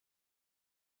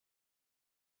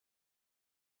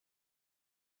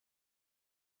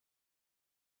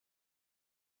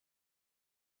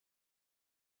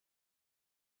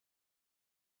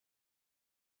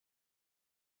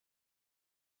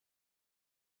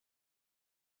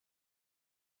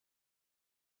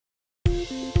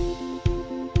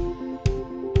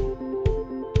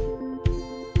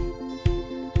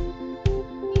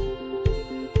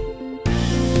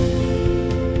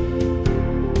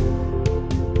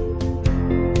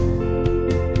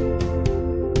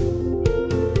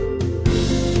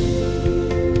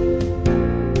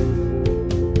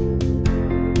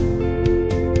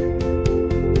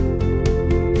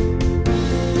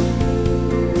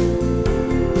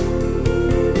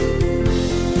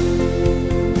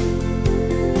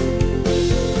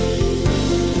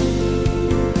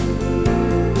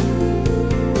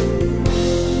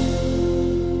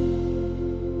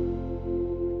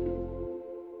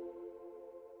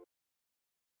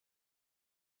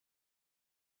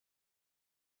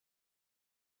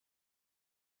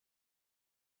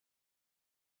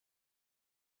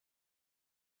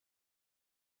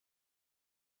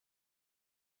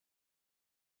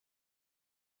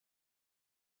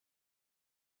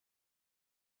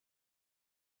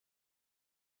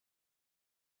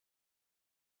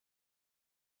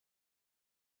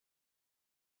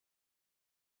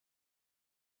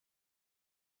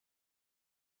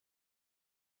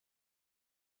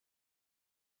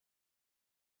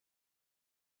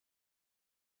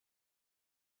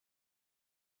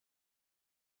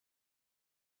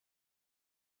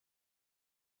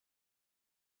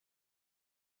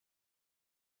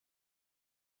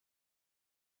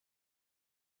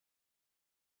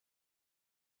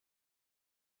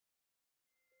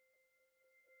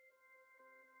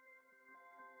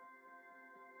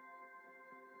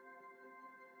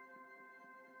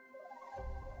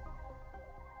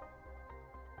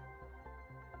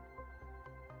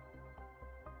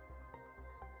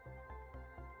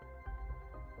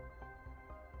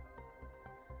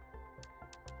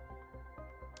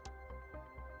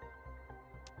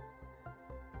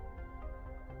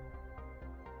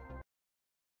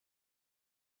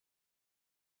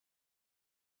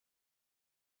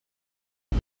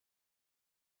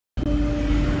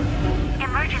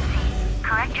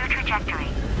Correct your trajectory.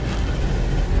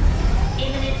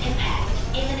 Imminent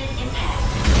impact. Imminent impact.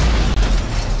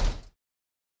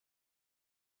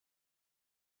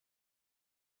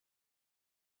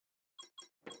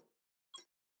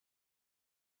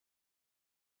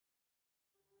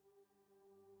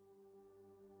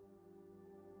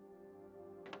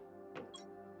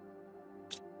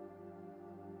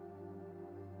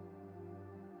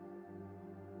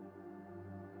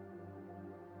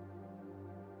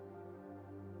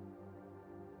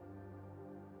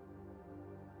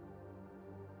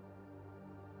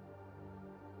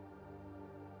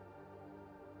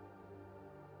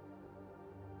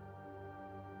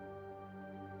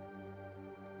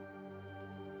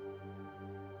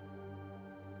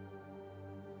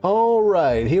 All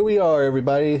right, here we are,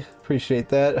 everybody. Appreciate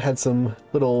that. Had some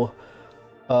little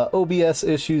OBS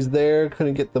issues there.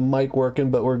 Couldn't get the mic working,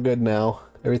 but we're good now.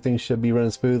 Everything should be running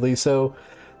smoothly. So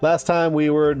last time we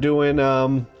were doing,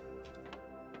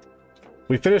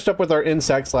 we finished up with our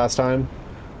insects last time.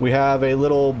 We have a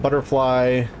little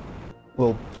butterfly,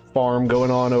 little farm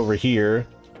going on over here.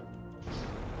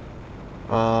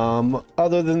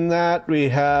 Other than that, we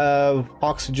have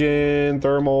oxygen,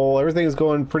 thermal, everything is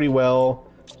going pretty well.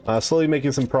 Slowly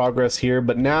making some progress here,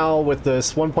 but now with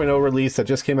this 1.0 release that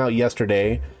just came out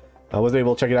yesterday, I wasn't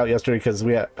able to check it out yesterday because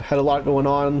we had a lot going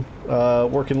on,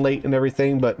 working late and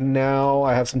everything, but now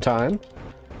I have some time.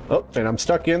 Oh, and I'm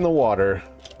stuck in the water.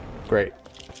 Great.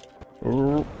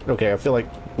 Okay, I feel like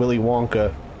Willy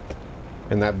Wonka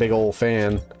and that big old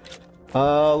fan.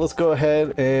 Let's go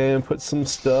ahead and put some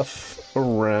stuff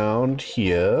around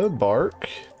here. Bark.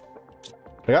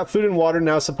 I got food and water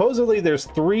now. Supposedly there's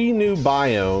 3 new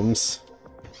biomes.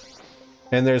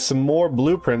 And there's some more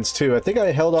blueprints too. I think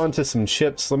I held on to some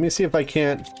chips. Let me see if I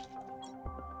can't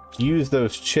use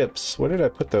those chips. Where did I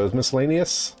put those?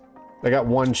 Miscellaneous? I got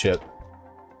 1 chip.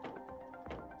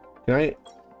 Can I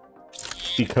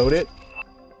decode it?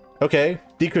 Okay.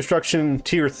 Deconstruction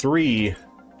tier 3.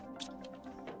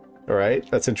 Alright,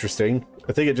 that's interesting.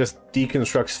 I think it just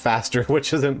deconstructs faster,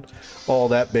 which isn't all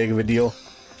that big of a deal.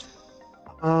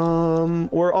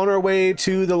 We're on our way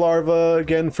to the larva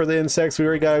again for the insects. We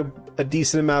already got a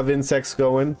decent amount of insects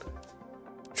going.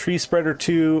 Tree spreader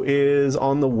 2 is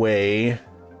on the way.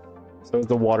 So is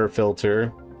the water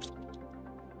filter.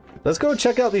 Let's go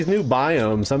check out these new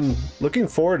biomes. I'm looking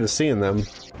forward to seeing them.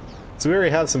 So we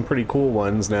already have some pretty cool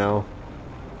ones now.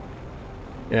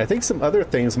 And I think some other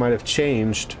things might have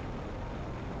changed.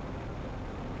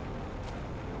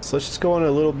 So let's just go on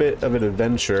a little bit of an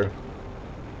adventure.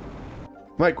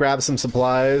 Might grab some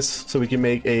supplies so we can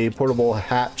make a portable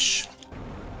hatch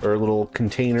or a little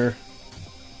container.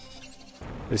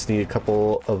 Just need a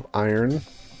couple of iron.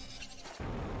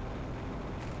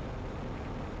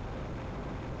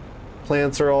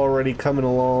 Plants are already coming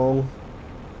along.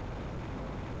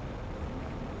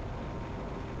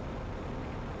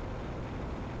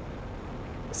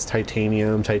 It's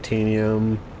titanium,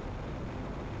 titanium.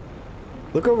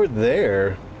 Look over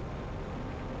there.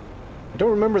 I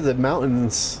don't remember the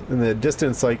mountains in the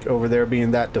distance, like, over there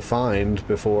being that defined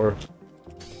before.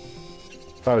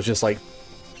 I thought it was just, like,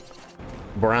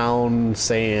 brown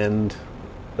sand.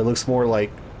 It looks more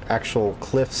like actual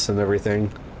cliffs and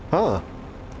everything. Huh.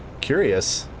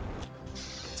 Curious.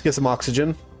 Let's get some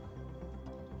oxygen.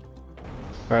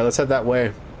 Alright, let's head that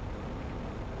way.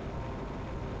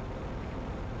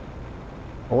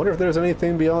 I wonder if there's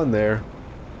anything beyond there.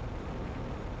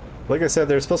 Like I said,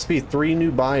 there's supposed to be 3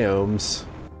 new biomes.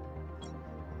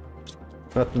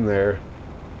 Nothing there.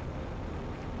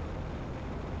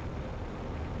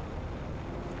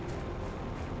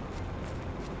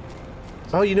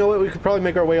 Oh, you know what? We could probably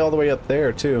make our way all the way up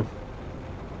there, too.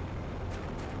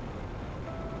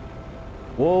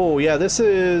 Whoa, yeah, this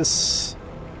is...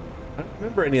 I don't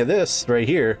remember any of this right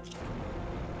here.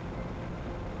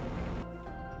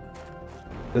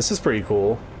 This is pretty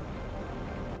cool.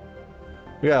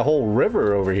 We got a whole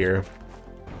river over here.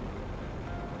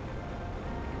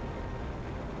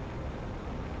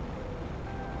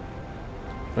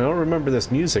 I don't remember this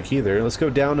music either. Let's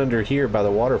go down under here by the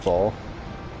waterfall.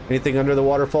 Anything under the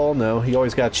waterfall? No, you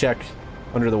always gotta check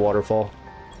under the waterfall.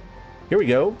 Here we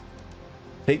go.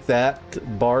 Take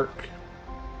that, bark.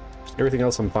 Everything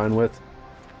else I'm fine with.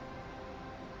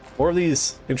 More of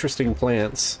these interesting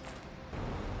plants.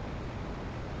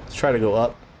 Let's try to go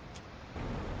up.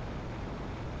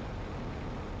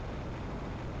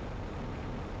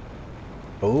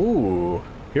 Oh,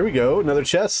 here we go. Another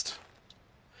chest.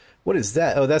 What is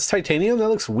that? Oh, that's titanium? That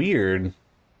looks weird.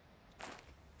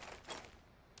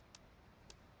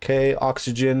 Okay,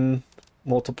 oxygen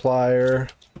multiplier.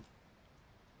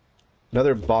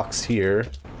 Another box here.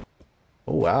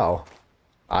 Oh, wow.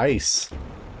 Ice.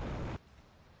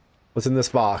 What's in this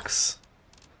box?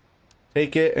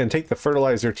 Take it and take the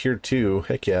fertilizer tier 2.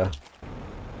 Heck yeah.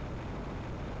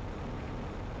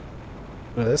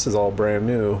 Oh, this is all brand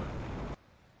new.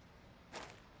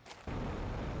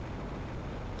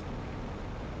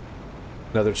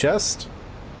 Another chest.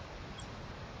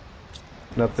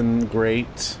 Nothing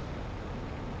great.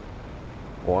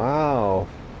 Wow.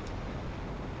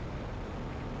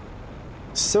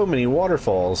 So many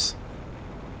waterfalls.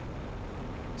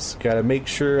 Just gotta make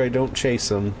sure I don't chase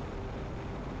them.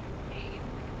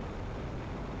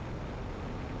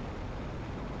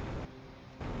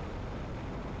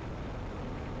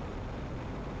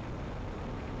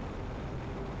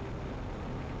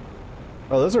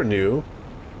 Oh, those are new.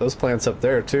 Those plants up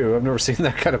there too. I've never seen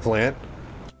that kind of plant.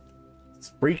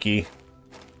 It's freaky.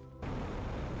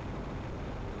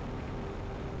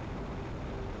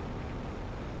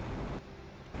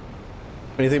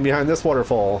 Anything behind this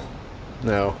waterfall?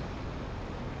 No.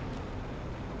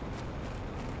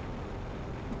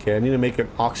 Okay, I need to make an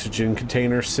oxygen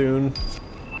container soon.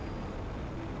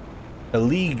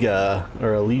 Aliga,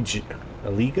 or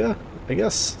Aliga, I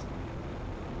guess?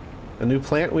 A new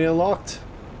plant we unlocked?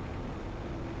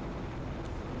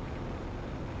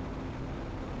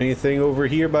 Anything over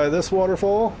here by this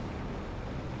waterfall?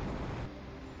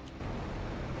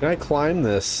 Can I climb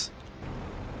this?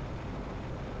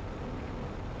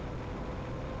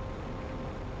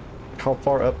 How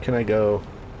far up can I go?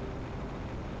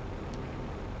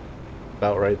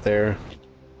 About right there.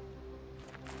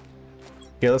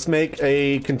 Okay, let's make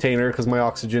a container because my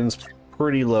oxygen's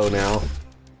pretty low now.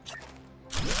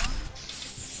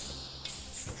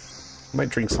 Might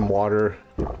drink some water,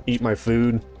 eat my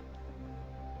food.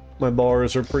 My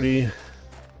bars are pretty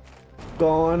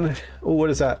gone. Oh,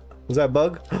 what is that? Was that a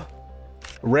bug?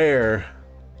 Rare.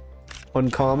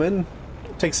 Uncommon.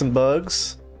 Take some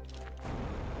bugs.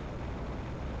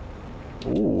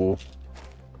 Ooh.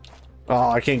 Oh,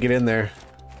 I can't get in there.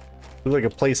 Looks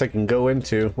like a place I can go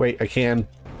into. Wait, I can.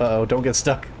 Uh-oh, don't get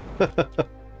stuck.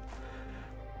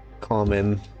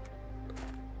 Common.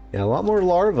 Yeah, a lot more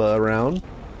larvae around.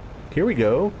 Here we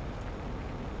go.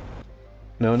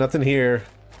 No, nothing here.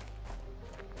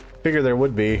 Figure there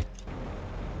would be.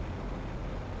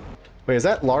 Wait, is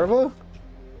that larva?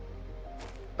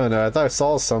 Oh no, I thought I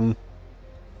saw some.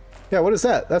 Yeah, what is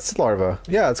that? That's larva.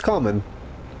 Yeah, it's common.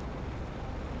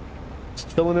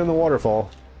 Just chilling in the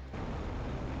waterfall.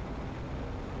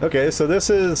 Okay, so this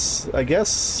is, I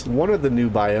guess, one of the new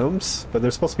biomes, but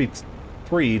there's supposed to be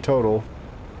 3 total.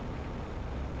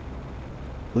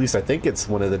 At least I think it's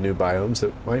one of the new biomes.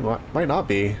 It might not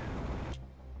be.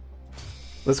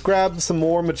 Let's grab some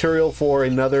more material for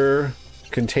another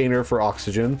container for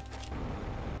oxygen.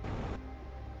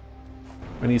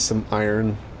 I need some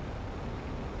iron.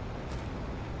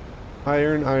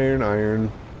 Iron, iron,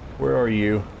 iron. Where are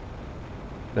you?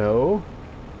 No.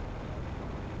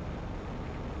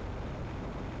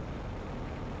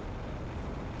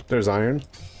 There's iron.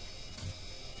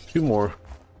 2 more.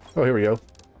 Oh, here we go.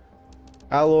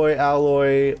 Alloy,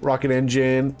 alloy, rocket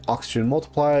engine, oxygen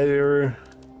multiplier.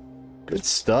 Good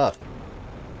stuff.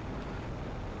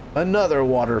 Another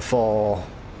waterfall.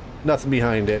 Nothing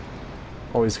behind it.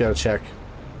 Always gotta check.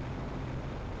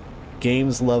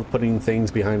 Games love putting things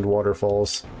behind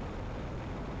waterfalls.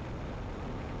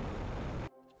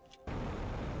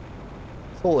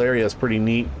 This whole area is pretty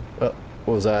neat. What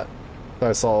was that?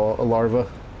 I saw a larva.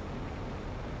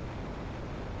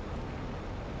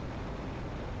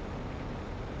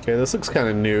 Okay, this looks kind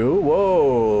of new.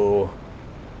 Whoa!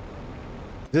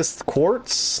 This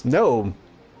quartz? No.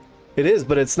 It is,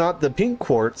 but it's not the pink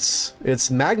quartz. It's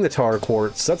magnetar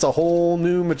quartz. That's a whole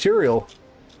new material.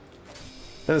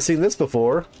 Haven't seen this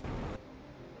before.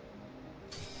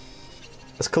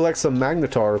 Let's collect some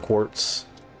magnetar quartz.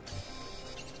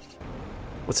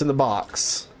 What's in the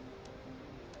box?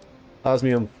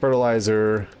 Osmium,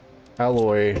 fertilizer,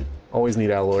 alloy. Always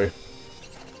need alloy.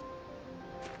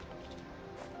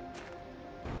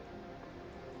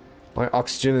 My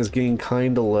oxygen is getting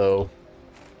kinda low.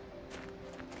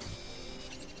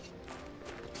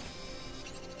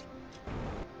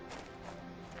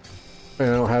 I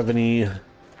don't have any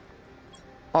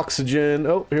oxygen.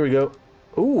 Oh, here we go.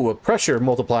 Ooh, a pressure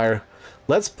multiplier.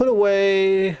 Let's put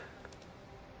away...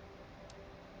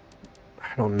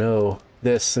 I don't know.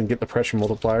 This and get the pressure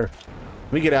multiplier.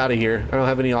 Let me get out of here. I don't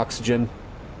have any oxygen.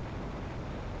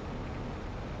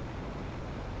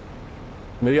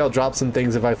 Maybe I'll drop some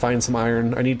things if I find some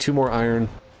iron. I need 2 more iron.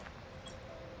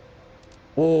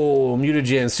 Whoa,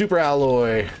 mutagen, super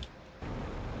alloy.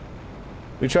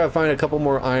 We try to find a couple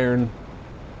more iron.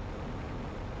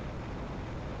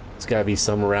 There's gotta be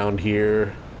some around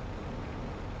here.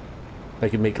 I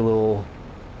can make a little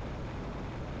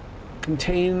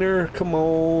container. Come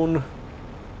on.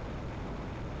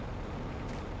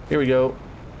 Here we go.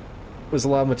 There's a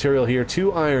lot of material here.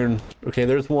 2 iron. Okay,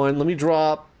 there's one. Let me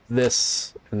drop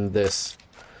this and this.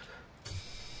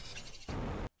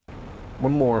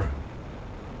 One more.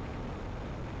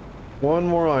 One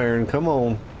more iron. Come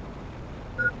on.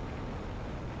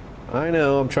 I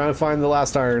know. I'm trying to find the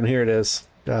last iron. Here it is.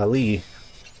 Golly.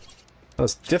 That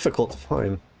was difficult to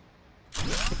find.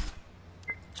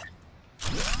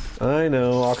 I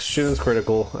know. Oxygen is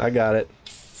critical. I got it.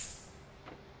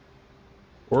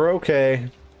 We're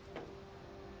okay.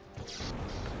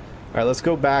 Alright, let's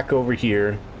go back over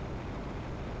here.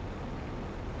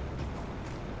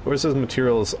 Where's those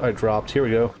materials I dropped? Here we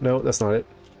go. No, that's not it.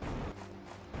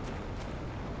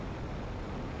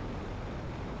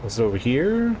 Was it over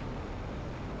here?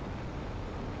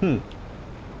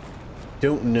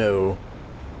 Don't know.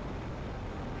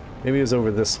 Maybe it was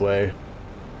over this way.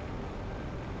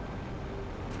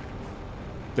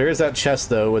 There is that chest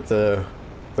though with the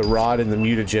rod and the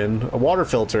mutagen. A water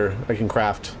filter I can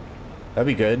craft. That'd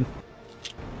be good.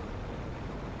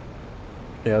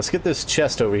 Yeah, let's get this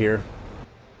chest over here.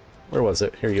 Where was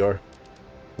it? Here you are.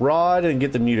 Rod and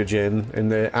get the mutagen.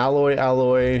 And the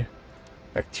alloy.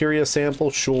 Bacteria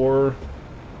sample, sure.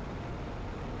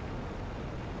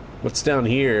 What's down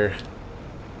here?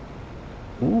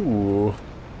 Ooh.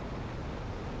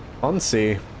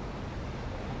 Unsee.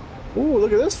 Ooh,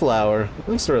 look at this flower.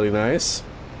 Looks really nice.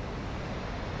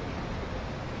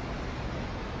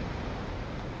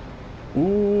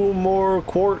 Ooh, more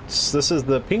quartz. This is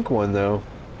the pink one, though.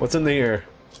 What's in here?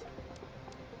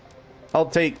 I'll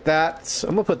take that.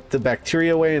 I'm gonna put the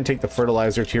bacteria away and take the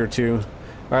fertilizer tier 2.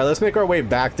 Alright, let's make our way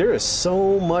back. There is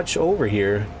so much over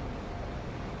here.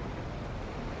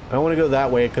 I don't want to go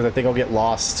that way because I think I'll get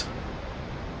lost.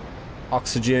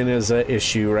 Oxygen is an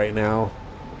issue right now.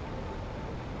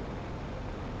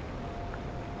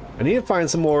 I need to find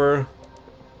some more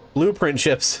blueprint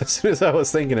chips as soon as I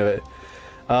was thinking of it.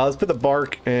 Let's put the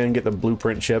bark and get the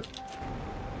blueprint chip.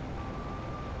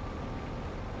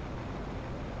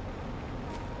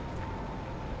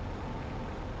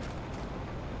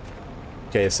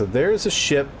 Okay, so there's a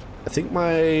ship. I think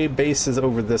my base is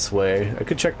over this way. I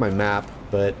could check my map,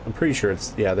 but I'm pretty sure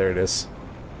it's... yeah, there it is.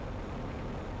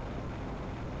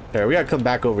 There, we gotta come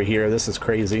back over here. This is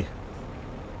crazy.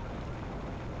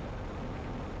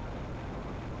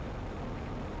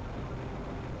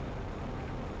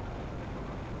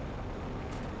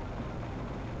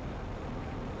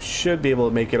 Should be able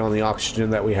to make it on the oxygen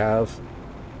that we have.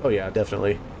 Oh yeah,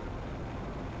 definitely.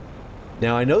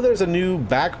 Now, I know there's a new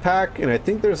backpack, and I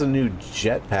think there's a new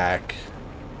jetpack.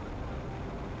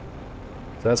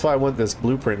 So that's why I want this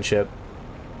blueprint chip.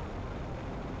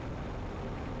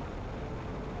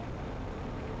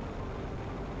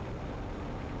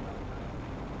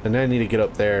 And then I need to get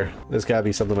up there. There's gotta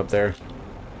be something up there.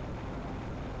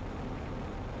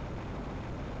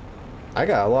 I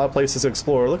got a lot of places to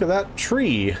explore. Look at that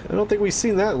tree. I don't think we've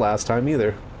seen that last time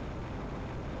either.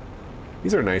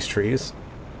 These are nice trees.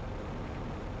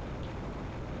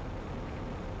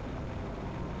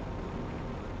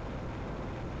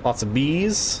 Lots of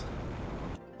bees.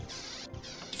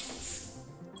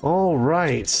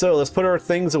 Alright, so let's put our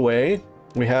things away.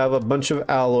 We have a bunch of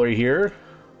alloy here.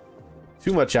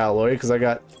 Too much alloy because I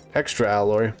got extra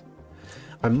alloy.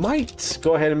 I might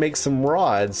go ahead and make some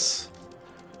rods.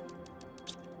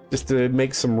 Just to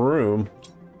make some room.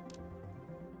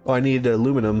 Oh, I need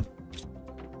aluminum.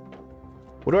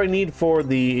 What do I need for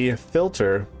the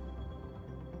filter?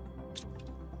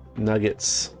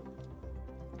 Nuggets.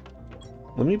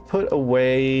 Let me put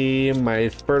away my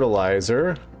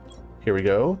fertilizer. Here we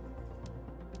go.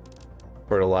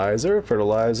 Fertilizer,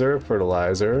 fertilizer,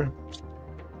 fertilizer.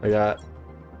 I got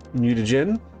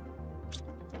mutagen.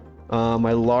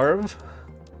 My larv.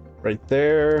 Right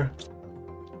there.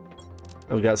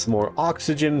 And we got some more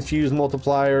oxygen fuse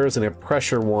multipliers and a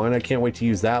pressure one. I can't wait to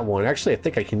use that one. Actually, I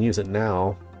think I can use it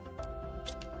now.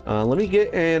 Let me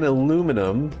get an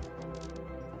aluminum.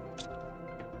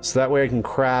 So that way I can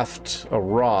craft a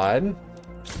rod.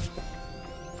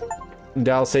 And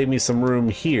that'll save me some room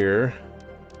here.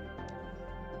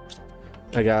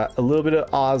 I got a little bit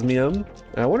of osmium.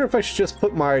 And I wonder if I should just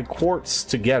put my quartz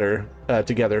together.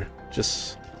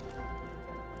 Just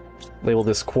label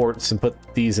this quartz and put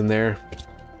these in there.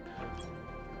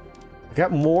 I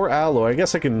got more alloy. I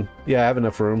guess I can... yeah, I have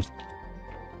enough room.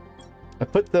 I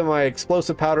put my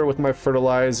explosive powder with my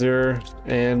fertilizer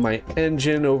and my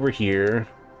engine over here.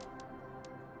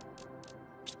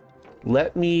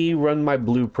 Let me run my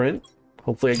blueprint.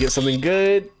 Hopefully I get something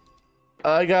good.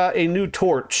 I got a new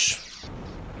torch.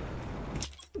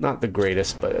 Not the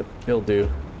greatest, but it'll do.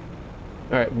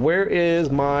 Alright, where is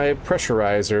my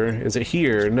pressurizer? Is it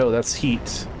here? No, that's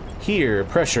heat. Here,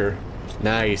 pressure.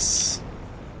 Nice.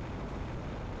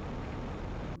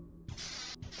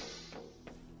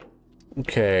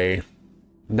 Okay.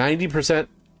 90%.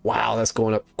 Wow, that's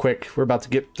going up quick. We're about to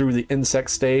get through the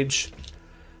insect stage.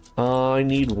 I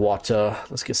need water.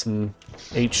 Let's get some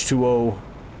H2O.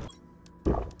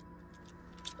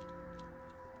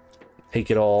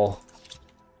 Take it all.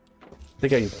 I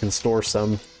think I can store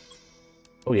some.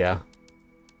 Oh yeah.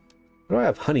 Why do I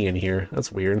have honey in here?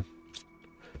 That's weird.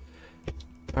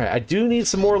 Alright, I do need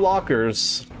some more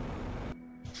lockers.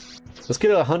 Let's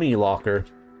get a honey locker.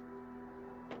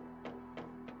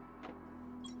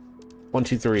 1,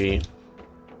 2, 3.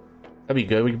 That'd be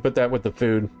good. We can put that with the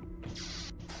food.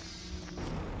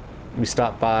 We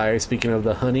stop by, speaking of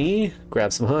the honey,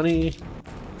 grab some honey.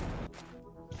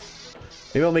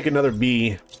 Maybe I'll make another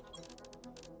bee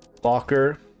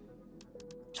locker.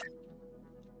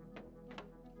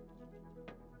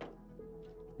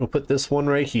 We'll put this one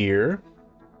right here.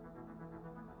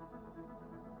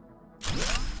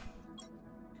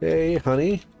 Okay,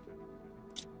 honey.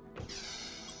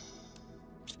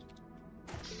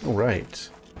 All right.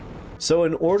 So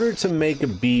in order to make a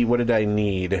bee, what did I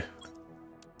need?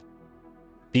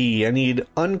 Bee. I need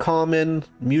uncommon,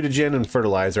 mutagen, and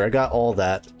fertilizer. I got all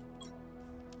that.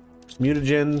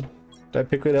 Mutagen. Did I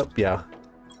pick it up? Yeah.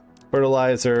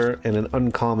 Fertilizer and an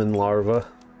uncommon larva.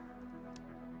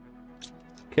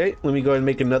 Okay, let me go ahead and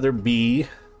make another bee.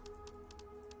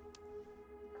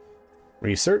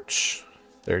 Research.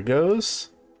 There it goes.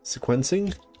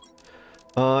 Sequencing.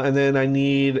 And then I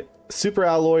need super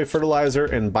alloy, fertilizer,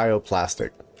 and bioplastic.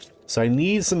 So I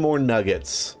need some more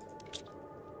nuggets.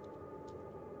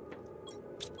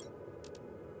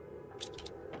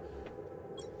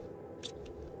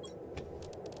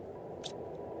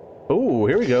 Oh,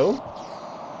 here we go.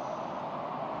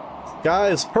 Sky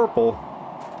is purple.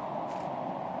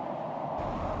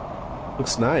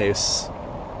 Looks nice.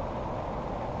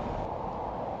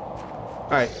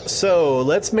 Alright, so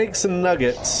let's make some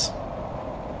nuggets.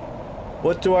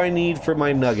 What do I need for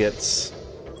my nuggets?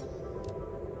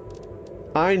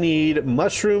 I need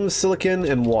mushrooms, silicon,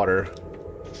 and water.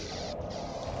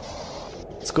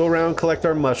 Let's go around and collect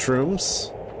our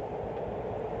mushrooms.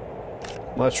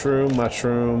 Mushroom,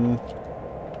 mushroom,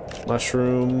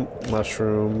 mushroom,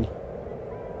 mushroom,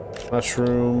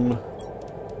 mushroom,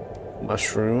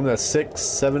 mushroom. That's 6,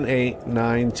 7, 8,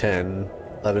 9, 10,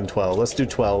 11, 12. Let's do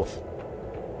 12.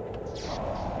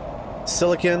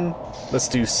 Silicon. Let's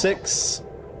do 6.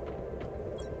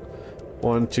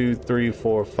 1, 2, 3,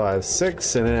 4, 5,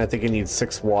 6. And then I think I need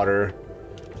 6 water.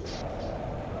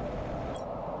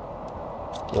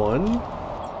 1,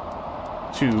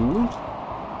 2,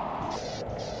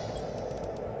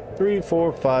 3,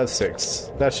 4, 5,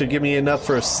 6. That should give me enough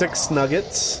for 6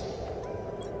 nuggets.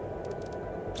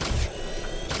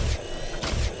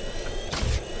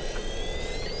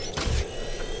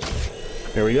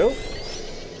 There we go.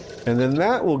 And then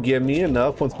that will give me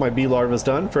enough once my bee larva is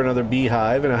done for another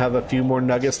beehive, and I have a few more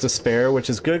nuggets to spare, which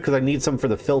is good because I need some for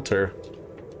the filter.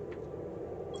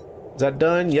 Is that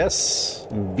done? Yes.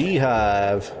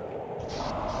 Beehive.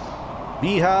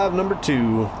 Beehive number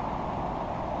 2.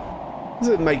 Does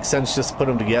it make sense just to put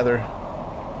them together?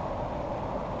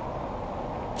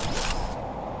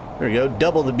 There we go.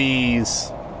 Double the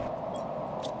bees.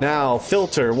 Now,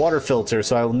 filter. Water filter,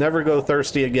 so I will never go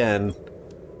thirsty again.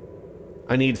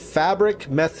 I need fabric,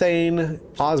 methane,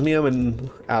 osmium, and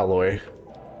alloy.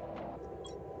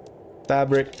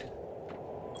 Fabric,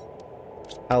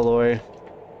 alloy,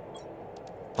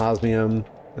 osmium,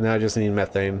 and now I just need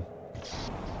methane.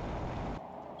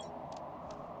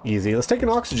 Easy. Let's take an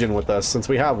oxygen with us since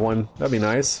we have one. That'd be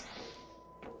nice.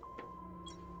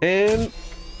 And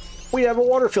we have a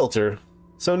water filter.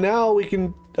 So now we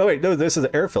can... Oh wait, no, this is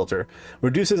an air filter.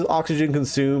 Reduces oxygen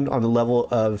consumed on the level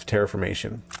of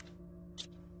terraformation.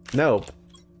 No.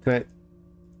 Can I...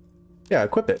 Yeah,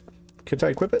 equip it. Can't I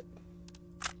equip it?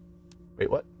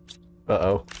 Wait, what?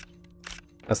 Uh-oh.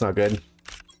 That's not good.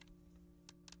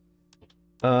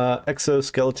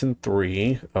 Exoskeleton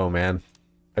 3. Oh, man.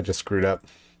 I just screwed up.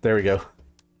 There we go.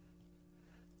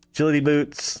 Agility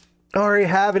boots. I already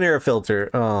have an air filter.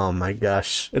 Oh, my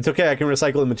gosh. It's okay. I can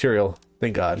recycle the material.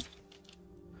 Thank God.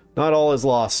 Not all is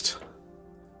lost.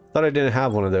 Thought I didn't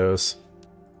have one of those.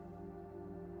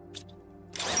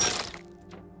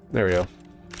 There we go.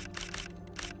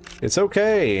 It's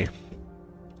okay.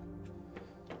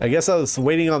 I guess I was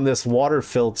waiting on this water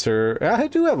filter. I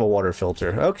do have a water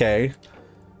filter. Okay.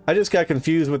 I just got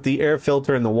confused with the air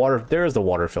filter and the water. There's the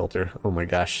water filter. Oh my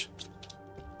gosh.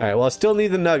 Alright, well I still need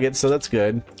the nuggets, so that's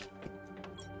good.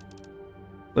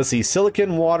 Let's see,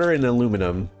 silicon, water, and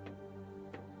aluminum.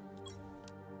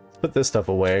 Put this stuff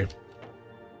away.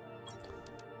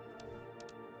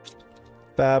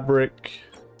 Fabric.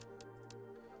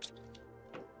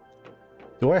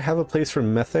 Do I have a place for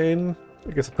methane?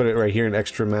 I guess I'll put it right here in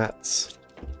extra mats.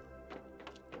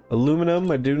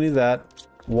 Aluminum, I do need that.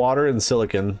 Water and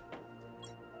silicon.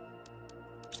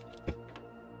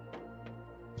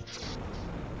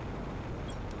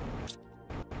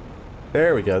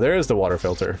 There we go, there's the water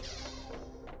filter.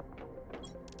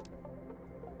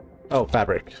 Oh,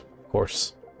 fabric. Of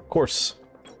course. Of course.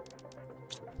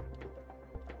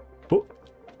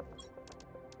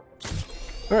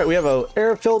 Alright, we have an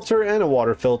air filter and a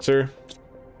water filter.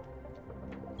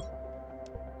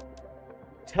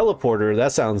 Teleporter,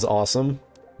 that sounds awesome.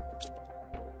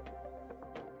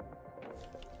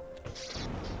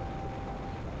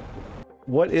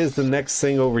 What is the next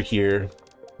thing over here?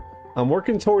 I'm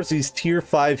working towards these tier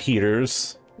 5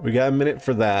 heaters. We got a minute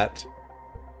for that.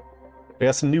 We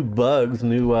got some new bugs,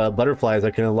 new butterflies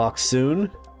I can unlock soon.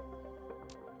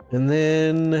 And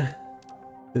then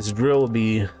this drill will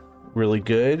be really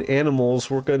good. Animals,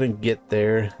 we're gonna get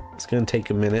there. It's gonna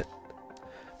take a minute.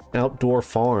 Outdoor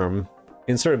farm.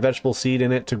 Insert a vegetable seed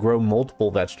in it to grow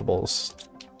multiple vegetables.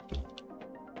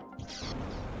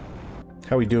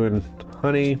 How we doing?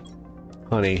 Honey?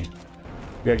 Honey.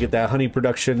 We gotta get that honey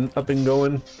production up and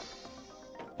going.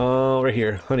 Right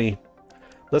here, honey.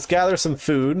 Let's gather some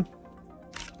food.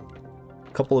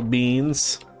 A couple of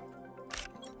beans.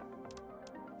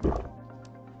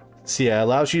 So yeah, it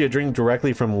allows you to drink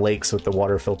directly from lakes with the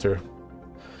water filter.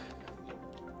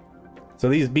 So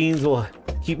these beans will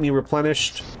keep me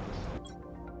replenished.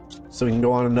 So we can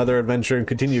go on another adventure and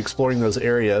continue exploring those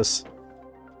areas.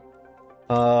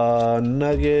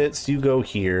 Nuggets, you go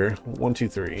here. 1, 2,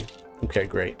 3. Okay,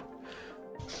 great.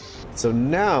 So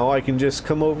now I can just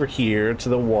come over here to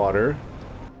the water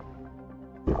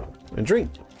and drink.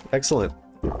 Excellent.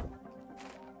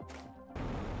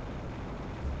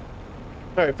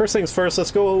 Alright, first things first,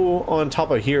 let's go on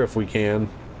top of here if we can.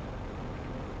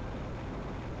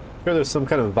 I'm sure there's some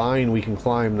kind of vine we can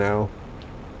climb now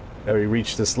that we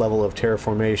reach this level of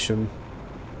terraformation.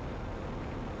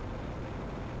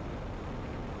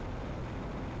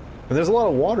 And there's a lot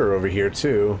of water over here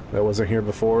too that wasn't here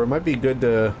before. It might be good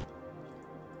to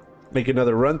make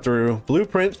another run through.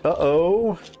 Blueprint,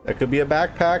 uh-oh. That could be a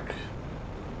backpack.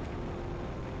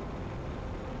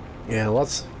 Yeah, a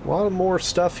lot more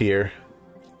stuff here.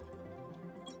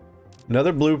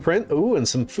 Another blueprint. Ooh, and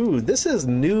some food. This is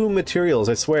new materials,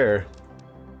 I swear.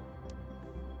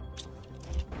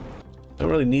 I don't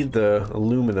really need the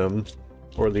aluminum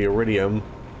or the iridium.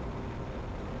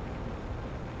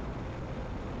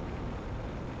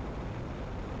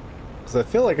 Because I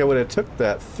feel like I would have took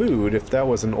that food if that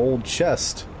was an old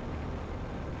chest.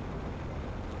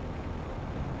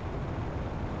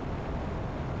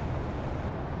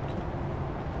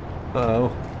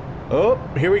 Uh-oh. Oh,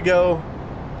 here we go.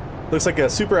 Looks like a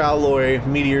super alloy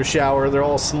meteor shower. They're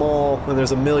all small, and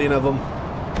there's a million of them.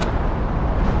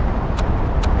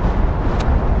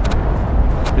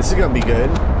 This is gonna be good.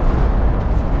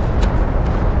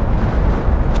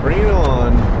 Bring it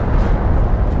on.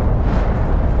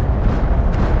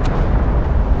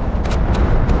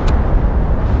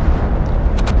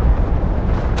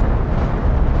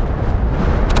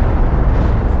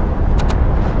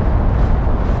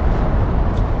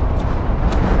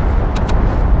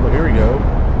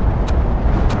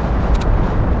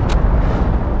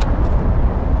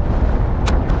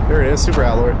 Super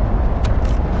alloy.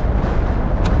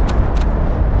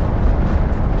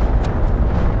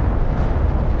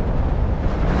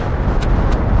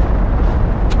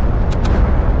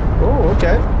 Oh,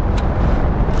 okay.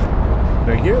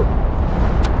 Thank you.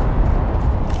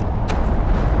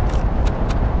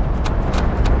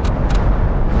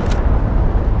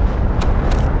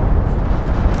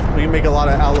 We can make a lot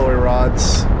of alloy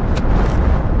rods.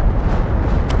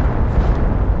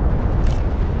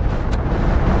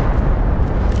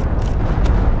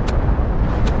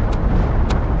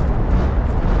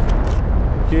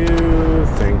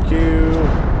 Thank you.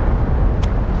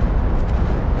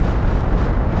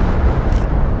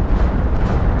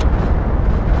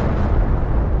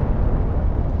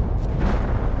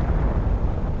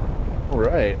 All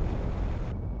right.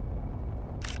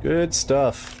 Good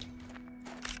stuff.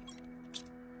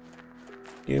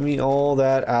 Give me all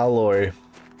that alloy.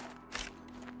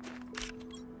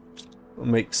 I'll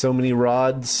make so many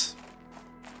rods.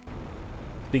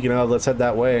 Speaking of, let's head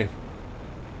that way.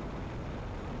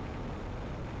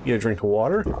 Get a drink of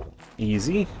water.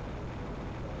 Easy.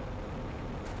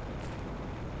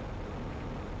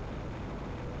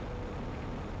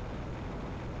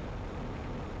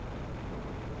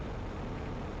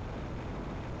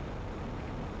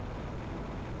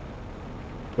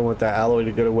 Don't want that alloy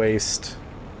to go to waste.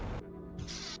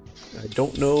 I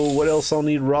don't know what else I'll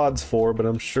need rods for, but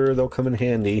I'm sure they'll come in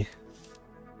handy.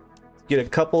 Get a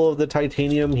couple of the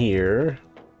titanium here.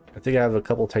 I think I have a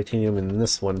couple titanium in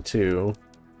this one too.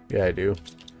 Yeah, I do.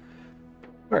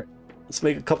 Alright, let's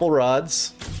make a couple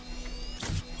rods.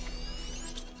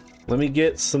 Let me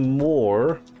get some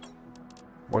more.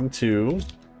 1, 2.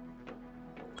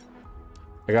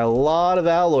 I got a lot of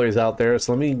alloys out there,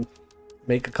 so let me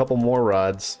make a couple more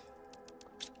rods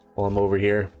while I'm over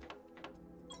here.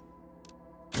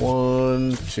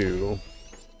 1, 2.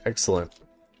 Excellent.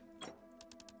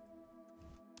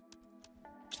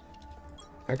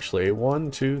 Actually,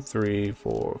 1, 2, 3,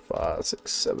 4, 5,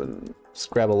 6, 7. Let's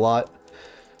grab a lot.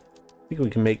 I think we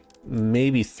can make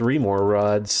maybe 3 more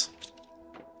rods.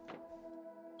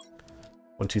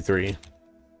 1, 2, 3.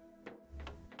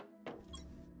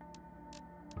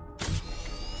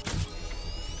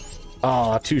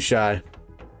 Ah, too shy.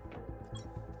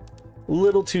 A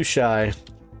little too shy.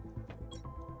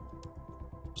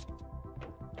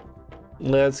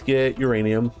 Let's get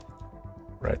uranium.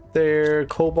 Right there.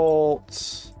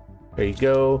 Cobalt. There you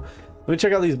go. Let me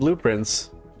check out these blueprints.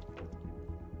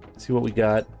 See what we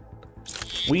got.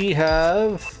 We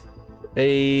have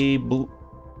a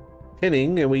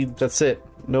pinning, and that's it.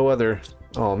 No other.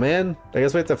 Oh man. I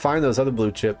guess we have to find those other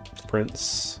blue chip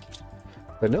prints.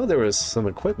 I know there was some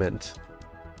equipment.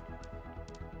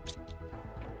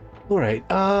 Alright,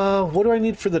 what do I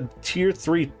need for the tier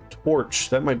 3 torch?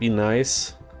 That might be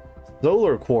nice.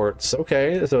 Solar quartz.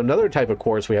 Okay, so another type of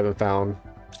quartz we haven't found.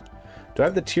 Do I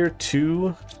have the tier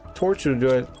 2 torch, or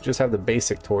do I just have the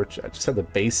basic torch? I just have the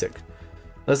basic.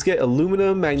 Let's get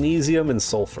aluminum, magnesium, and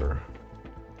sulfur.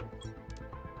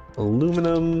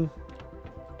 Aluminum,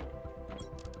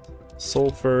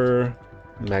 sulfur,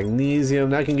 magnesium.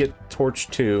 Now I can get torch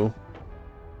 2.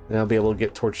 And I'll be able to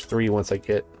get torch 3 once I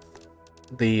get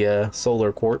the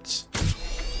solar quartz.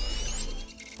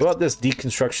 What about this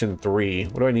deconstruction 3?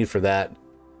 What do I need for that?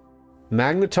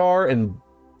 Magnetar and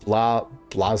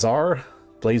Blazar?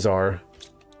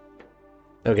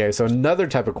 Okay, so another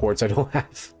type of quartz I don't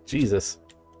have. Jesus.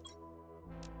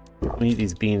 I need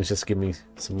these beans just to give me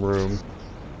some room.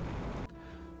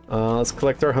 Let's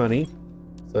collect our honey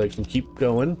so I can keep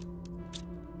going.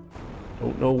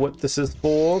 Don't know what this is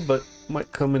for, but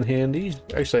might come in handy.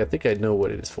 Actually, I think I know what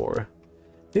it is for.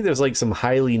 I think there's like some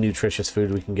highly nutritious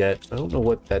food we can get. I don't know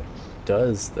what that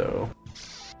does though.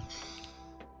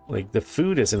 Like the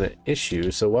food isn't an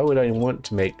issue, so why would I want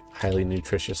to make highly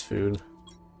nutritious food?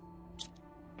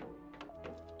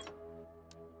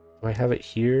 Do I have it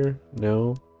here?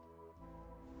 No.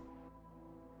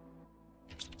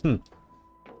 I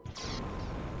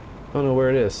don't know where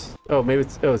it is. Oh, maybe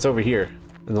it's over here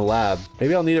in the lab.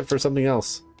 Maybe I'll need it for something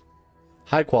else.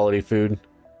 High quality food.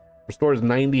 Restores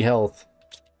 90 health.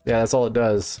 Yeah, that's all it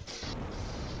does.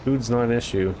 Food's not an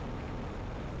issue.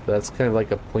 That's kind of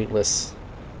like a pointless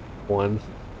one.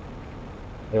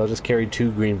 I'll just carry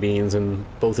 2 green beans and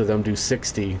both of them do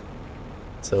 60.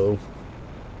 So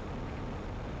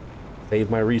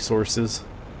save my resources.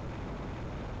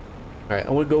 Alright,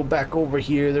 I'm gonna go back over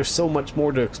here. There's so much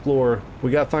more to explore.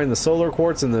 We gotta find the solar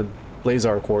quartz and the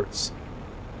Blazar quartz.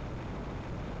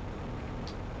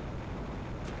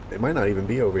 They might not even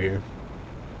be over here.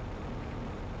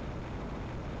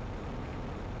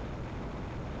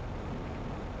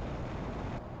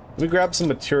 Let me grab some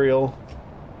material.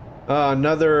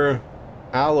 Another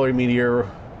alloy meteor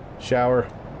shower.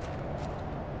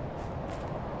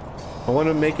 I want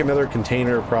to make another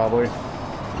container, probably.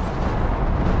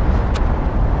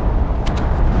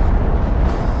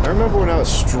 I remember when I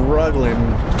was struggling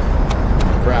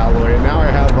for alloy, and now I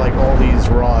have like all these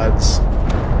rods.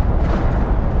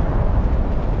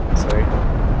 Say,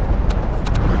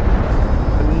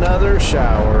 another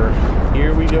shower.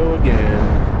 Here we go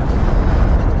again.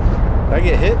 Did I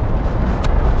get hit?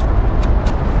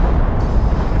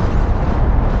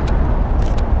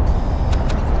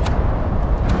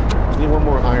 I need one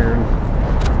more iron.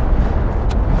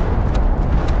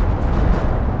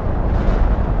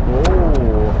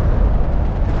 Whoa.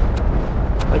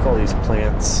 I like all these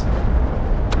plants.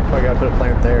 Oh, I gotta put a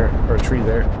plant there, or a tree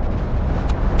there.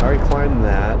 I already climbed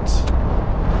that.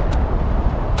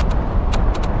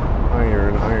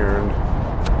 Iron.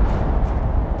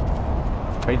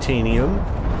 Titanium.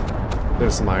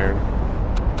 There's some iron.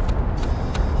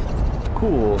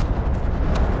 Cool.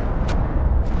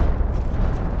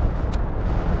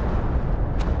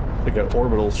 Like an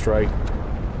orbital strike.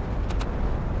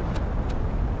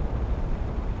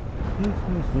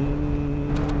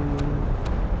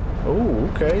 Oh,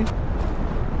 okay.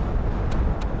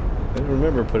 I didn't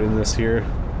remember putting this here.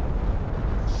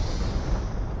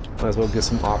 Might as well get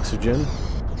some oxygen.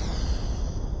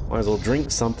 Might as well drink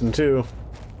something too.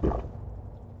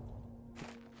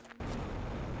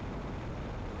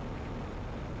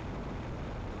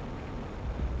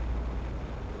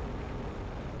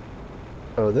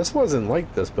 Oh, this wasn't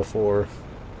like this before.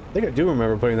 I think I do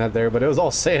remember putting that there, but it was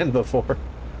all sand before.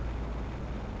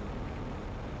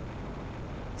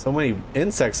 So many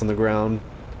insects on the ground.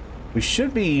 We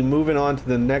should be moving on to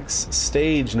the next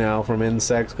stage now from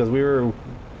insects, because we were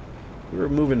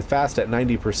moving fast at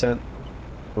 90%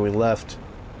 when we left.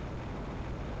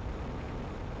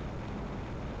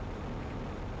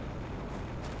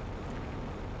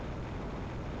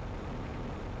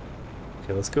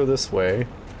 Okay, let's go this way.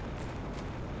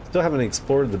 Still haven't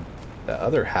explored the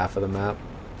other half of the map.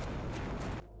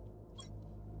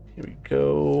 Here we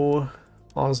go.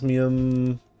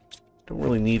 Osmium. Don't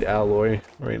really need alloy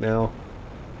right now.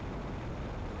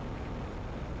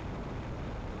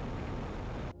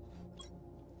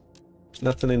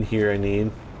 Nothing in here I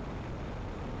need.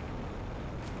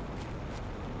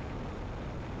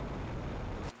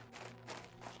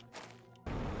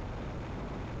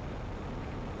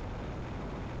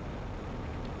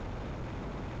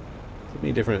 So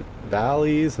many different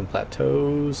valleys and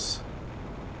plateaus.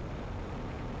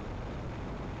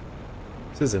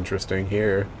 This is interesting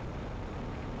here.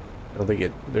 I don't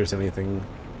think there's anything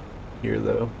here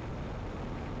though.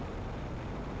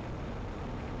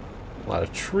 A lot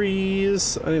of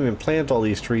trees. I didn't even plant all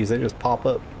these trees, they just pop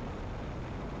up.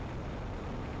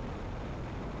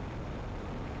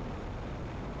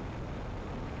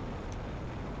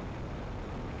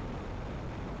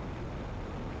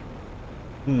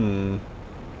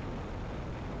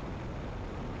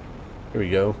 Here we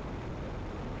go.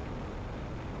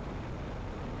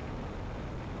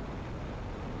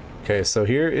 Okay, so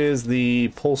here is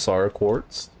the pulsar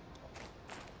quartz.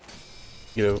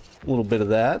 Get a little bit of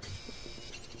that.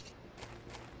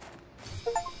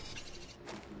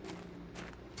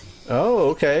 Oh,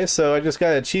 okay, so I just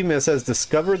got an achievement that says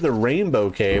discovered the rainbow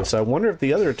cave, so I wonder if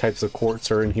the other types of quartz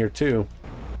are in here too.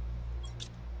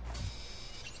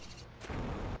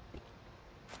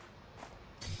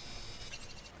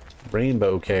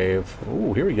 Rainbow cave.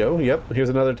 Oh, here we go. Yep, here's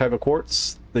another type of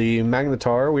quartz. The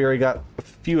magnetar, we already got a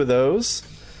few of those.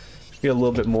 We got a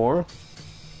little bit more.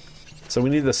 So we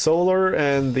need the solar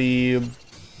and the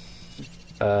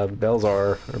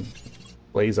Belzar, or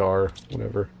Blazar,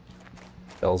 whatever.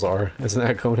 Belzar, isn't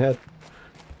that Conehead?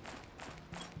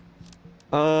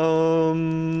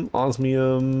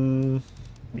 Osmium,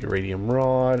 uranium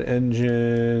rod,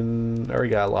 engine. I already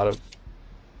got a lot of.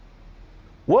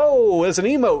 Whoa, there's an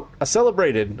emote. I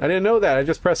celebrated. I didn't know that. I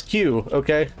just pressed Q.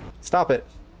 Okay, stop it.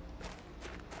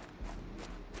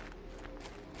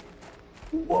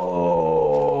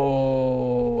 Whoa!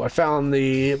 I found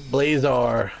the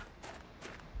Blazar,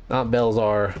 not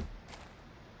Belzar.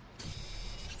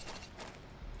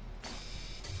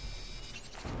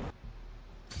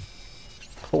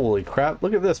 Holy crap!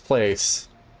 Look at this place.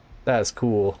 That's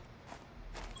cool.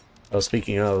 Oh,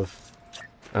 speaking of,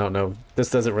 I don't know.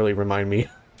 This doesn't really remind me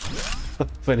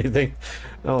of anything.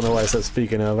 I don't know why I said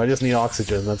speaking of. I just need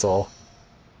oxygen. That's all.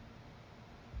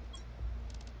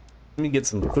 Let me get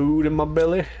some food in my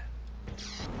belly.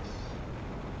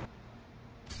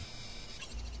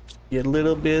 Get a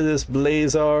little bit of this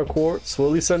Blazar quartz. Well,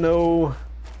 at least I know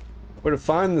where to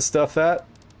find the stuff at.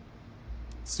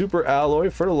 Super alloy,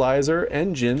 fertilizer,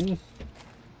 engine.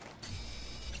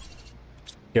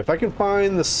 If I can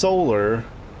find the solar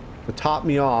to top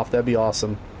me off, that'd be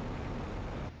awesome.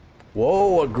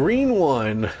 Whoa, a green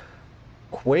one.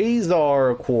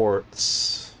 Quasar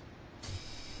quartz.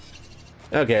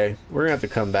 Okay, we're gonna have to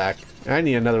come back. I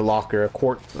need another locker, a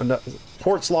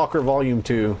quartz locker volume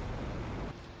 2.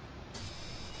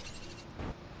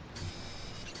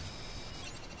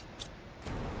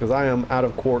 Because I am out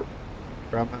of quartz,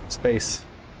 or I'm out of space.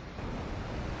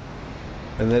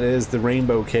 And that is the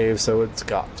rainbow cave, so it's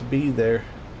got to be there.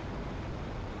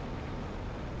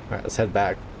 Alright, let's head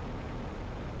back.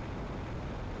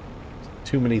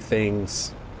 Too many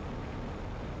things.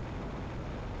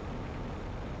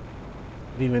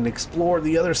 Didn't even explore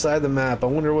the other side of the map. I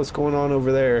wonder what's going on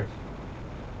over there.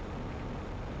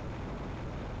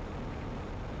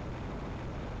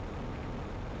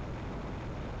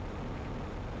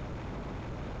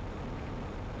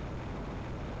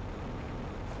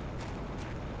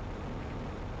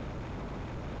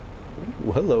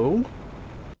 Ooh, hello.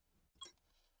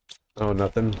 Oh,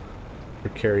 nothing.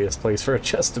 Precarious place for a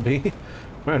chest to be.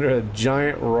 We're under a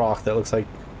giant rock that looks like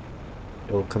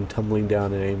it'll come tumbling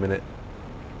down in any minute.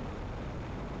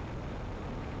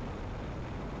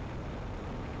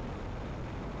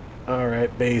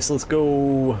 Alright, base, let's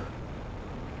go.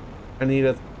 I need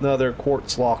another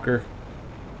quartz locker.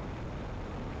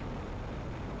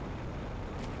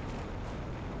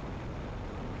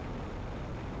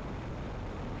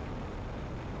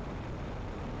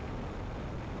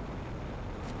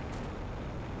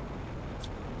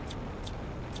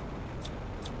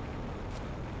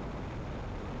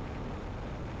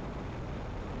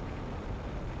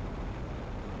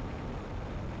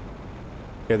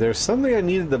 Okay, there's something I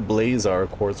needed the Blazar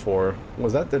quartz for.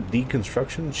 Was that the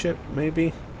deconstruction ship,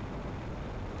 maybe?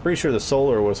 Pretty sure the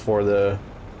solar was for the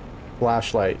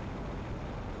flashlight.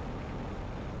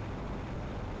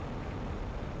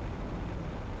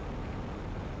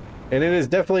 And it is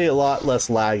definitely a lot less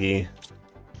laggy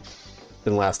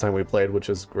than last time we played, which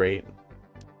is great.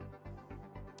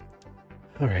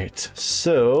 Alright,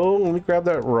 so let me grab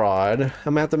that rod. I'm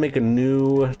gonna have to make a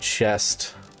new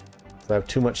chest. I have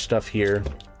too much stuff here.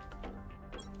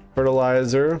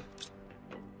 Fertilizer.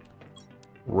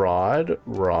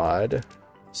 Rod.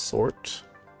 Sort.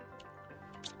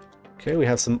 Okay, we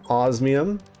have some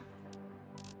osmium.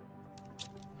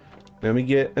 Let me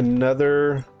get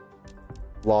another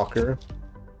locker.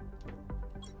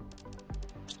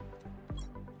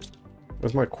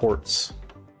 Where's my quartz?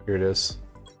 Here it is.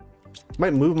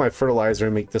 Might move my fertilizer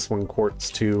and make this one quartz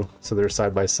too, so they're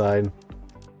side by side.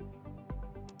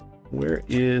 Where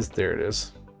is... there it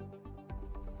is.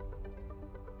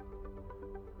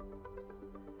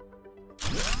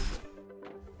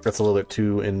 That's a little bit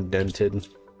too indented.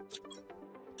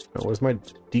 Oh, where's my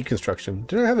deconstruction?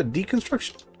 Did I have a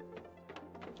deconstruction?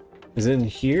 Is it in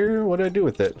here? What did I do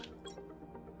with it?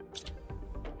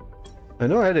 I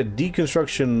know I had a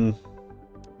deconstruction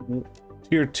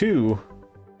tier 2.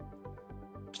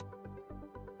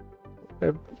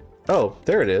 Oh,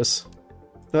 there it is.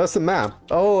 No, that's the map.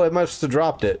 Oh, I must have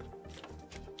dropped it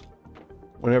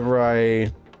whenever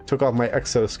I took off my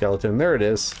exoskeleton. There it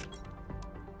is.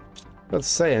 Let's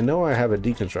say, I know I have a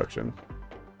deconstruction.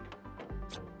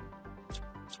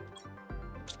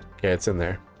 Okay, it's in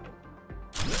there.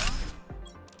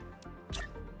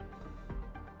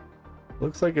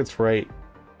 Looks like it's right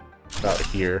about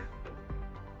here.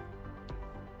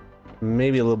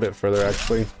 Maybe a little bit further,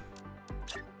 actually.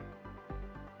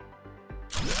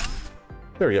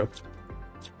 There we go.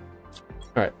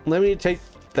 Alright, let me take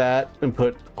that and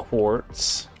put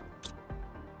quartz.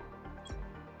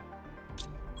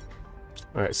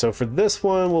 Alright, so for this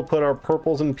one, we'll put our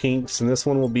purples and pinks, and this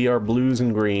one will be our blues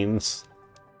and greens.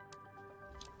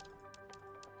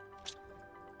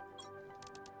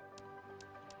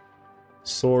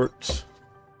 Sort.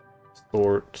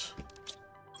 Sort.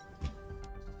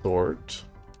 Sort.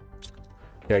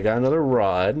 Okay, I got another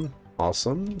rod.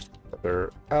 Awesome.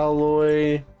 Another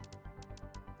alloy.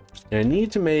 And I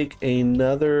need to make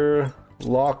another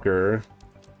locker.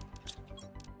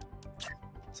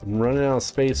 So I'm running out of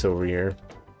space over here.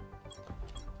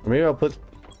 Or maybe I'll put...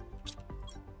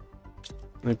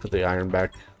 let me put the iron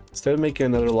back. Instead of making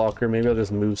another locker, maybe I'll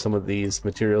just move some of these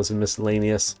materials and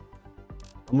miscellaneous.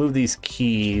 I'll move these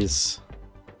keys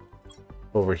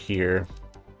over here.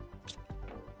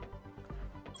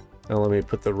 Now let me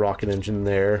put the rocket engine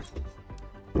there.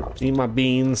 Need my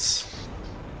beans.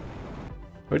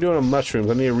 We're doing on mushrooms.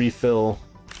 I need to refill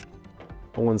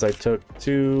the ones I took.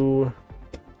 2,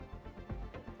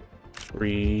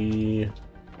 3,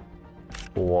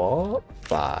 4,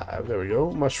 5. There we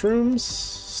go. Mushrooms.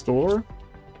 Store.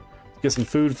 Get some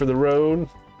food for the road.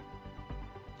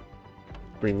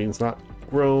 Green beans not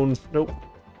grown. Nope.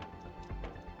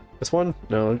 This one?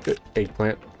 No. Good.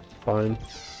 Eggplant. Fine.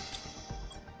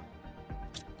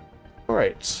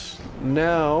 Alright.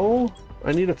 Now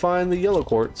I need to find the yellow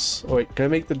quartz. Oh wait, can I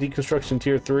make the deconstruction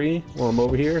tier 3 while I'm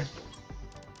over here?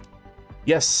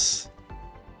 Yes!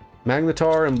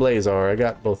 Magnetar and Blazar. I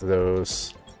got both of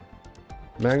those.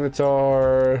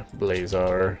 Magnetar,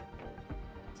 Blazar.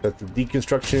 That's the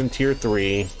deconstruction tier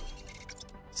 3.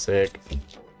 Sick.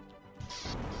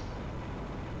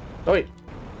 Oh wait,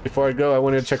 before I go, I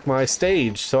want to check my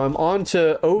stage. So I'm on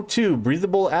to O2,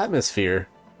 breathable atmosphere.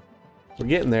 We're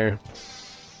getting there.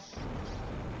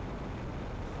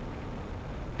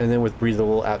 And then with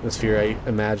breathable atmosphere, I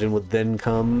imagine would then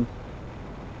come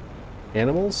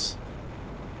animals?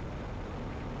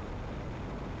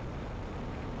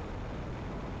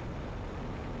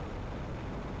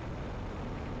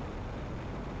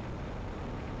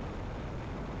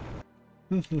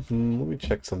 Let me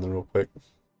check something real quick.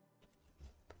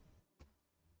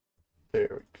 There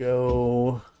we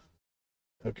go.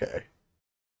 Okay.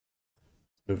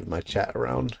 Moving my chat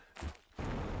around.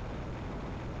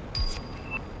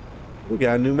 We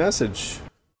got a new message.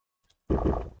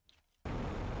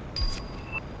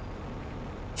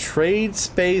 Trade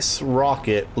space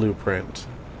rocket blueprint.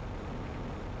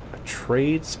 A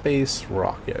trade space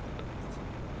rocket.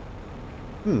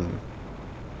 Hmm.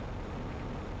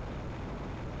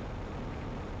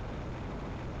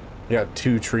 We got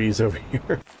 2 trees over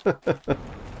here.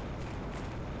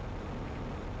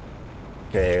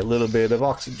 Okay, a little bit of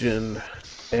oxygen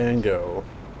and go.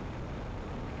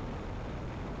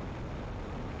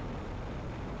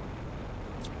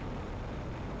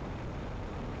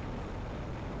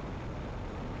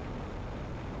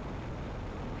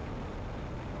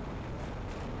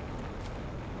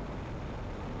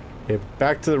 Okay,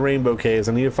 back to the rainbow caves.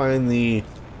 I need to find the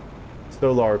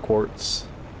solar quartz.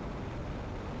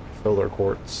 Solar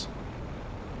quartz.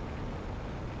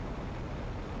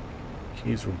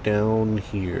 Keys were down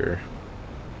here.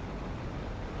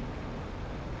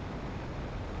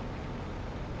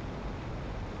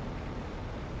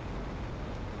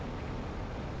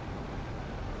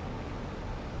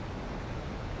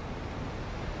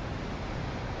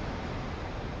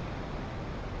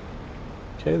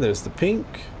 Okay, there's the pink.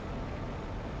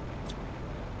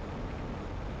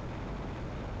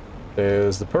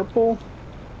 There's the purple.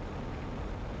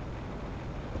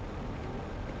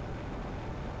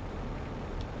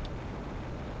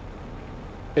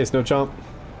 Hey, Snow Chomp.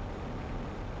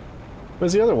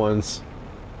 Where's the other ones?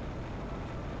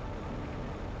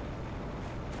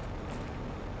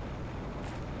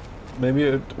 Maybe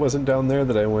it wasn't down there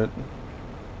that I went.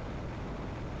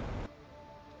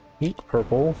 Pink,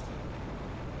 purple.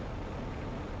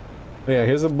 Oh yeah,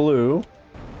 here's a blue.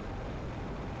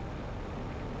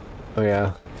 Oh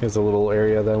yeah, here's a little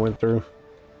area that I went through.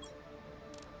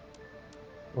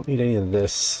 Don't need any of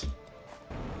this.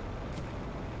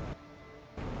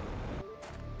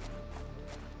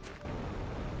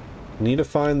 Need to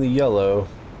find the yellow.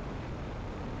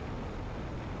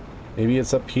 Maybe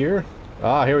it's up here?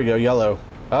 Ah, here we go, yellow.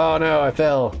 Oh no, I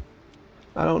fell.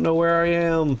 I don't know where I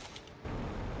am.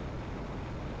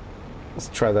 Let's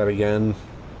try that again.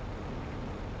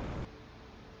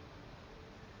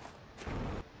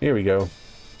 Here we go.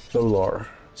 Solar.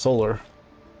 Solar.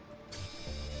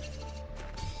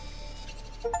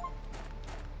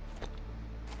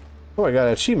 Oh, I got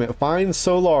an achievement. Find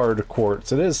solar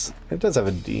quartz. It does have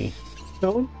a D.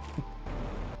 No?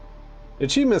 The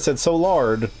achievement said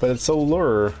solard, but it's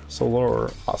solar.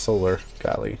 Solar. Ah, solar.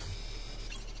 Golly.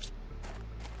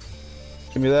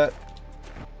 Give me that.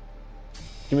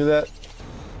 Give me that.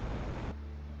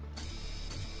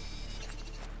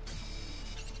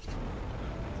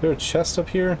 Is there a chest up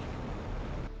here?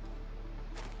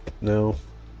 No.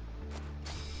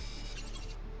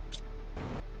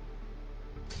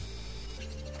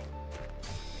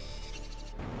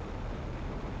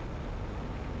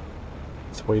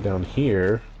 It's way down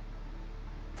here.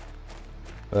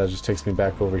 That just takes me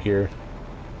back over here.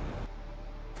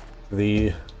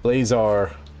 The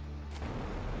Blazar.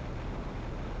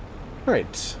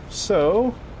 Alright,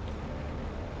 so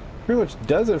pretty much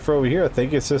does it for over here. I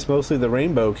think it's just mostly the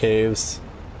rainbow caves.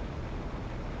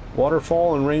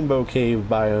 Waterfall and rainbow cave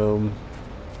biome.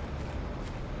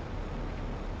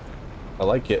 I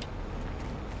like it.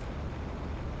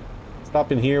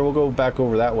 Stop in here, we'll go back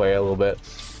over that way a little bit.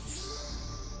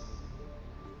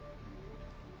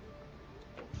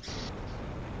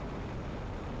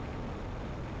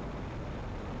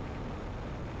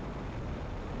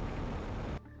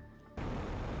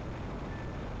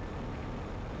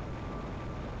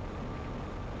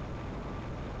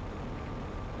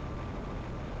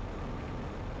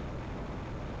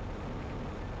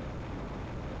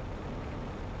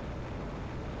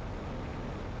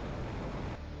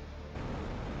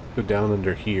 Go down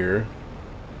under here.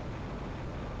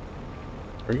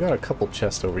 We got a couple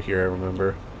chests over here, I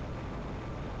remember.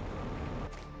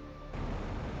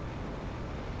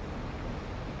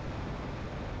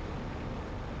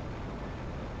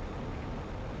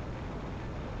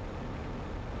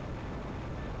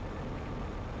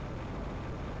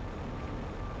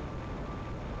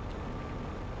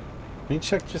 Let me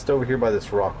check just over here by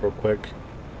this rock real quick.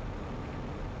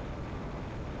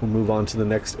 We'll move on to the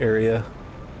next area.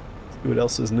 See what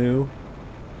else is new.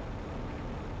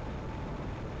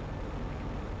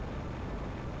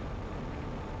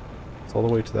 It's all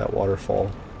the way to that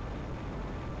waterfall.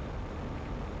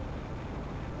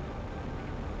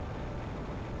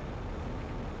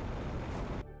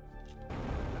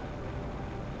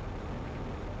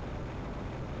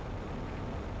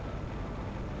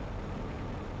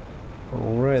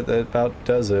 Alright, that about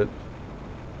does it.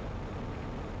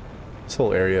 This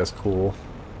whole area is cool.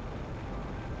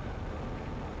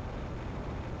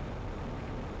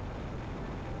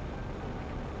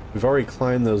 We've already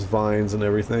climbed those vines and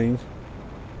everything.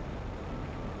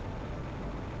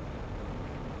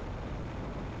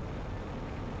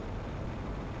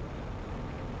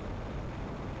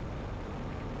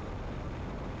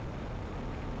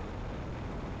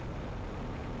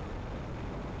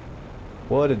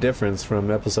 What a difference from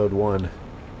episode 1.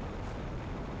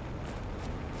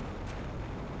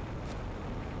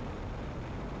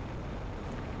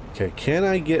 Okay, can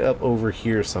I get up over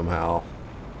here somehow?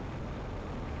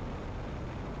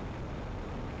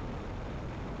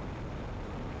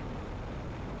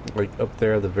 Like up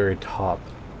there at the very top.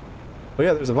 Oh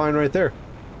yeah, there's a vine right there.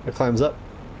 It climbs up.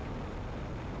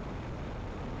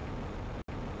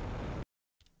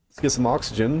 Let's get some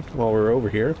oxygen while we're over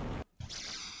here.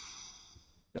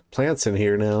 Got plants in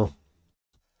here now.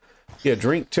 Yeah,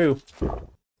 drink too.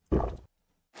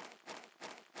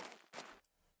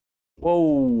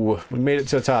 Whoa, we made it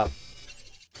to the top.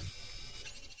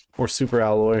 More super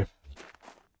alloy.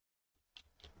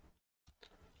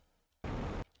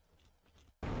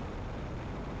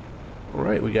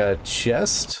 Alright, we got a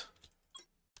chest.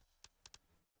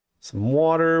 Some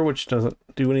water, which doesn't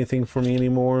do anything for me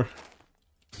anymore.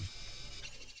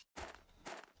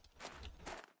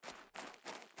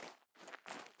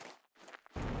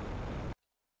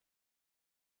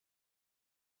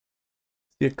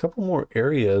 See a couple more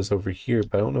areas over here,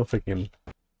 but I don't know if I can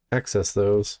access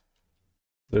those.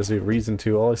 There's a reason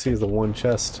to. All I see is the one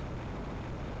chest.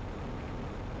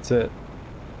 That's it.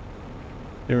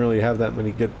 Didn't really have that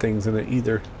many good things in it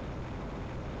either.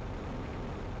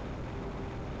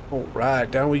 Alright,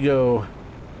 down we go.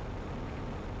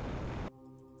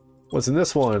 What's in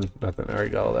this one? Nothing. I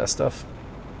already got all that stuff.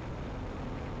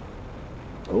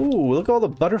 Oh, look at all the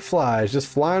butterflies just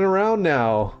flying around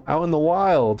now, out in the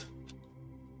wild.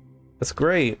 That's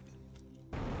great.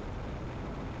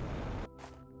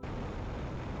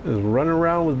 Just running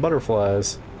around with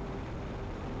butterflies.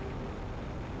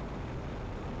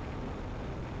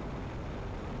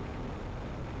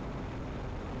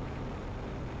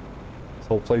 This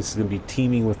whole place is going to be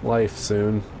teeming with life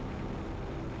soon.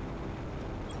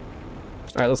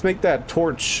 Alright, let's make that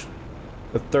torch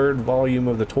the third volume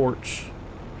of the torch.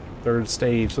 Third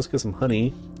stage. Let's get some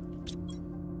honey.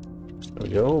 There we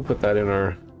go. We'll put that in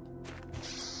our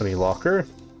honey locker.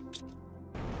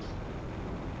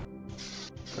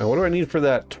 Now, what do I need for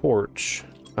that torch?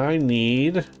 I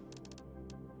need...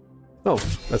 Oh,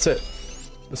 that's it.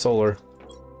 The solar.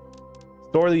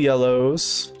 Store the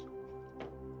yellows.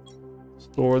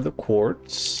 Store the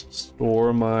quartz.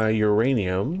 Store my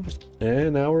uranium.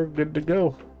 And now we're good to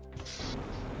go.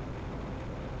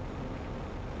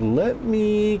 Let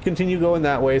me continue going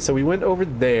that way. So we went over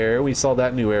there. We saw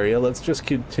that new area. Let's just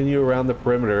continue around the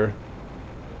perimeter.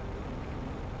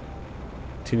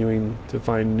 Continuing to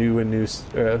find new and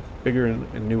bigger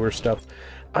and newer stuff.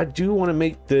 I do want to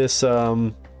make this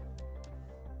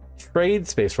trade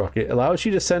space rocket. Allows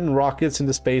you to send rockets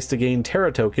into space to gain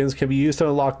Terra tokens. Can be used to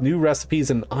unlock new recipes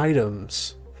and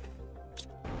items.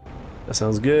 That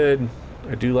sounds good.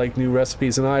 I do like new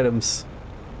recipes and items.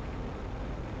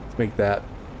 Let's make that.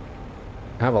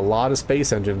 I have a lot of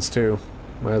space engines too.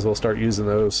 Might as well start using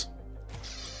those.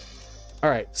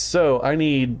 Alright, so I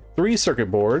need 3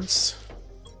 circuit boards.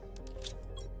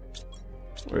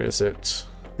 Where is it?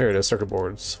 Here it is, circuit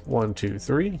boards. 1, 2,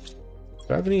 3. Do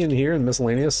I have any in here in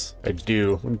miscellaneous? I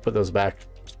do. Let me put those back.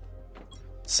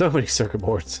 So many circuit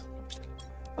boards.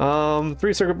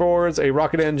 3 circuit boards, a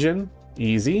rocket engine.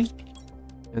 Easy.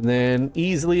 And then,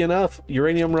 easily enough,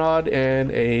 uranium rod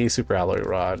and a super alloy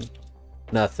rod.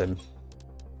 Nothing.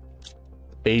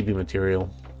 Baby material.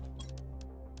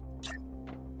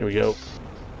 There we go.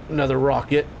 Another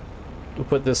rocket. We'll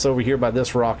put this over here by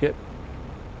this rocket.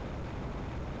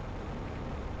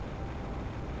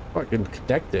 Oh, I can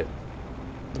connect it.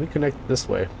 Let me connect it this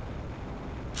way.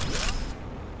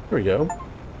 There we go.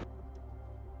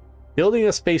 Building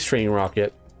a space training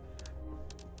rocket.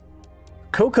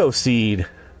 Cocoa seed.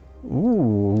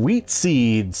 Ooh, wheat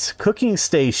seeds. Cooking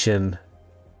station.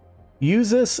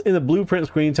 Use this in the blueprint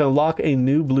screen to unlock a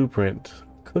new blueprint.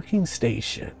 Cooking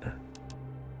station.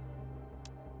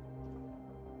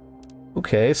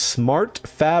 Okay, smart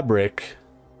fabric.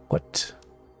 What?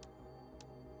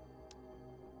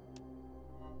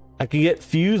 I can get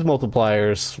fuse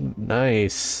multipliers.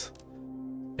 Nice.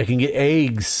 I can get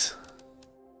eggs.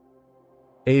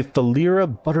 A Philera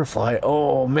butterfly.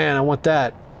 Oh man, I want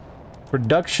that.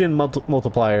 Production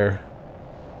multiplier.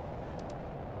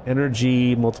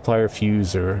 Energy multiplier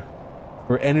fuser.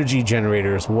 Or energy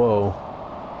generators, whoa.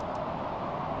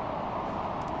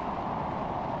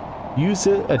 Use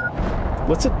it,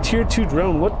 what's a tier 2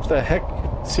 drone? What the heck?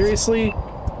 Seriously?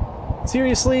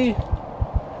 Seriously?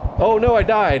 Oh no, I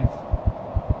died.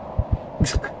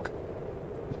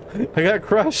 I got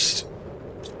crushed.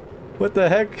 What the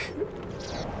heck?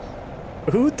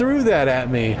 Who threw that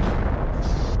at me?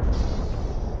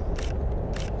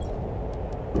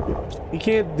 You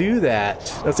can't do that.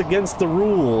 That's against the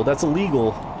rule. That's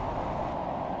illegal.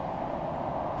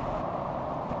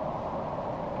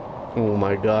 Oh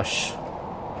my gosh.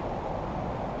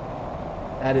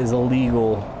 That is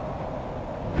illegal.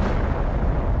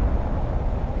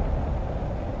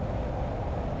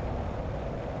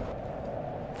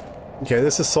 Okay,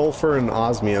 this is sulfur and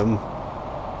osmium.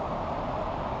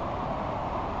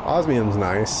 Osmium's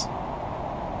nice.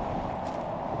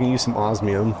 I can use some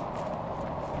osmium.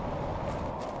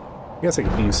 I guess I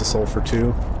could use the sulfur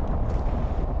too.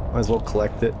 Might as well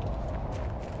collect it.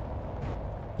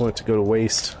 I want it to go to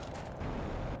waste.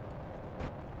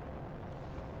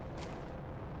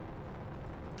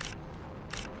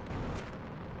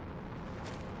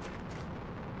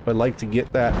 I'd like to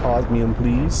get that osmium,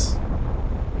 please.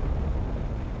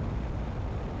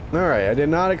 Alright, I did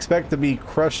not expect to be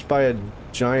crushed by a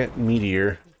giant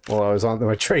meteor while I was on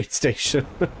my trade station.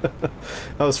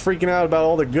 I was freaking out about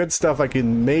all the good stuff I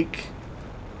can make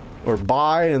or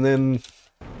buy, and then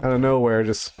out of nowhere,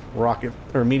 just rocket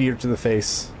or meteor to the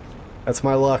face. That's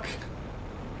my luck.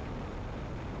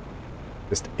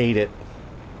 Just ate it.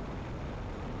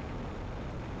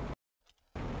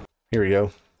 Here we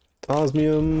go.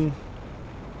 Osmium.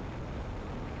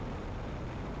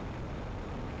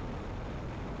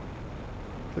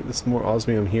 There's more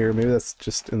osmium here. Maybe that's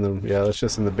just in the... yeah, that's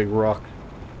just in the big rock.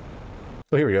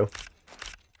 Oh, here we go.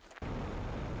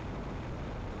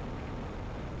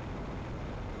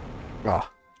 Ah,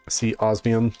 I see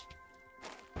osmium.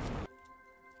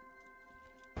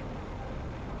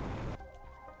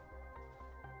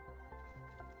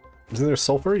 Isn't there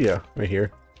sulfur? Yeah, right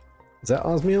here. Is that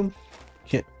osmium?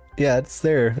 Can't... yeah, it's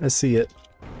there. I see it.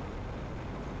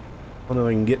 I don't know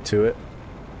if I can get to it.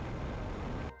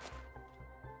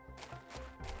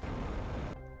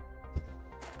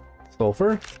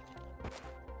 Sulfur?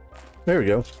 There we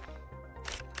go.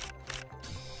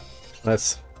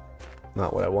 That's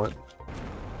not what I want.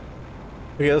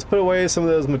 Okay, let's put away some of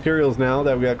those materials now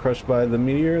that we got crushed by the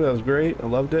meteor. That was great. I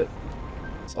loved it.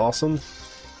 It's awesome.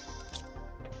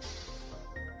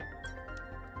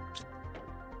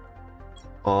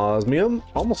 Osmium.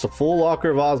 Almost a full locker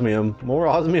of osmium. More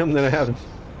osmium than I have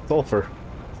sulfur.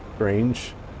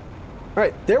 Strange.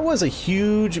 Alright, there was a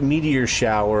huge meteor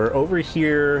shower over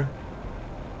here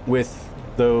with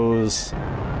those...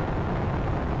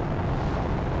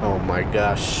 oh my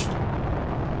gosh.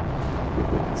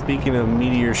 Speaking of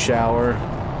meteor shower,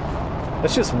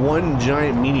 that's just one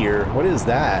giant meteor. What is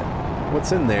that?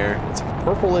 What's in there? It's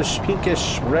purplish,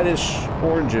 pinkish, reddish,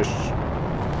 orangish.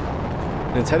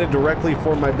 And it's headed directly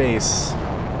for my base.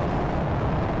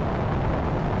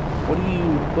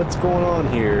 What's going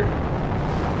on here?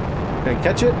 Can I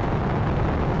catch it?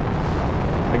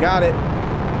 I got it.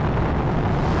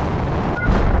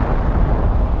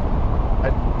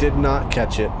 I did not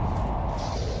catch it.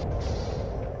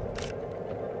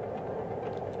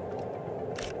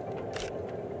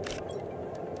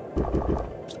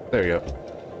 There you go.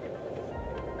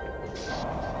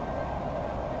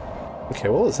 Okay,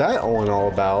 what was that one all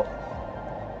about?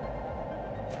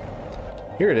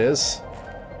 Here it is.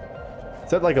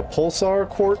 Is that like a pulsar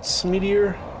quartz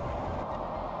meteor?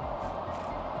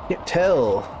 Can't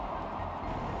tell.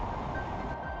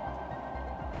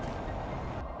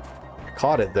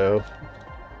 Caught it though.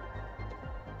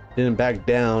 Didn't back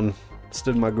down.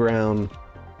 Stood my ground.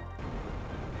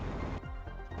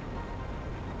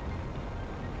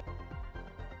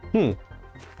 I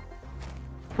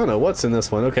don't know what's in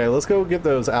this one. Okay, let's go get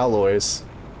those alloys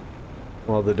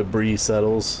while the debris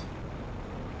settles.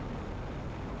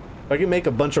 I can make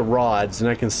a bunch of rods, and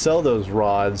I can sell those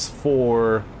rods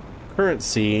for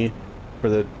currency for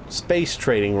the space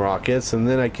trading rockets, and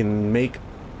then I can make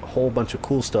a whole bunch of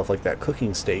cool stuff like that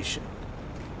cooking station.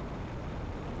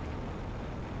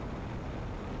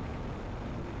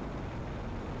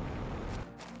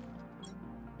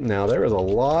 Now, there was a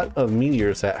lot of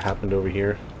meteors that happened over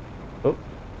here. Oh.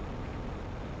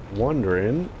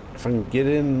 Wondering if I can get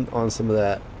in on some of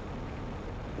that.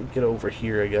 Get over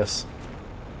here, I guess.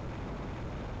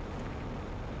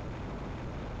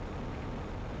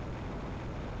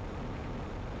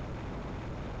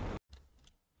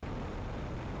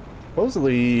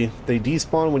 Supposedly, they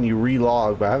despawn when you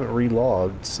relog, but I haven't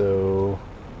relogged, so...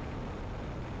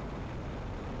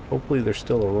 Hopefully they're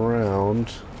still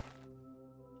around.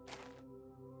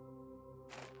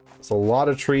 There's a lot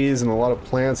of trees and a lot of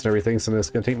plants and everything, so it's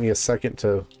going to take me a second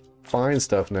to find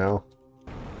stuff now.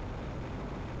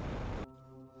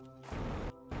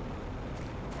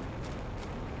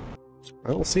 I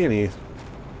don't see any.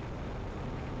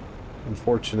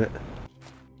 Unfortunate.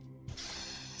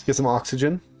 Let's get some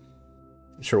oxygen.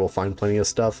 I'm sure we'll find plenty of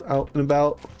stuff out and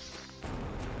about.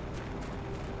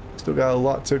 Still got a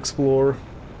lot to explore.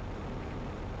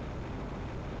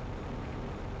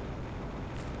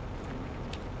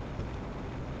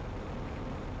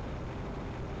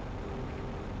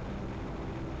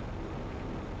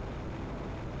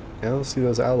 I don't see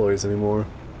those alloys anymore.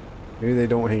 Maybe they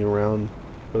don't hang around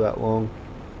for that long.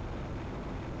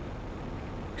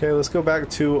 Okay, let's go back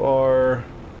to our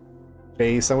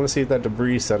base. I want to see if that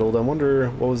debris settled. I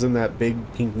wonder what was in that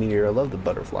big pink meteor. I love the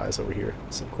butterflies over here.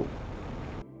 So cool.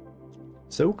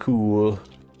 So cool.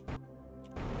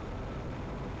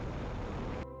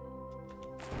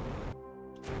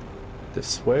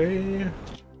 This way.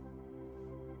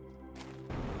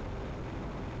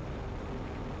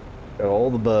 Got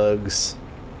all the bugs.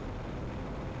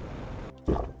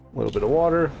 A little bit of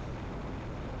water.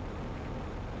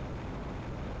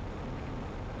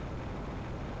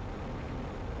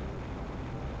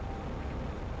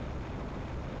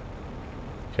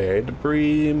 Okay,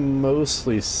 debris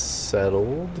mostly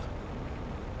settled.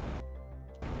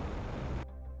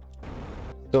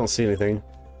 Don't see anything.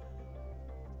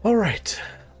 Alright,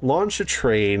 launch a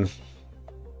train.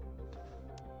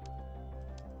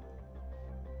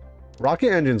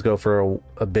 Rocket engines go for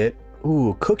a bit.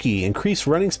 Ooh, cookie. Increase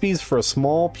running speeds for a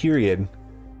small period.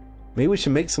 Maybe we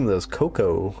should make some of those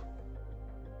cocoa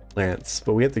plants,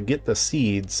 but we have to get the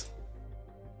seeds.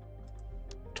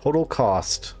 Total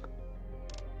cost.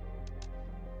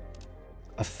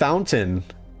 A fountain.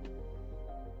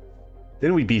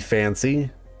 Then we'd be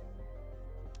fancy.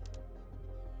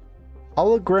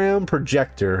 Hologram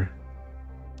projector.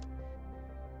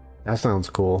 That sounds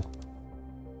cool.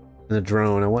 And the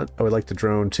drone. I would like the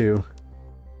drone too.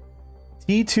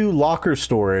 T2 locker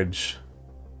storage.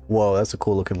 Whoa, that's a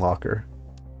cool looking locker.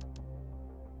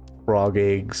 Frog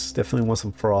eggs. Definitely want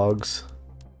some frogs.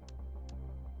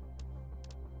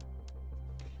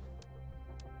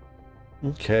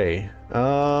 Okay.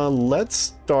 Let's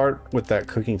start with that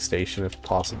cooking station if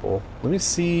possible. Let me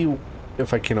see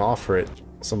if I can offer it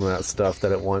some of that stuff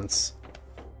that it wants.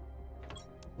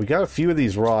 We got a few of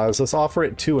these raws. Let's offer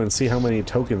it 2 and see how many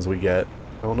tokens we get.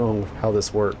 I don't know how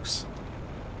this works.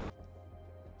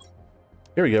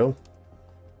 Here we go.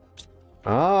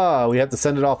 Ah, we have to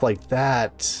send it off like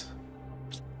that.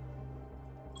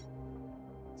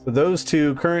 So those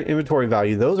two, current inventory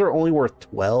value, those are only worth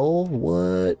 12?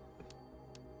 What?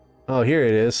 Oh, here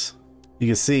it is. You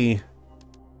can see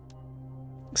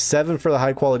 7 for the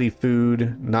high quality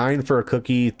food, 9 for a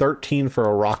cookie, 13 for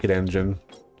a rocket engine,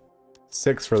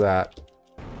 6 for that.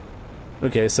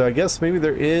 Okay, so I guess maybe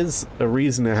there is a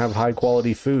reason to have high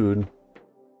quality food.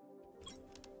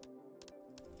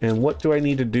 And what do I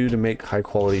need to do to make high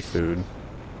quality food?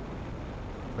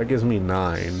 That gives me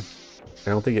 9. I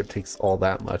don't think it takes all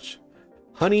that much.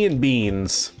 Honey and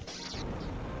beans.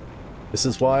 This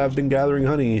is why I've been gathering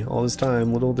honey all this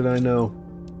time. Little did I know.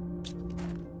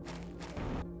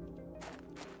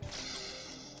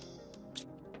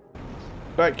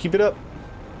 Alright, keep it up.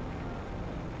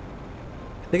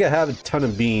 I think I have a ton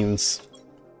of beans.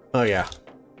 Oh yeah.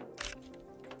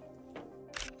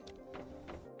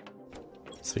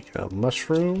 Speaking of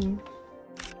mushroom,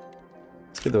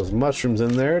 let's get those mushrooms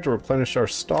in there to replenish our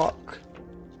stock.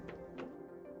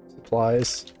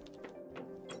 Supplies.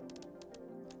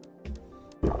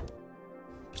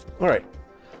 Alright,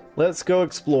 let's go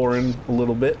exploring a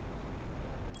little bit.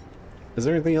 Is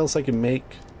there anything else I can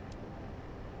make?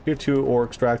 Tier 2 ore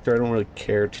extractor I don't really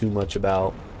care too much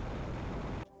about.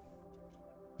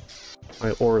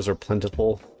 My ores are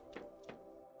plentiful.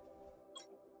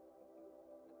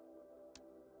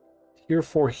 Tier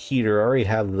 4 heater, I already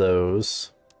have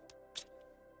those.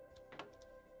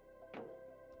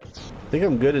 I think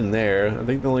I'm good in there. I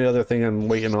think the only other thing I'm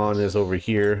waiting on is over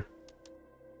here.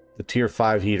 The tier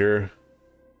 5 heater.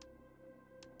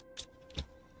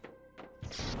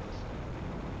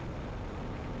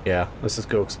 Yeah, let's just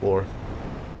go explore.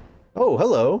 Oh,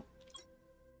 hello.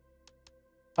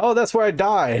 Oh, that's where I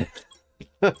died.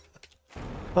 I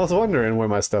was wondering where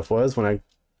my stuff was when I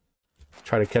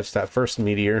tried to catch that first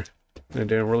meteor. It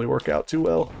didn't really work out too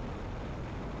well.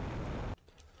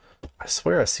 I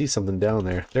swear I see something down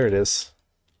there. There it is.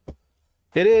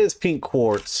 It is pink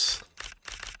quartz.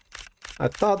 I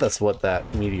thought that's what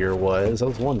that meteor was. I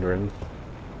was wondering.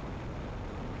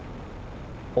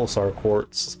 pulsar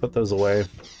quartz. Let's put those away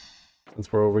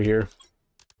since we're over here.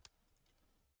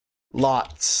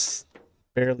 Lots.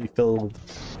 Barely filled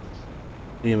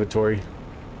the inventory.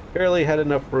 Barely had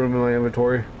enough room in my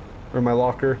inventory, or my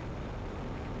locker.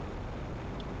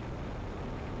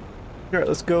 Alright,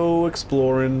 let's go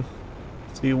exploring.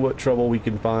 See what trouble we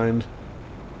can find.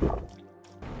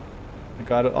 I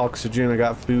got oxygen, I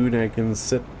got food, and I can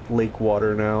sip lake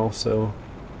water now, so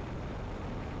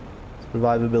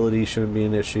survivability shouldn't be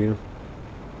an issue.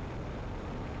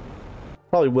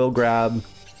 Probably will grab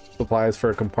supplies for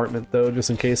a compartment though, just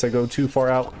in case I go too far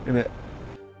out in a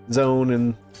zone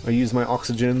and I use my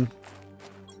oxygen.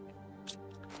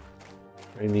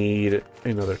 I need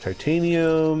another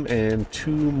titanium and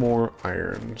 2 more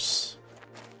irons.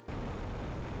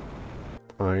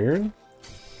 Iron.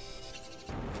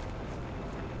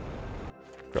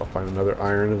 I'll find another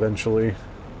iron eventually.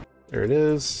 There it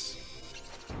is.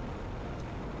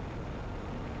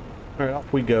 Alright,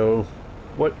 off we go.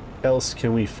 What else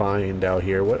can we find out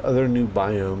here? What other new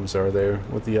biomes are there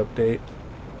with the update?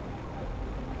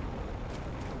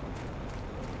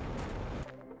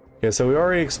 Okay, so we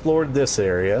already explored this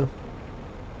area.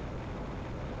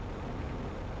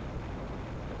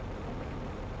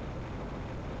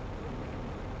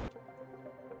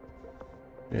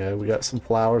 Yeah, we got some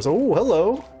flowers. Oh,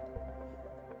 hello!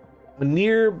 A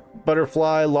near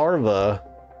butterfly larva.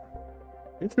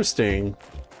 Interesting.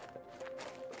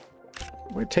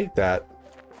 I might take that.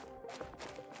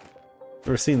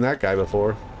 Never seen that guy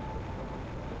before.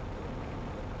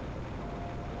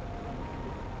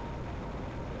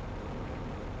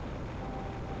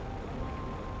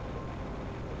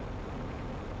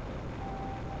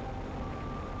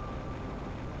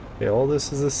 Okay, all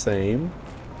this is the same.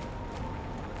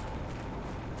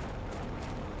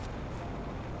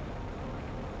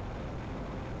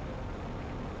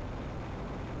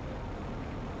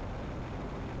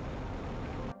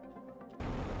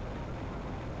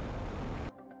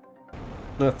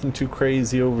 Nothing too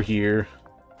crazy over here.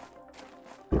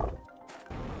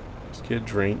 Just get a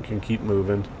drink and keep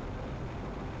moving.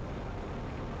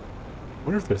 I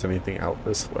wonder if there's anything out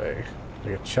this way.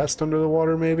 Like a chest under the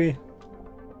water, maybe?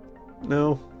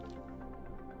 No.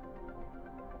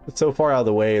 It's so far out of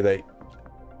the way that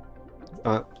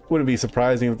wouldn't be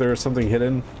surprising if there was something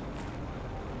hidden.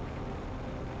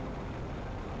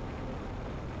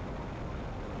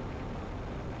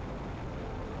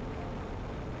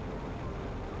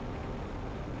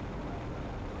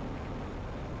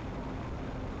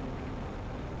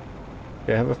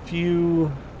 Okay, I have a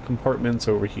few compartments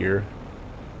over here.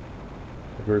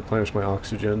 I can replenish my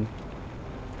oxygen.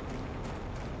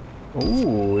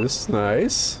 Ooh, this is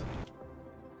nice.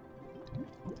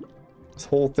 This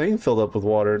whole thing filled up with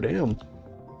water, damn.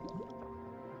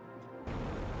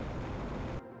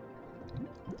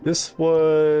 This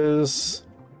was...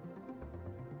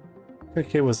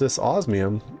 Okay, was this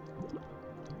osmium?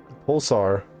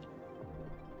 Pulsar.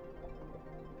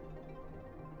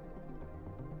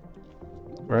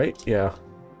 Right? Yeah.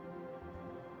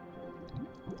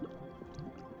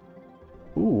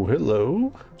 Ooh,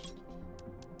 hello.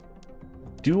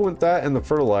 Do want that and the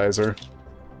fertilizer.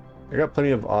 I got plenty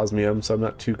of osmium, so I'm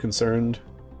not too concerned.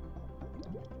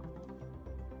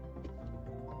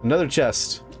 Another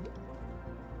chest.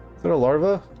 Is that a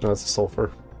larva? No, it's a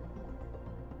sulfur.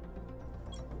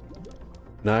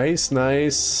 Nice,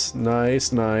 nice,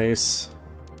 nice, nice.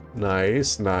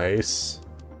 Nice, nice.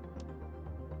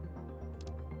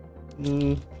 I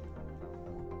think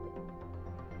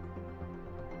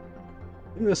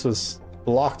this was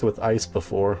blocked with ice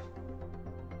before.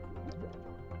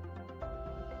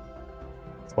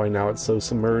 That's why now it's so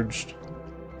submerged.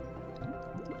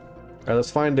 Alright,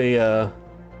 let's find a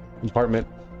compartment.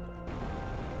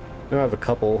 I have a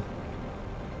couple.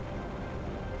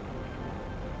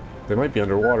 They might be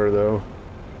underwater though.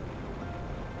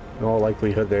 In all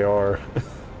likelihood they are.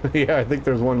 Yeah, I think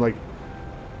there's one like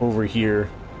over here.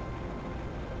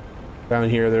 Down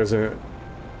here there's a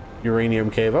uranium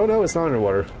cave. Oh no, it's not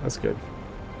underwater. That's good.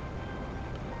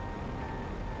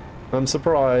 I'm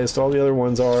surprised. All the other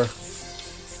ones are.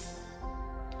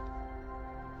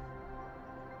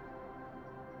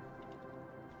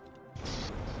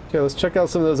 Okay, let's check out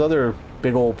some of those other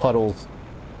big old puddles.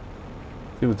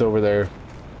 See what's over there.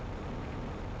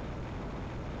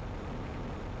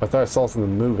 I thought I saw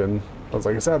something moving. I was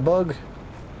like, is that a bug?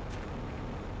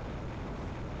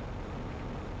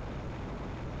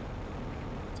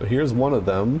 So here's one of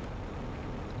them.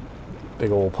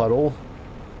 Big old puddle.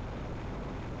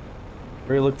 We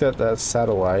already looked at that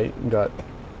satellite and got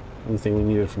anything we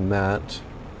needed from that.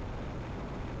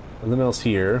 Nothing else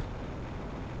here.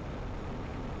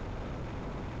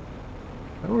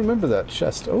 I don't remember that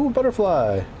chest. Oh,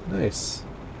 butterfly! Nice.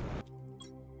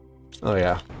 Oh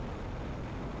yeah.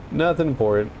 Nothing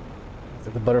important. I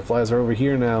think the butterflies are over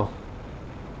here now.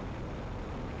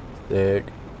 Sick.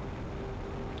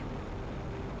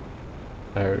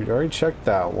 I already checked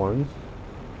that one.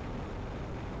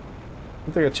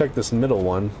 I think I checked this middle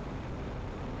one.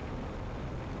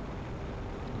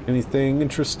 Anything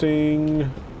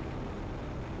interesting?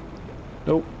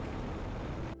 Nope.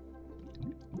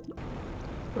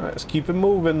 Alright, let's keep it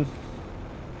moving.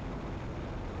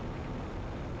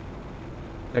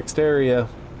 Next area.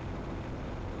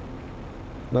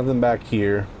 Nothing back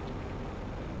here.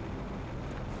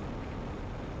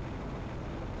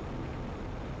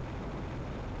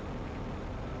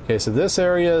 Okay, so this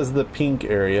area is the pink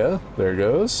area. There it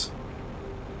goes.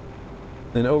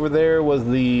 And over there was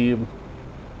the,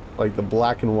 like, the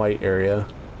black and white area.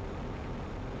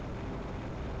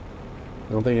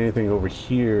 I don't think anything over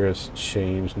here has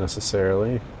changed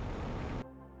necessarily.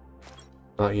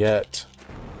 Not yet.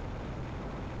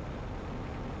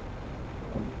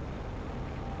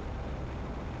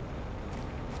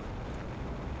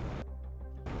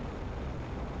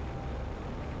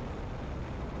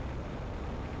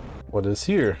 What is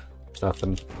here?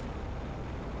 Nothing.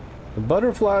 The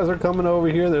butterflies are coming over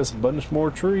here. There's a bunch more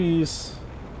trees.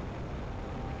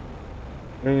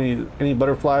 Any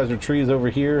butterflies or trees over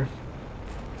here?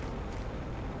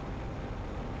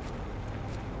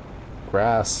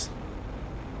 Grass.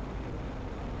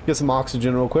 Get some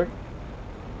oxygen real quick.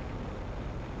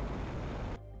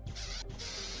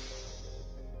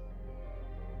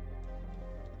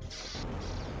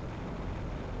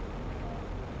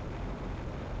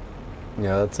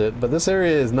 Yeah, that's it. But this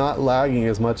area is not lagging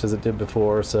as much as it did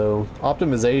before, so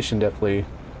optimization definitely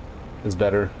is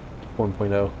better.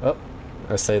 1.0. Oh,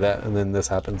 I say that and then this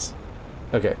happens.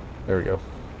 Okay, there we go.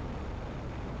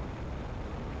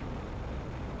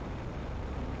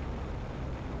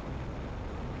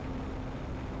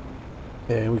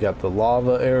 Okay, we got the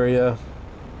lava area.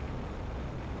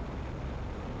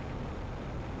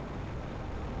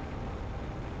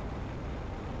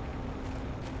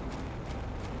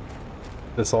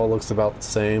 This all looks about the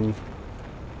same.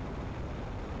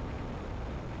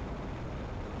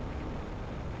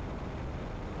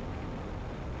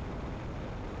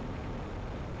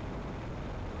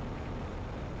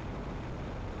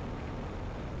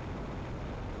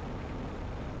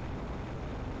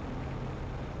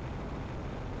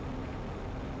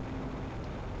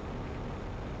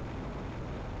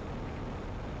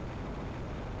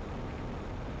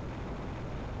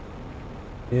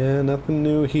 Yeah, nothing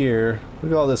new here.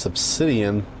 Look at all this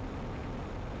obsidian.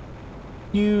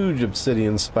 Huge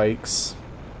obsidian spikes. Is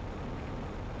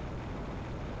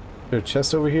there a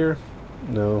chest over here?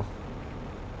 No.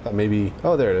 Thought maybe...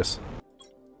 Oh, there it is.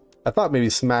 I thought maybe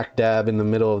smack dab in the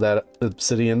middle of that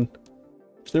obsidian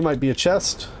there might be a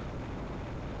chest.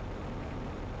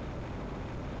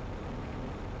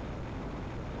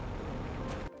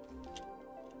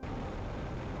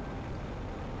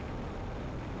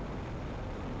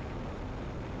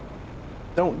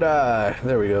 Don't die.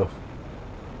 There we go.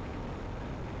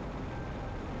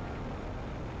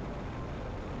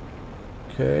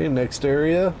 Okay, next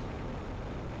area.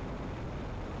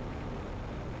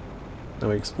 Now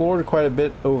we explored quite a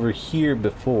bit over here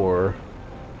before.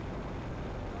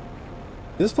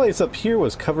 This place up here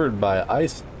was covered by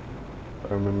ice,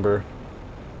 if I remember.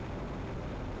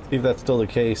 See if that's still the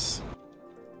case.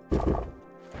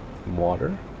 Some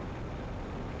water.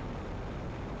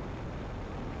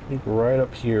 I think right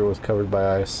up here was covered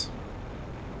by ice.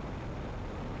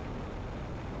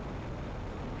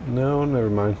 No, never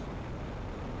mind.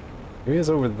 Maybe it's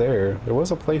over there. There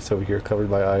was a place over here covered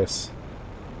by ice.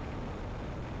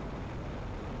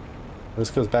 This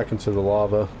goes back into the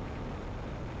lava.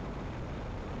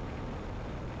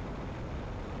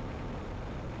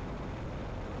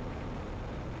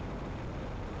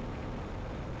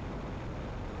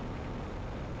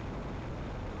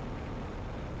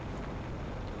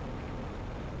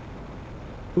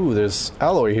 Ooh, there's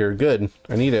alloy here. Good.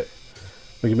 I need it.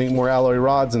 We can make more alloy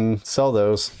rods and sell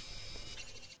those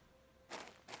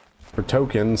for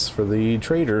tokens for the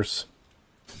traders.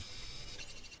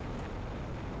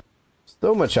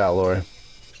 So much alloy.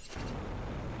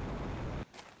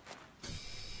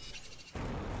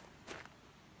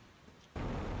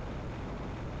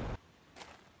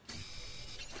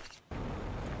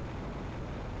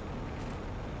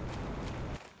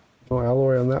 No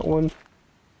alloy on that one.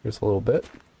 Here's a little bit.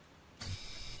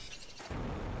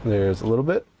 There's a little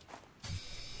bit.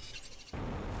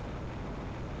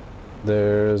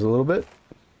 There's a little bit.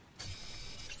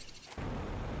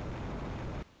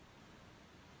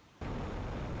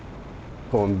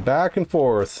 Going back and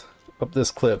forth up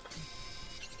this cliff.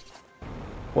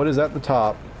 What is at the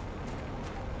top?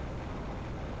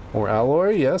 More alloy,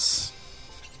 yes.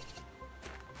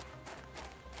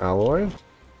 Alloy.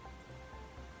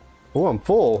 Oh, I'm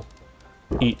full.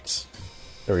 Eat.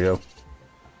 There we go.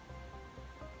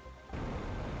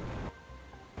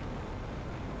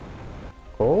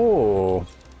 Oh.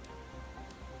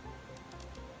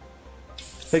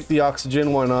 Take the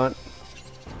oxygen, why not?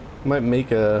 Might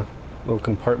make a little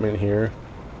compartment here.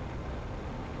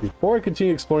 Before I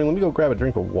continue exploring, let me go grab a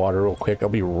drink of water real quick. I'll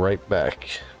be right back.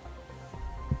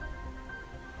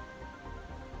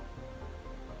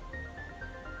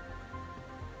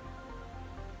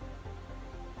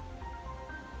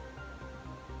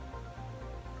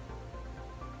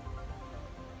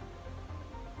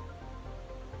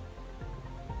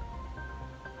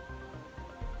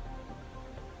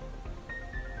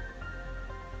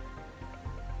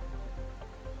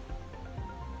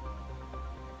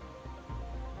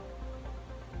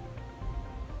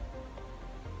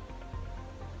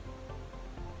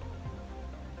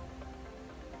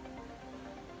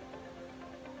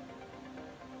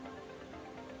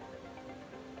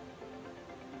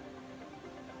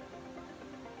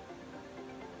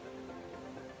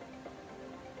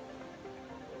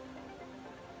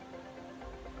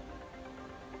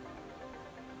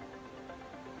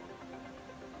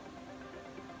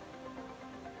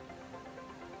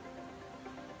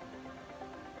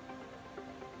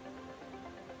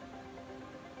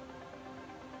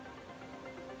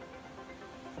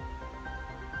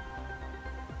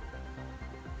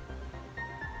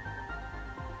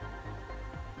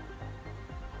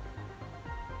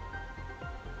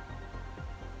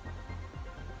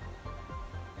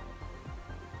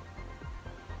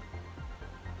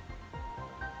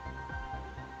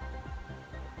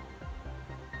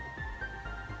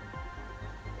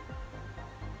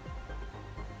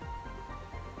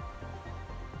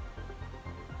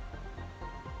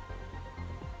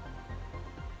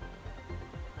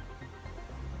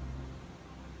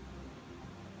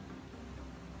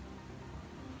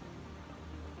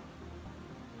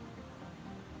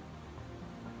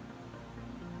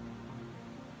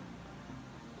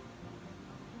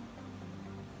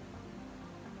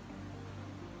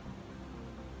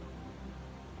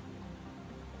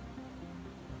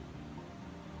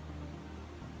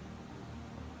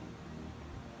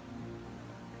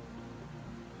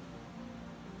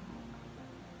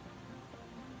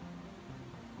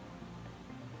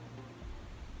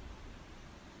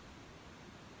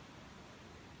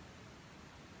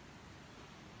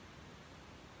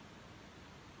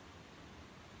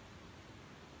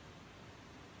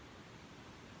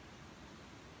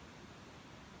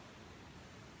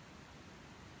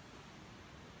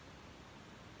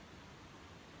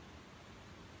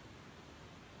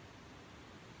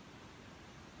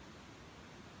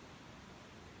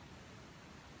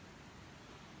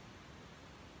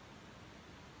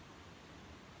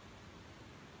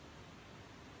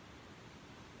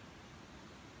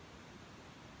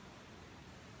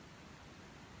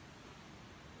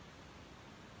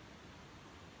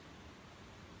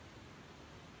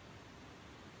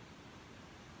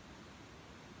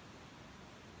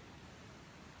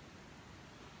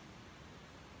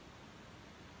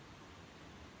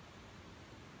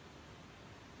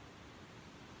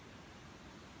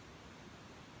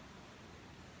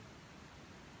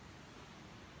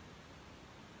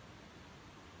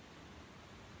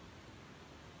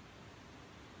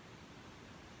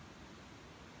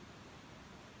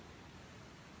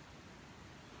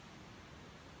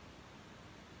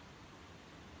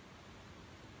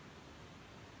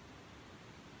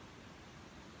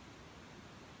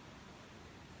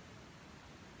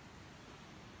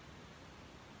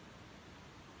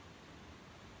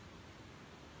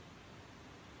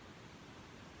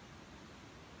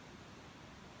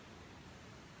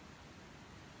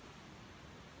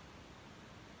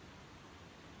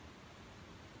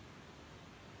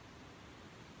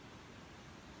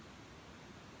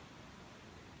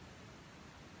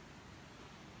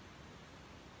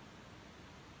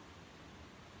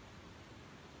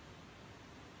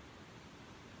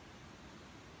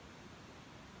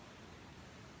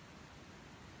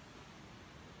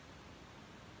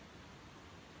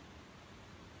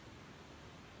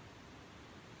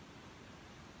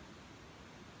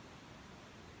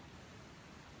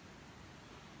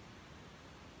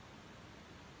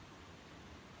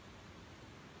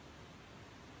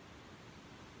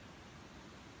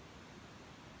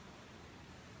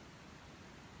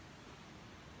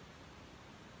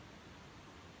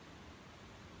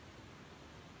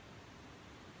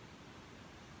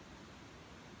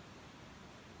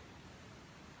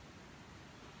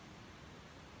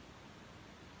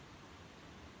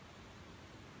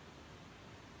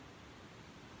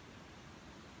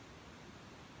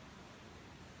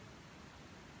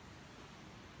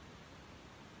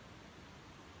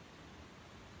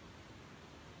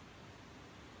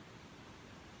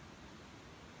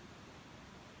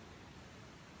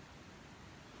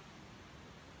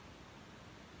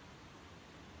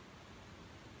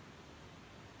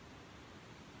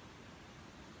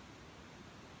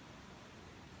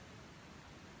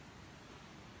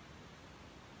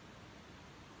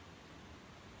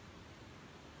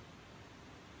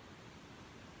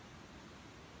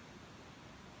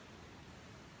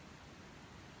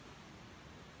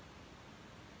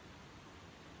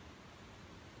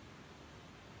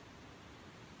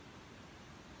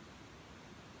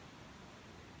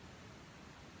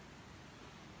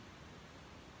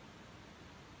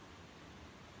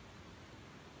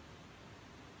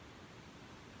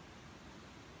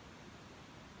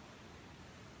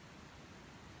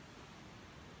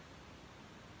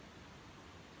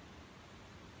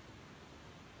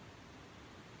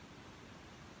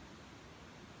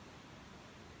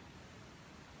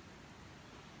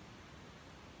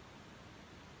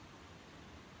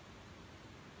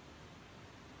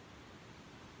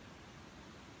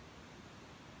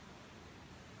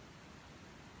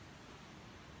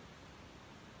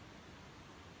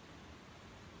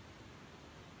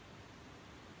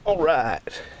 All right,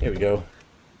 here we go.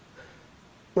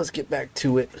 Let's get back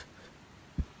to it.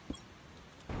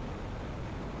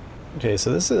 Okay,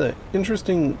 so this is an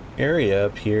interesting area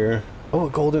up here. Oh, a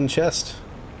golden chest.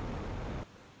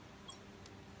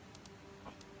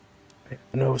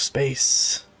 No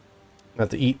space. I have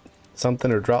to eat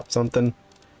something or drop something.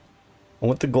 I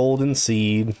want the golden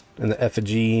seed and the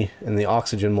effigy and the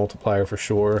oxygen multiplier for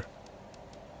sure.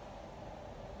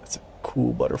 That's a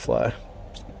cool butterfly.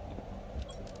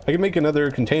 I can make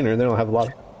another container and then I'll have a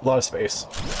lot of space.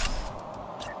 Is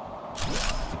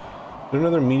there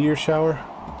another meteor shower?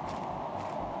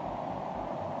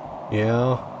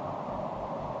 Yeah.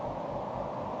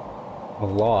 A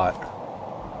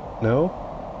lot. No?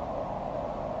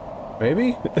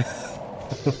 Maybe?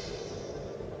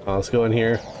 Oh, let's go in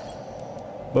here.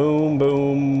 Boom,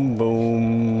 boom,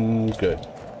 boom. Good.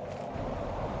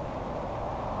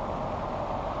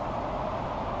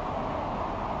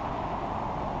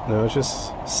 No, it's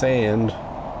just sand.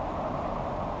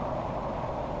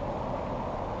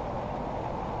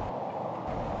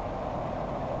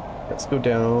 Let's go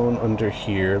down under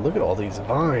here. Look at all these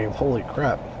vines. Holy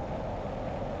crap.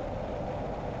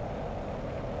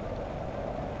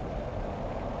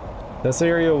 That's the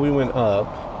area we went up.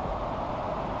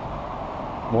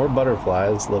 More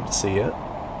butterflies. Love to see it.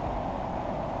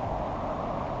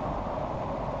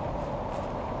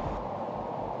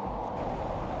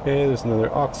 Okay, there's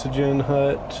another oxygen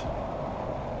hut.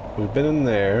 We've been in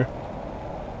there.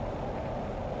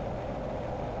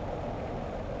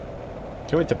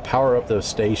 Can't wait to power up those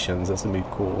stations. That's gonna be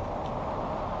cool.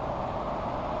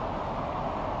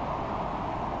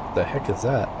 What the heck is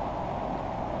that?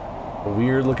 A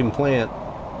weird looking plant.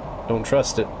 Don't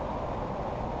trust it.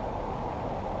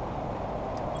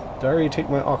 Did I already take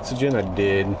my oxygen? I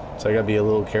did. So I gotta be a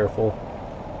little careful.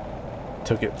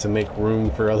 Took it to make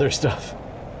room for other stuff.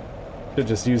 Could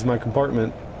just use my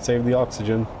compartment. Save the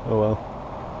oxygen. Oh well.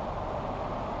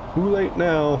 Too late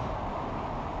now.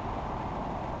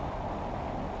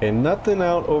 Okay, nothing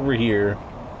out over here.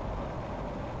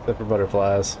 Except for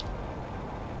butterflies.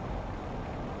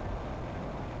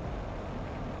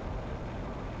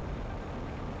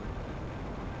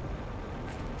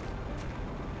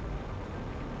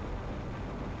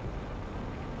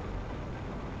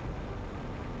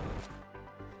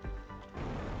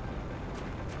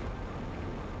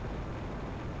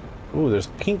 Ooh, there's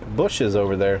pink bushes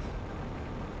over there.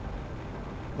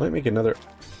 Might make another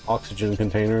oxygen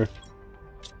container.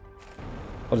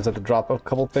 I'll just have to drop a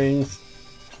couple things.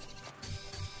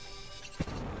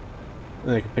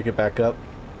 And I can pick it back up.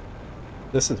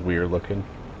 This is weird looking.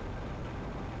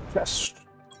 Chest.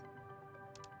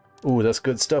 Ooh, that's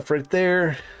good stuff right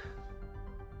there.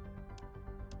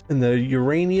 And the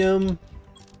uranium.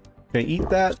 Can I eat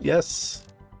that? Yes.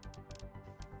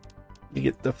 You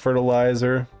get the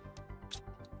fertilizer.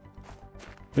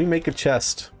 Let me make a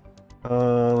chest.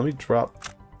 Let me drop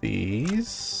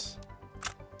these.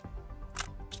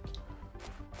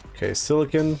 Okay,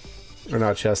 silicon. Or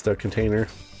not chest, a container.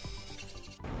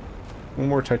 One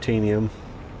more titanium.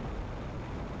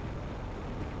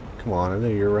 Come on, I know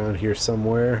you're around here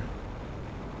somewhere.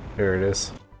 There it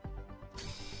is.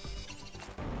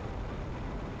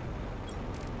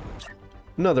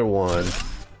 Another one.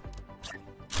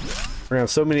 We're gonna have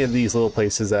so many of these little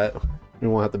places that we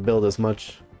won't have to build as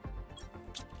much.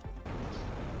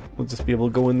 We'll just be able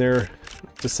to go in there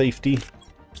to safety.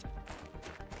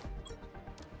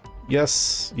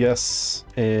 Yes, yes,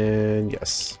 and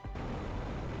yes.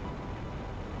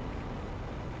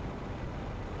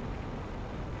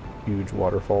 Huge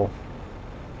waterfall.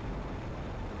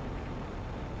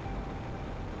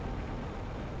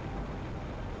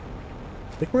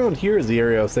 I think around here is the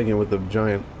area I was thinking with the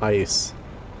giant ice.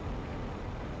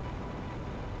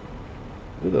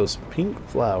 Look at those pink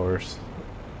flowers.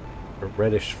 Or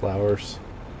reddish flowers.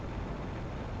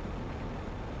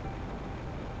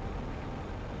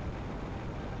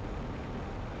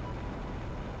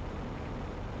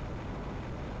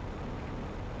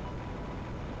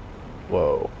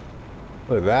 Whoa.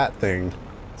 Look at that thing.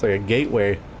 It's like a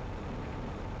gateway.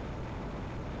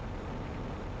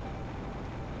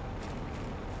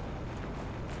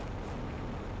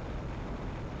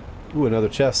 Ooh, another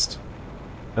chest.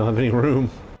 I don't have any room.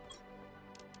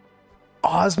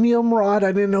 Osmium rod?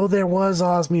 I didn't know there was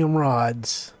osmium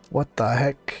rods. What the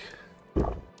heck?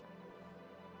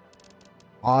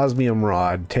 Osmium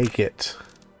rod. Take it.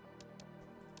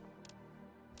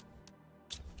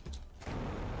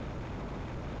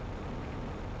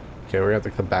 Okay, we're gonna have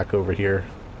to come back over here.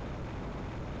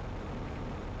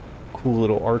 Cool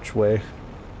little archway.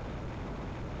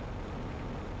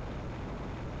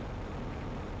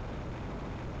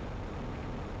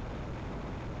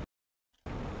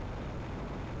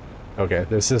 Okay,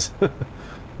 this is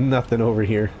nothing over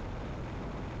here.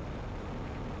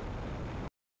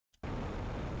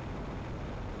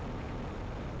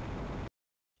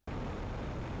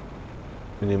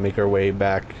 We need to make our way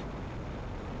back.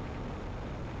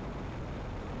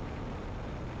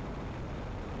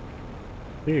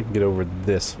 I think I can get over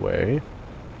this way.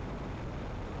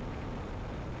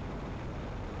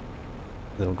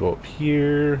 Then we'll go up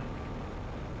here.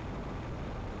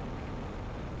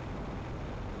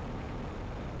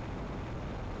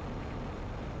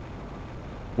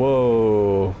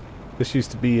 Whoa. This used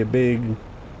to be a big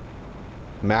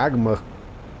magma,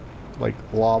 like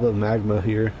lava magma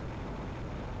here.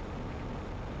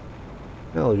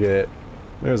 Now look at it.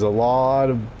 There's a lot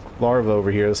of larvae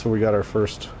over here. That's where we got our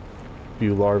first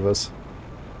few larvas.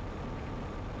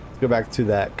 Let's go back to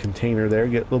that container there,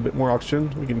 get a little bit more oxygen.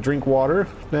 We can drink water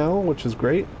now, which is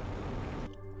great.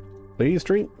 Please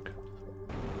drink.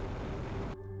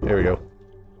 There we go.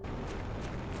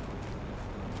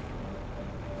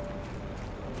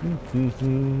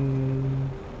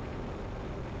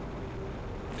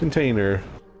 Container.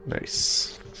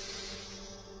 Nice.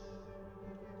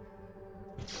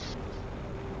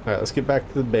 Alright, let's get back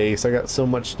to the base. I got so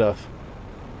much stuff.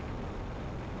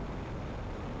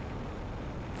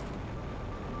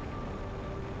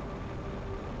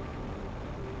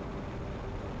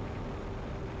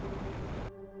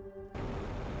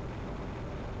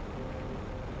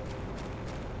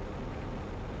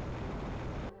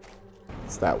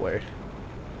 It's that way.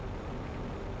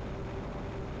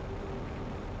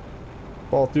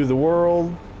 Fall through the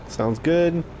world. Sounds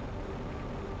good.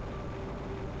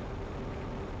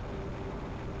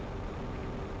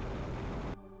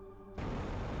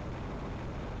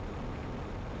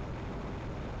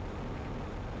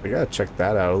 I gotta check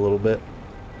that out a little bit.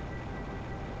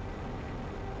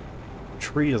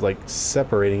 Tree is like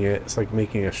separating it. It's like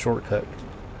making a shortcut.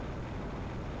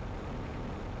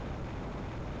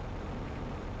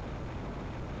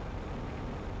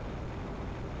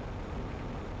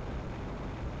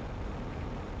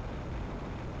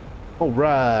 All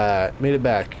right, made it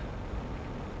back.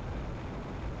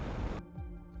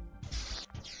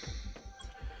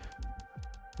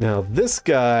 Now this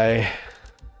guy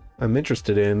I'm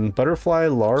interested in. Butterfly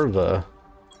larva.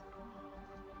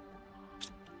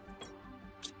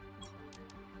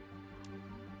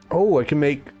 Oh, I can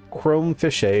make chrome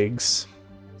fish eggs.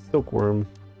 Silkworm.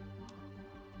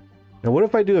 Now what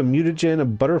if I do a mutagen, a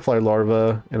butterfly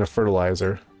larva, and a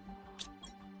fertilizer?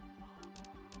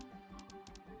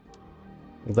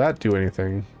 Will that do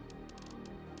anything?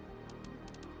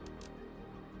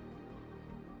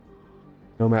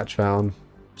 No match found.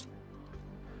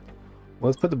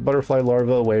 Let's put the butterfly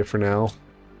larva away for now.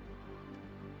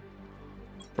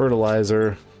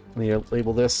 Fertilizer. Let me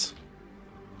label this.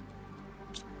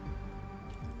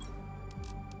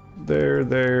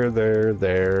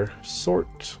 There.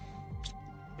 Sort.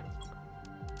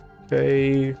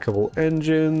 Okay, a couple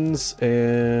engines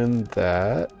and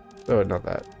that. Oh, not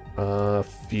that.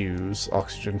 Fuse.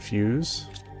 Oxygen fuse.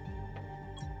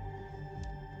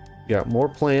 Got more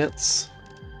plants.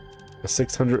 A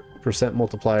 600%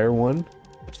 multiplier one.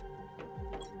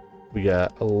 We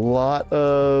got a lot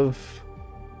of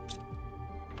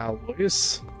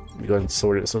alloys. Let me go ahead and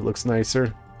sort it so it looks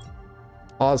nicer.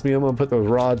 Osmium, I'll put those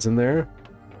rods in there.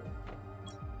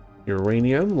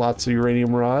 Uranium, lots of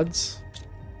uranium rods.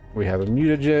 We have a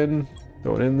mutagen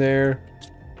going in there.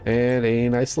 And a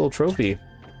nice little trophy.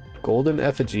 Golden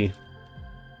effigy.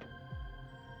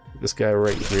 This guy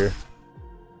right here.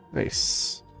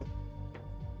 Nice.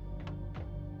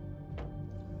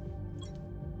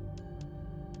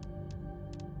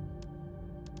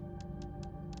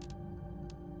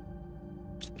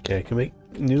 Okay, I can make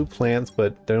new plants,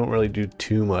 but they don't really do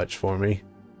too much for me.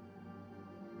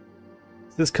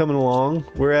 Is this coming along?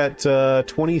 We're at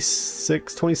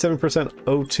 27%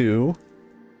 O2.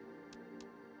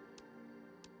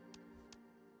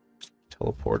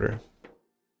 Teleporter.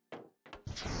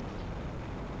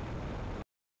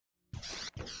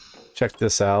 Check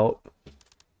this out.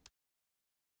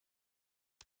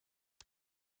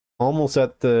 Almost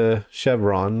at the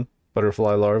chevron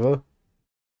butterfly larva.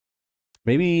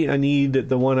 Maybe I need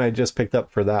the one I just picked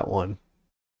up for that one.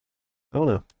 I don't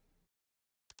know.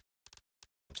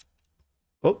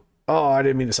 Oh, I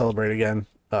didn't mean to celebrate again.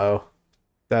 Uh-oh.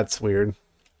 That's weird.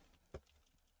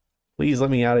 Please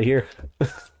let me out of here.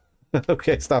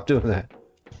 Okay, stop doing that.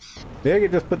 Maybe I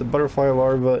could just put the butterfly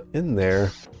larva in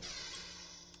there.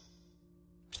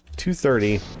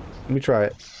 230. Let me try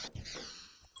it.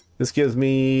 This gives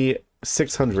me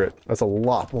 600. That's a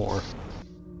lot more.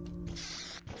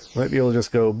 Might be able to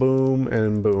just go boom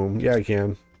and boom. Yeah, I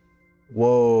can.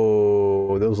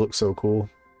 Whoa, those look so cool.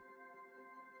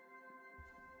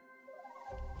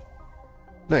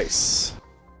 Nice.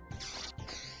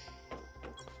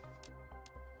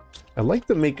 I'd like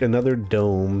to make another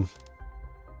dome.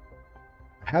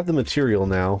 I have the material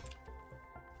now.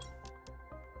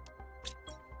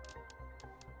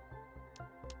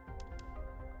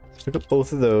 Pick up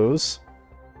both of those.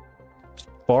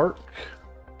 Bark.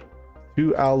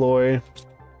 2 alloy.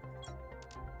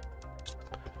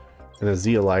 And a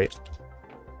zeolite.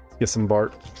 Let's get some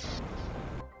bark.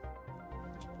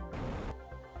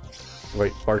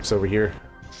 Wait, bark's over here.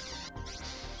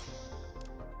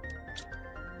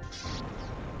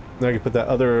 Now I can put that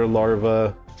other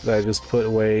larva that I just put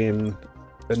away in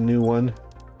a new one.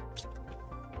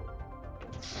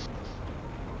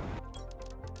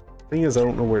 Thing is, I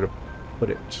don't know where to put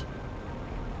it.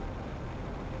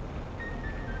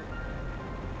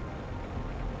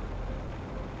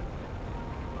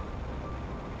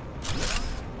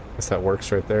 Guess that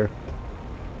works right there.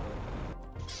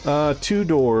 2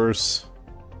 doors.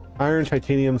 Iron,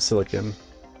 titanium, silicon.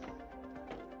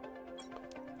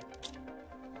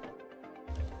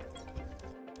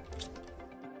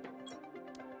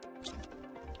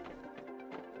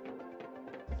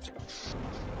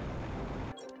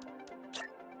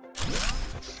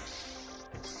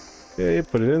 Okay,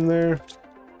 put it in there.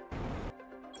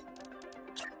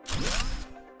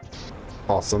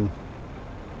 Awesome.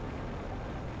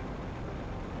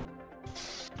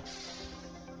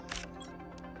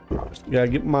 Gotta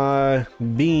get my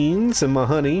beans and my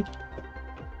honey.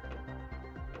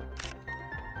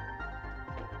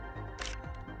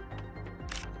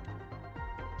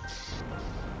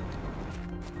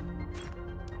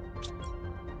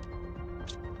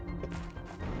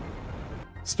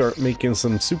 Start making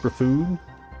some superfood.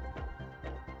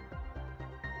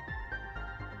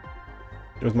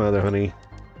 Where's my other honey?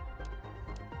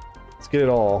 Let's get it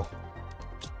all.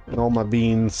 And all my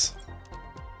beans.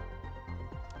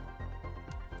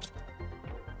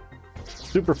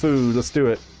 Superfood, let's do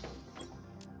it.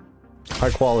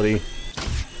 High quality.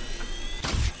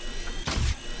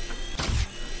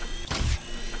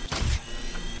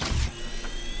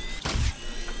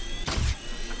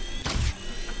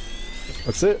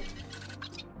 That's it.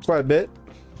 Quite a bit.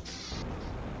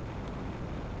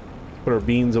 Put our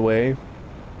beans away.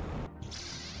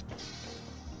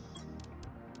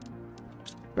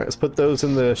 Alright, let's put those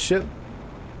in the ship.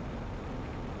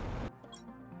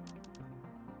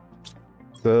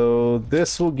 So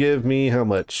this will give me how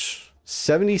much?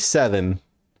 77.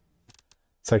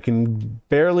 So I can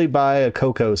barely buy a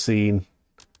cocoa seed.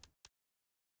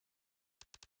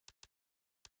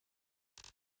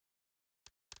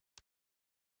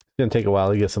 It's gonna take a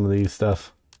while to get some of these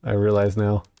stuff. I realize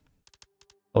now.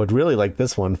 I would really like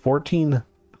this one.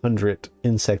 1400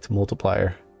 insect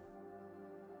multiplier.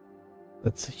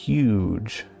 That's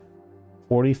huge.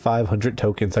 4,500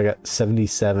 tokens. I got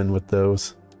 77 with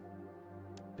those.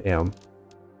 Damn.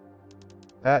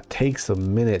 That takes a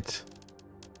minute.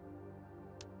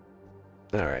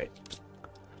 Alright.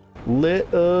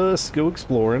 Let us go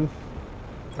exploring.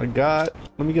 Let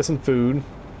me get some food.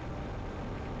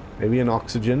 Maybe an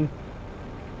oxygen.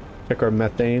 Check our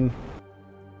methane.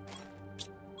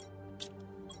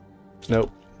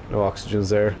 Nope. No oxygen's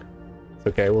there. It's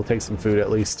okay, we'll take some food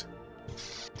at least.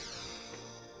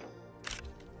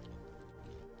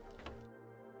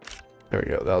 There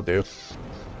we go, that'll do.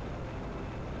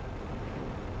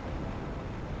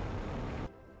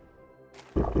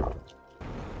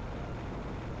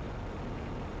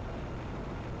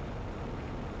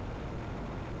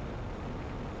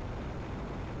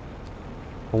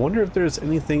 I wonder if there's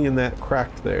anything in that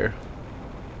crack there.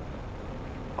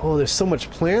 Oh, there's so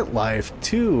much plant life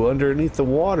too underneath the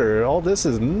water. All this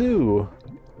is new.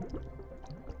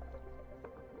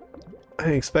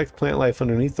 I expect plant life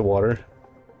underneath the water.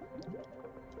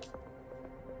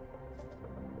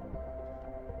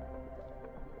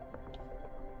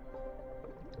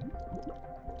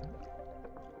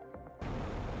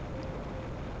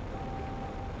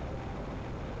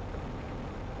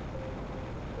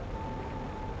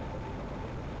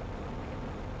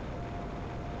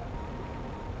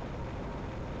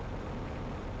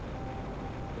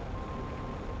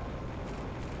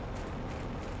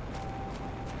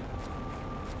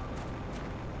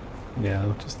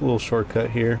 Yeah, just a little shortcut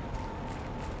here.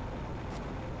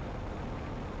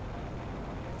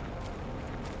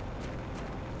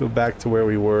 Go back to where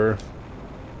we were.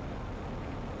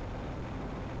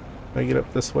 Can I get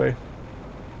up this way?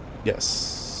 Yes,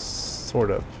 sort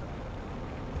of.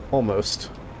 Almost.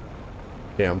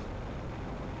 Damn.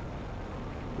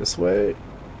 This way.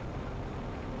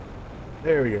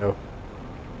 There we go.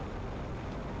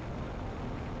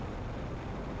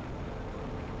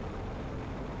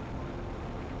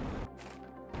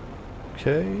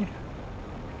 Okay.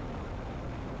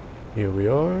 Here we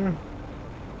are.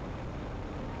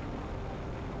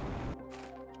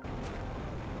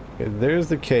 Okay, there's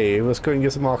the cave. Let's go and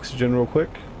get some oxygen real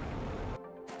quick.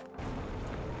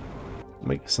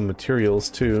 Make some materials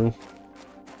too.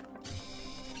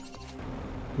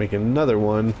 Make another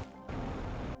one.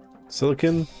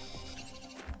 Silicon.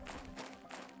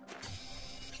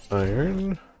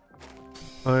 Iron.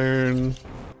 Iron.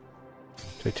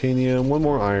 Titanium. One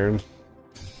more iron.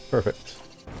 Perfect.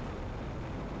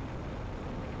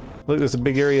 Look, there's a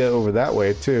big area over that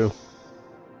way too.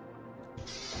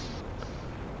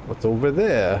 What's over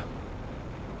there?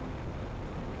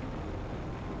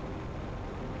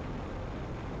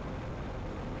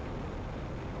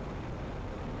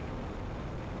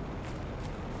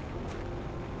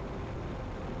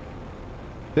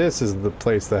 This is the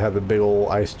place that had the big old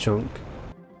ice chunk.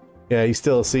 Yeah, you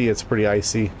still see it's pretty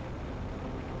icy.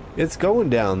 It's going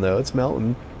down though, it's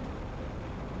melting.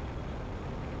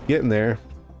 Getting there.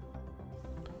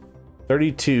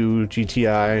 32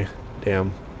 GTI.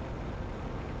 Damn.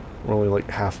 We're only like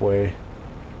halfway.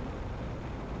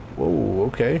 Whoa,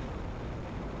 okay.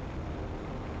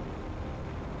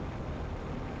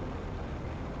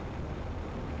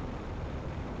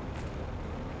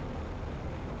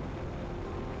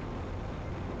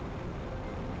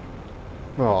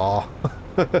 Aw.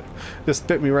 Just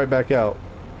spit me right back out.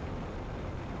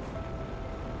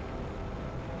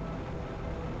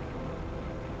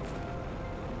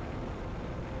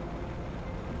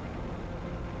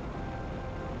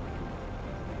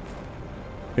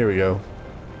 Here we go.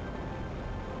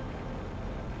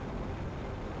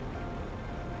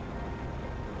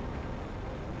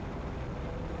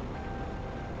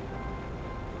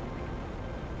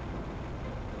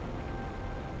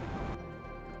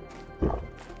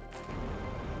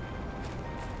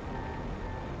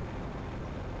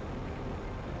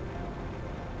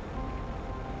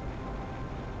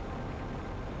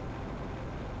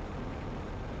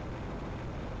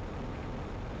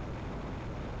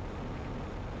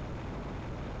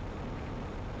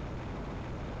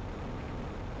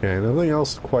 Okay, nothing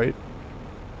else quite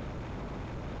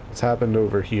has happened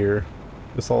over here.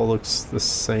 This all looks the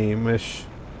same-ish.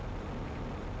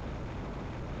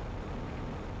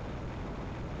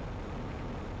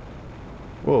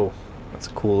 Whoa, that's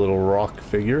a cool little rock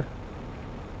figure.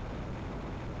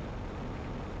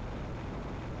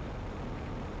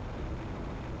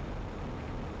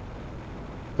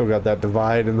 Still got that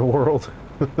divide in the world.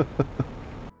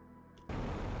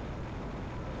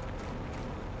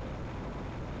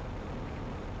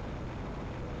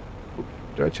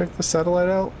 Did I check the satellite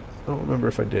out? I don't remember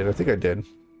if I did. I think I did.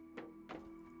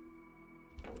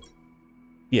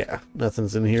 Yeah,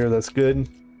 nothing's in here. That's good.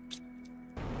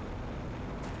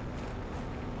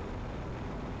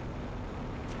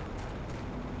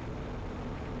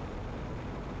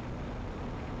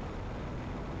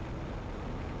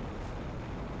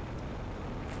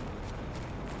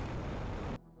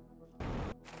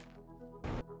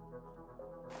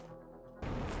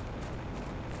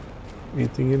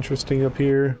 Anything interesting up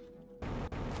here?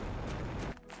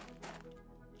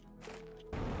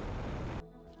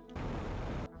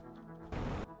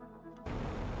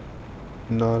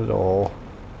 Not at all.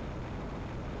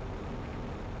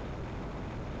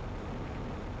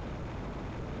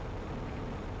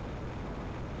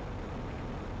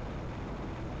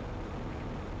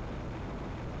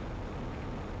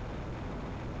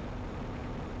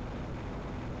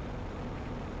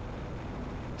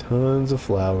 Tons of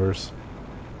flowers.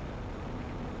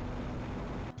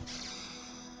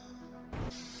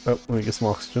 Oh, let me get some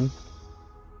oxygen.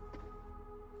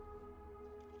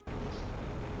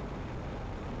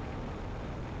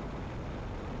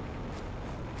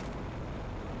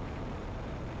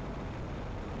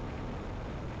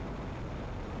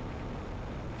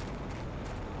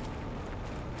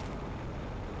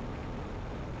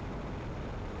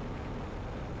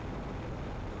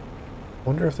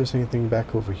 Wonder if there's anything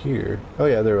back over here. Oh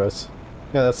yeah, there was.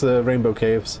 Yeah, that's the Rainbow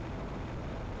Caves.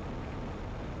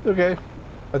 Okay.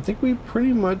 I think we've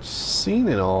pretty much seen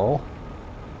it all.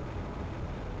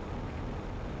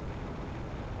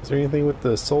 Is there anything with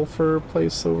the sulfur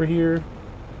place over here?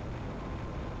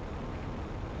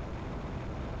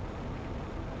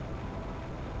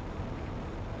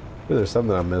 Maybe there's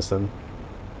something I'm missing.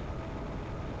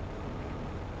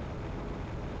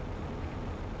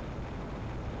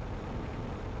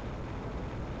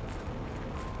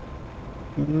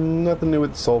 Nothing new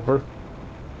with the sulfur.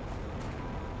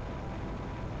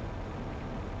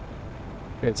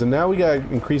 Okay, so now we gotta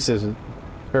increase this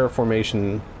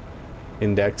terraformation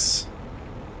index.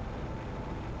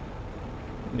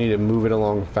 Need to move it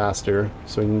along faster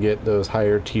so we can get those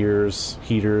higher tiers,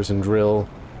 heaters, and drill,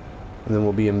 and then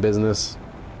we'll be in business.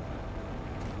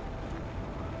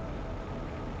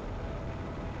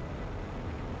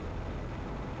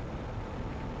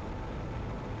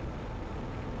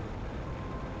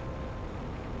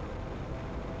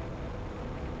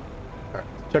 All right,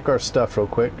 check our stuff real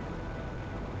quick.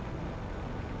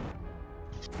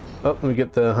 Oh, let me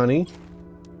get the honey.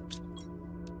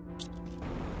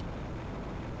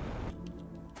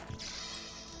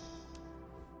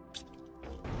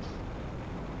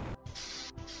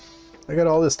 I got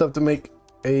all this stuff to make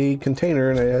a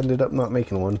container and I ended up not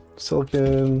making one.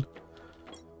 Silicon,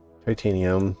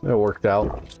 titanium, it worked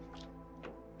out.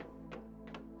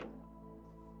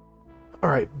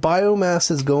 Alright, biomass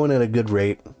is going at a good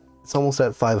rate. It's almost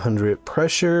at 500.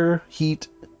 Pressure, heat,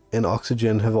 and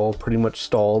oxygen have all pretty much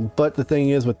stalled. But the thing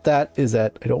is with that is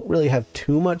that I don't really have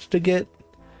too much to get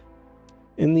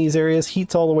in these areas.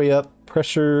 Heat's all the way up.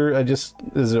 Pressure,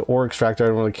 is an ore extractor, I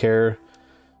don't really care.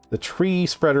 The tree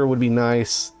spreader would be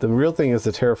nice. The real thing is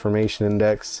the terraformation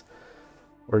index.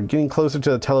 We're getting closer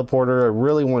to the teleporter. I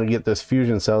really want to get this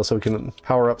fusion cell so we can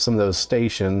power up some of those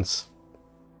stations.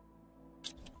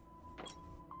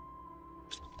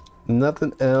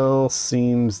 Nothing else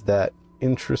seems that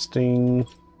interesting.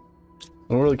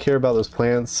 I don't really care about those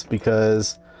plants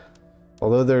because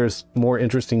although there's more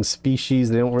interesting species,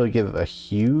 they don't really give a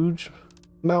huge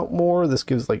amount more. This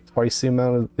gives like twice the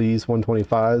amount of these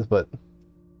 125s, but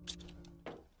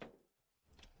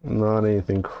not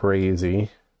anything crazy.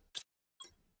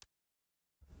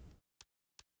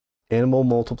 Animal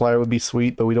multiplier would be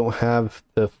sweet, but we don't have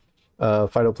the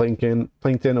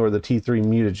phytoplankton or the T3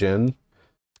 mutagen.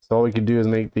 So all we could do is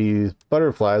make these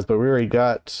butterflies, but we already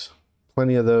got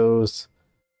plenty of those.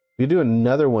 We could do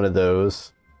another one of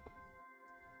those.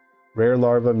 Rare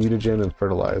larva, mutagen, and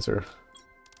fertilizer.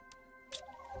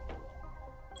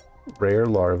 Rare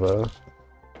larva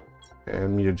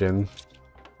and mutagen.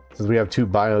 Since we have 2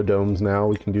 biodomes now,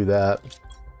 we can do that.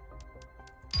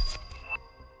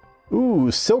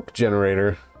 Ooh, silk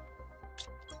generator.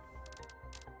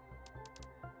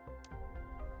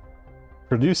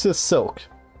 Produces silk.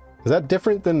 Is that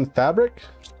different than fabric?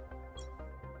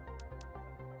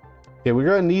 Okay, we're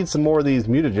gonna need some more of these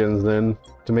mutagens then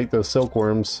to make those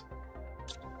silkworms.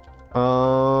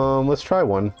 Let's try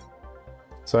one.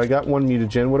 So I got one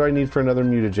mutagen. What do I need for another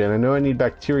mutagen? I know I need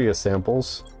bacteria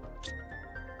samples.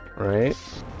 Right.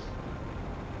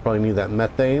 Probably need that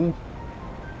methane.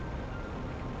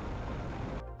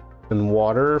 And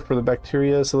water for the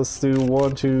bacteria. So let's do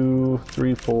 1, 2,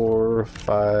 3, 4,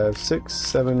 5, 6,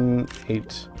 7,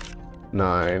 8,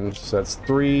 9. So that's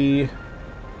 3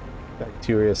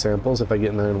 bacteria samples if I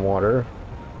get 9 water.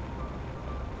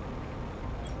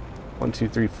 1, 2,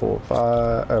 3, 4,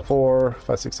 5, 4,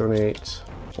 5, 6, 7, 8.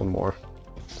 One more.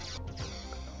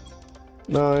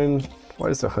 9. Why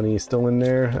is the honey still in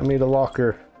there? I made a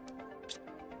locker.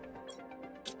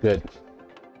 Good.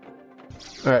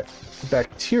 Alright.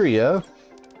 Bacteria.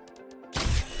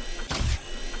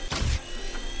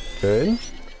 Good.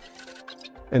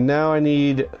 And now I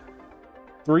need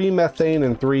 3 methane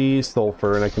and 3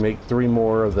 sulfur, and I can make 3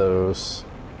 more of those.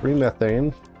 3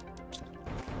 methane.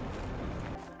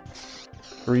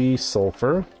 3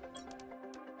 sulfur.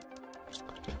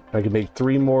 I can make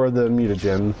 3 more of the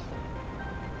mutagen.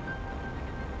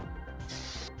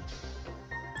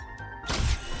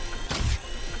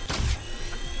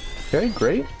 Okay,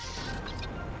 great.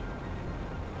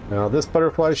 Now this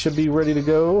butterfly should be ready to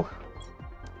go.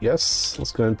 Yes,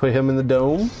 let's go ahead and put him in the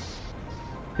dome.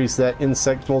 Increase that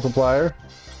insect multiplier.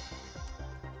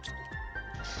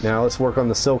 Now let's work on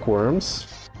the silkworms.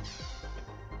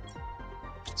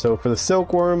 So for the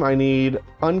silkworm, I need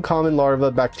uncommon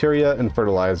larva, bacteria, and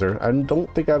fertilizer. I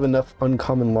don't think I have enough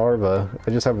uncommon larva.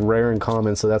 I just have rare and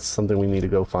common, so that's something we need to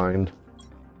go find.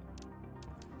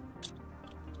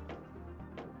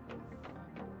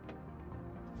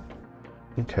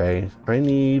 Okay, I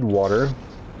need water.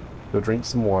 Go drink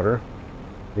some water.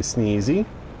 It's sneezy.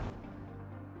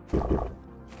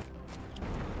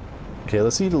 Okay,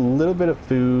 let's eat a little bit of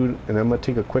food, and I'm gonna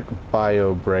take a quick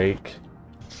bio break.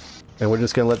 And we're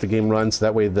just gonna let the game run so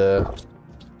that way the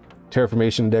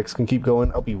terraformation index can keep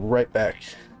going. I'll be right back.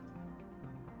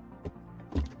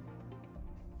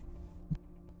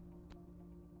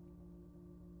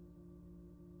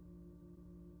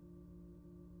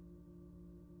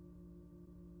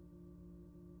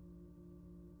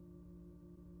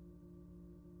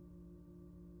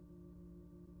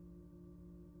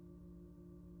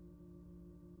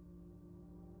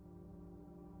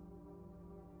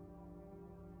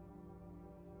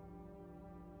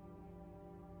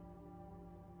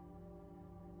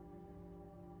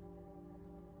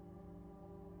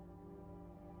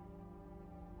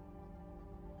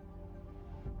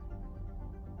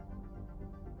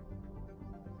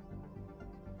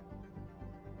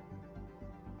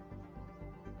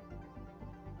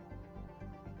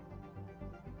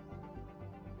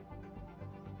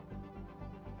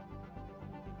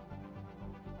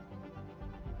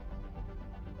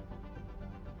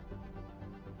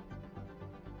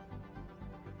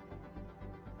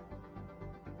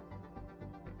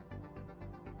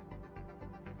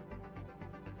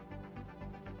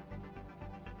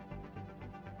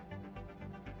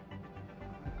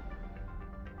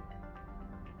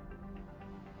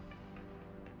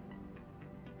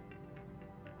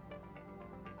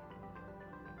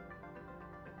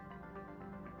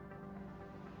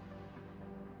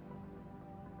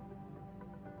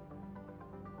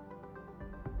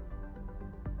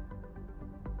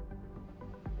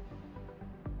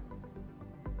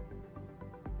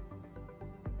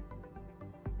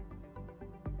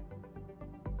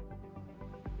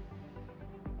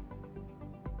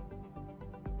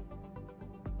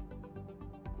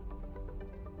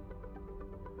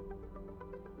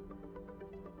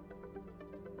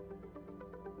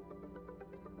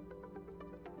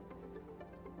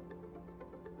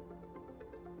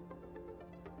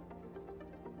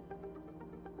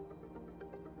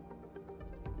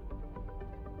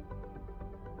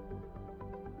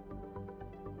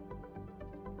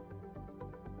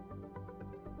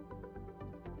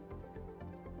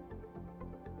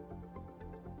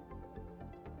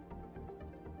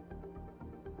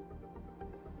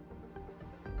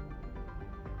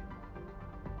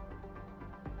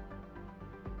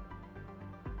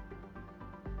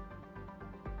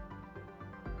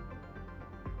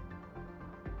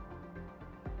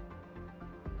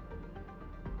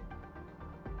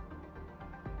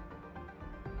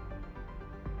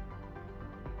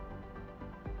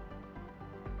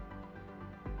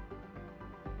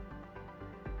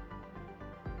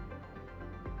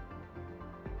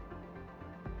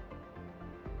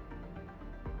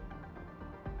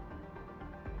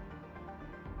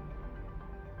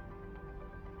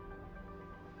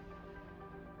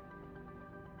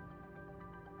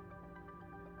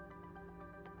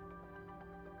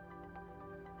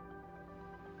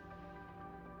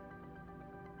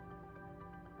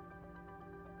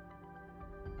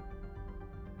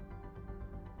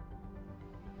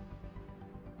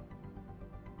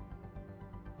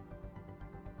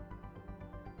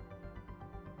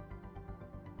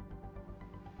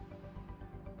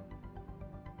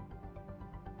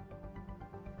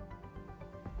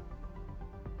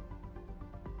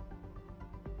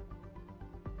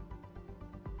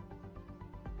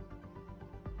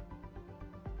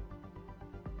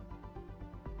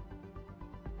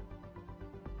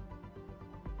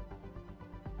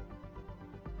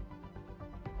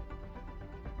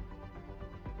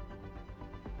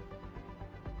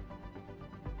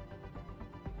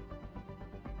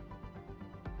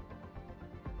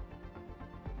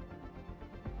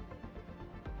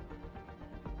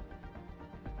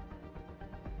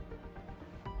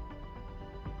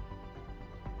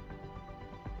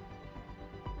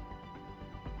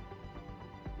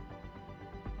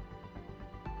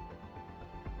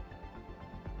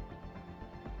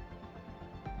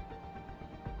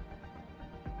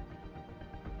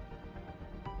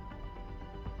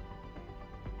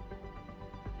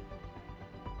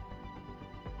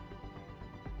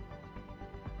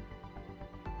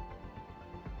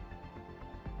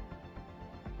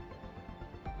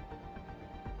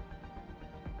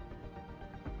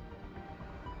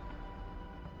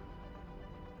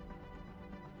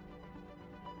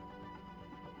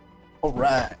 All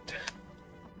right.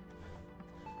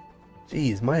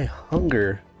 Jeez, my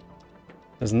hunger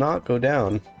does not go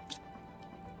down.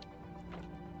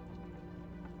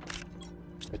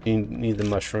 I need the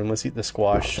mushroom. Let's eat the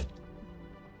squash.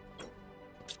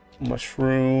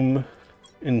 Mushroom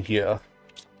in here.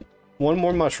 One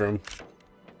more mushroom.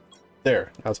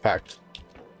 There, now it's packed.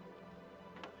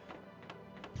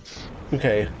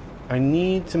 Okay, I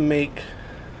need to make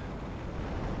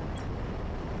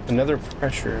another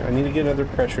pressure. I need to get another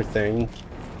pressure thing.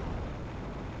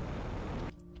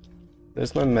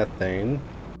 There's my methane.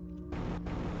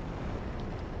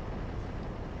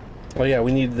 Oh yeah,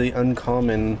 we need the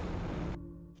uncommon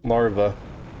larva.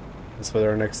 That's what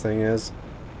our next thing is.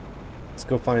 Let's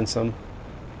go find some.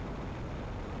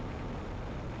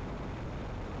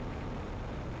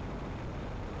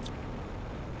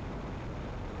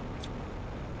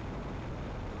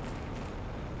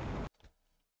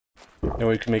 Now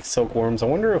we can make silkworms. I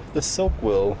wonder if the silk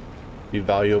will be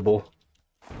valuable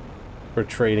for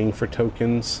trading for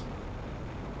tokens.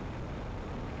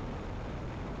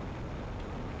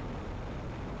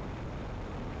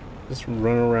 Just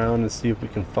run around and see if we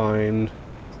can find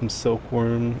some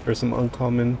silkworm or some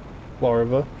uncommon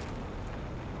larva.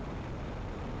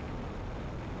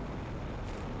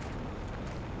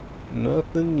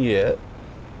 Nothing yet.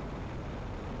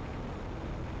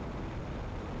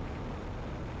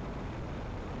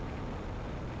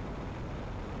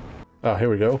 Oh, here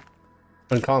we go.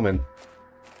 Uncommon.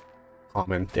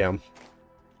 Common, damn.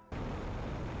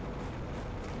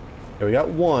 Okay, we got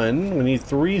one. We need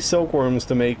 3 silkworms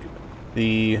to make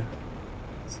the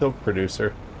silk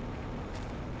producer.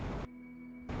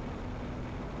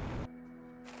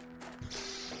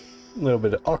 A little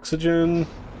bit of oxygen.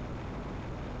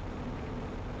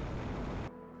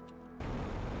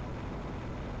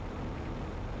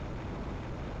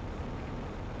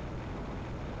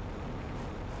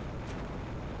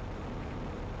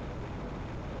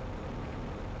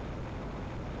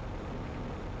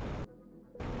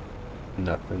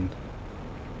 Nothing.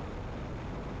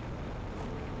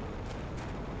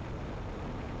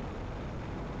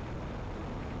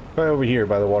 Right over here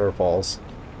by the waterfalls.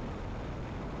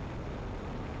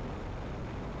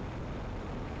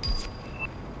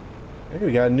 Hey,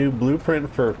 we got a new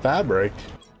blueprint for fabric.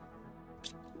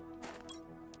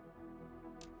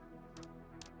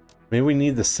 Maybe we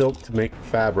need the silk to make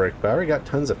fabric, but I already got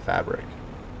tons of fabric.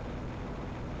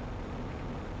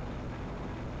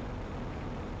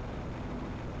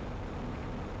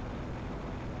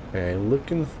 Okay,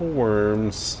 looking for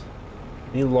worms.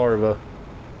 Need larvae.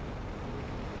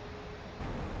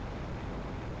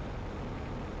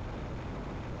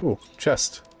 Ooh,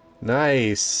 chest.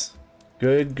 Nice.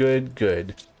 Good, good,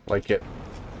 good. Like it.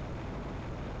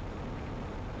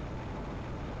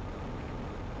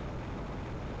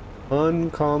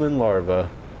 Uncommon larva.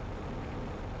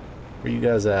 Where you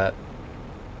guys at?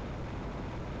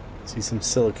 See some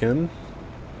silicon.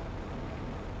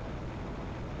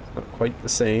 Not quite the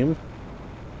same.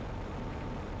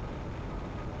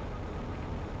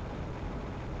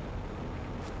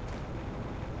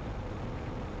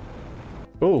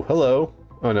 Oh, hello.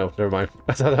 Oh no, never mind.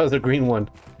 I thought that was a green one.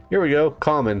 Here we go.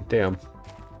 Common. Damn.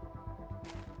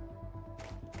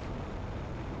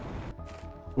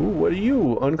 Ooh, what are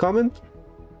you? Uncommon?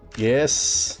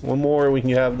 Yes. One more, we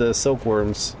can have the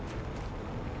silkworms.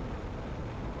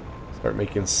 Start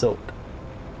making silk.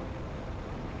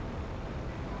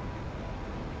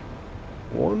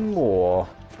 One more.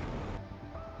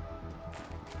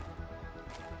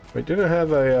 Wait, didn't I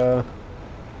have a,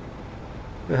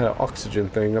 I had an oxygen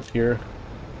thing up here?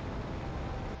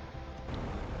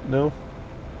 No?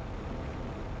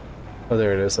 Oh,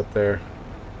 there it is, up there.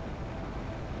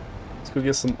 Let's go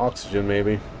get some oxygen,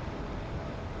 maybe.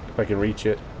 If I can reach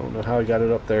it. I don't know how I got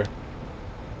it up there.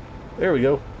 There we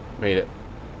go. Made it.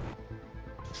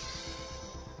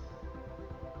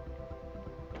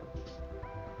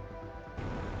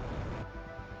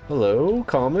 Hello,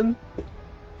 common?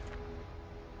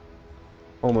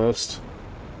 Almost.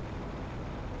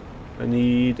 I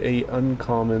need a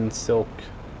uncommon silk.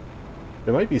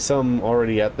 There might be some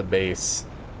already at the base.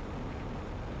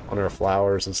 On our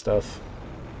flowers and stuff.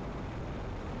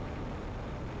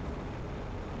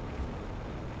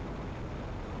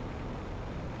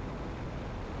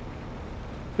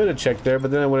 Could have checked there,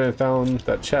 but then I would have found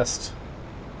that chest.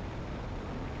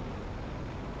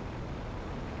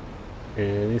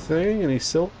 Anything? Any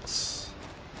silks?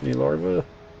 Any larvae?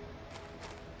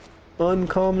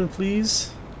 Uncommon,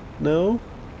 please? No?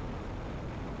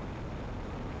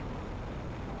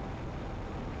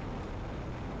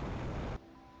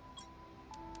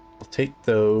 I'll take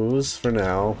those for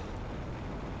now.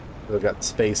 I've got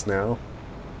space now.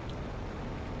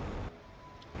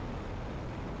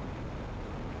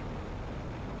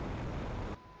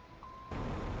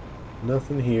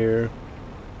 Nothing here.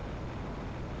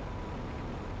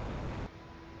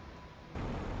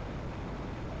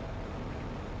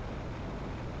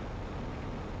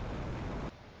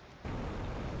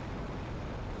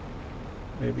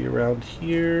 Maybe around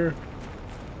here.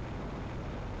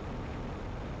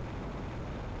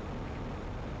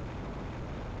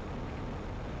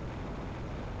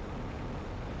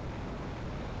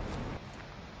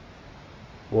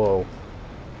 Whoa.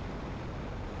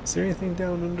 Is there anything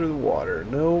down under the water?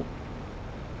 Nope.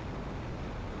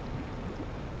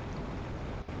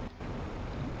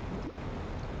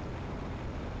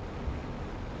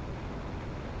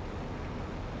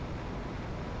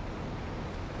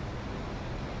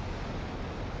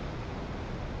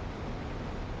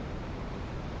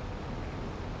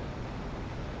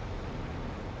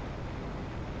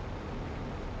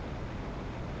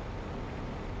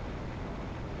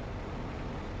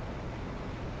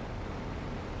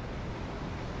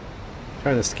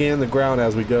 Trying to scan the ground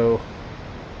as we go.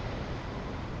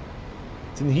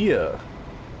 It's in here.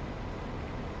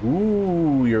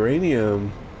 Ooh,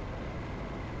 uranium.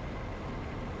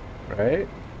 Right?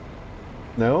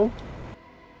 No?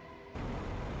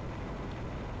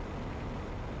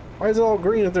 Why is it all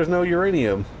green if there's no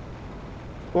uranium?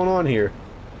 What's going on here?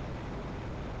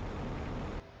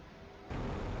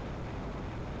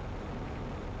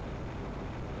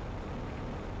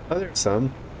 Oh, there's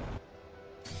some.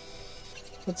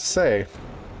 Let's say.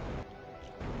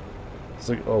 It's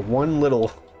like one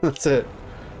little. That's it.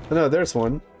 Oh, no, there's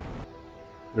one.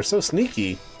 They're so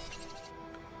sneaky.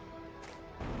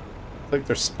 It's like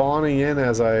they're spawning in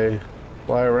as I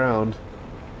fly around.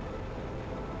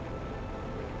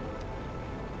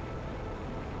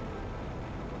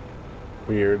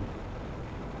 Weird.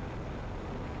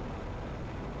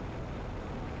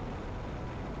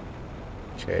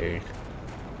 Okay.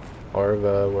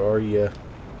 Arva, where are you?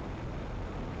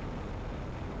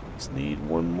 Just need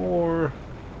one more.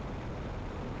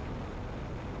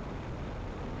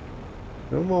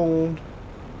 Come on.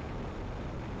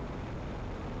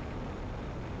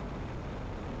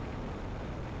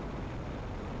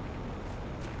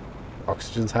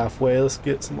 Oxygen's halfway. Let's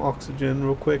get some oxygen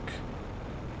real quick.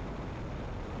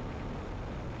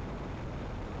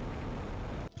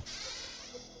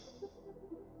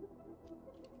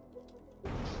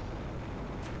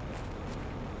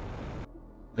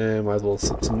 And might as well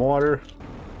sip some water.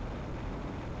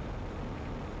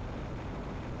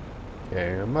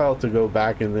 Okay, I'm about to go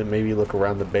back and then maybe look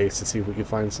around the base to see if we can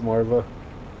find some larvae.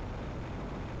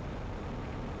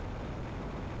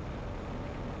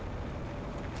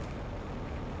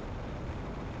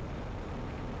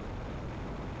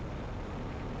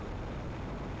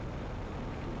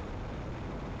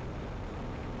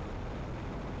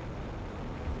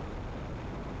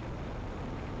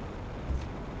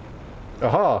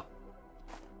 Aha!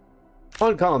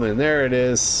 Uncommon, there it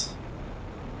is.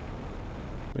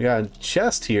 We got a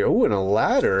chest here. Oh, and a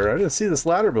ladder. I didn't see this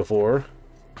ladder before.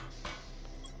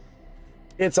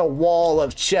 It's a wall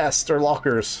of chests or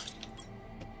lockers.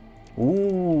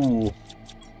 Ooh.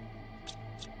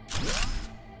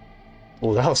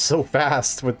 Oh, that was so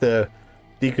fast with the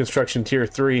deconstruction tier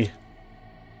 3.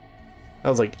 That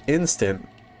was like instant.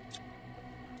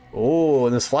 Oh,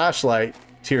 and this flashlight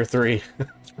tier 3.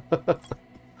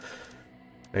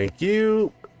 Thank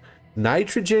you.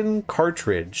 Nitrogen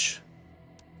cartridge.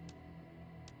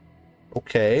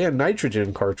 Okay, a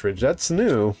nitrogen cartridge. That's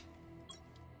new.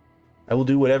 I will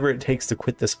do whatever it takes to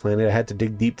quit this planet. I had to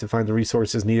dig deep to find the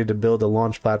resources needed to build a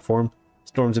launch platform.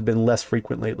 Storms have been less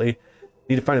frequent lately.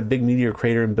 Need to find a big meteor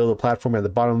crater and build a platform at the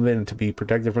bottom of it and to be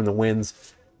protected from the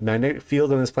winds. The magnetic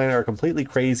fields on this planet are completely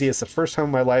crazy. It's the first time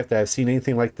in my life that I've seen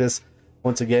anything like this.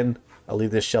 Once again, I'll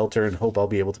leave this shelter and hope I'll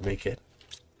be able to make it.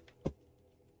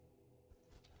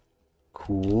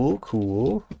 Cool,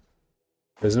 cool.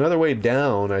 There's another way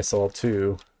down I saw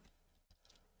too.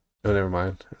 Oh, never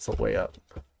mind. It's a way up.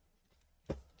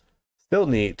 Still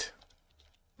neat.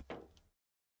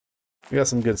 We got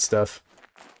some good stuff.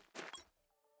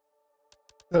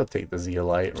 I'll take the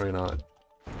zeolite, why not?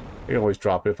 I can always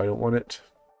drop it if I don't want it.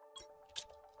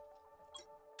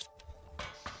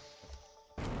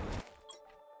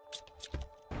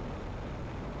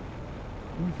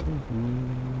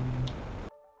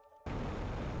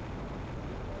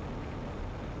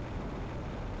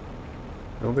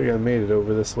 I don't think I made it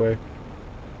over this way.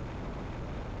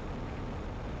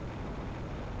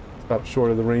 Stop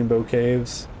short of the Rainbow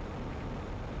Caves.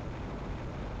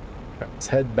 Let's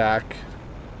head back.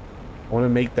 I want to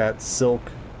make that silk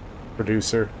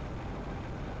producer.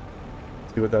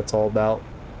 See what that's all about.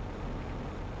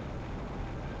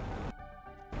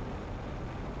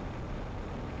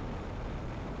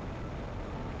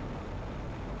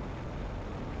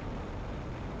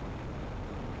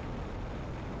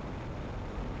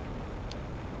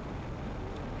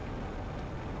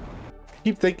 I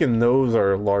keep thinking those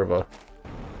are larvae.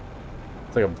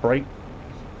 It's like a bright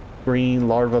green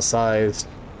larva-sized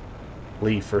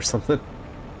leaf or something.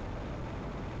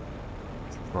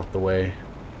 It's not the way.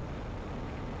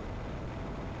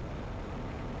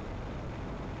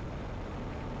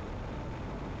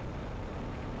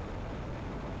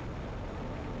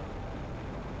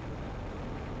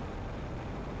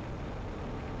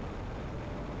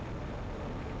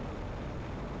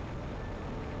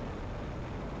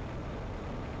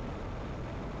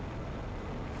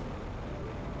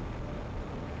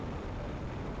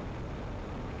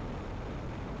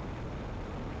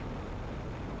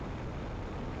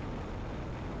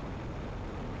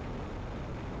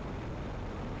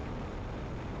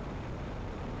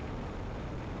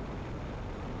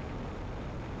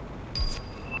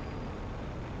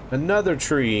 Another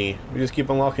tree. We just keep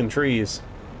unlocking trees.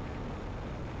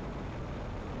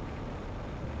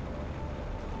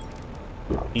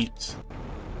 Eat.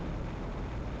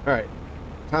 Alright.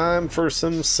 Time for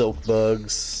some silk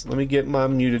bugs. Let me get my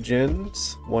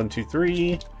mutagens. 1, 2,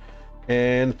 3.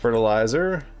 And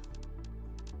fertilizer.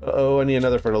 Uh-oh, I need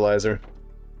another fertilizer.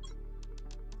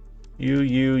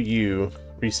 You.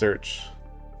 Research.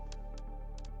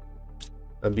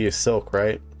 That'd be a silk,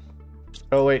 right?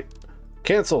 Oh, wait.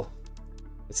 Cancel.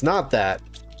 It's not that.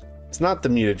 It's not the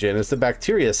mutagen. It's the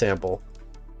bacteria sample.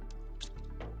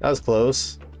 That was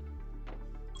close.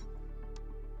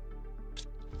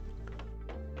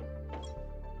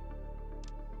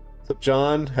 What's up,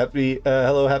 John?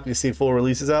 Hello, happy to see full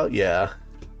releases out? Yeah.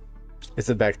 It's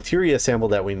a bacteria sample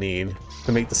that we need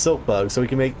to make the silk bug, so we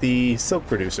can make the silk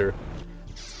producer.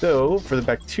 So, for the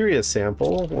bacteria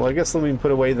sample, well, I guess let me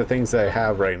put away the things that I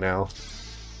have right now.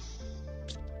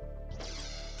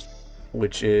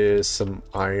 Which is some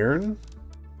iron.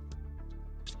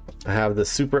 I have the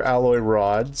super alloy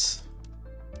rods.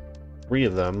 3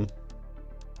 of them.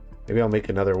 Maybe I'll make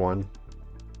another one.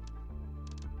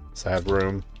 So I have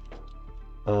room.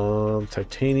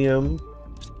 Titanium.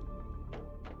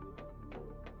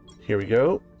 Here we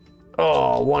go.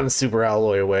 Oh, 1 super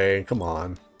alloy away. Come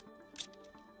on.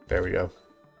 There we go.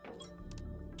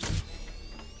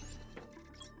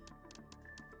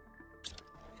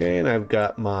 Okay, and I've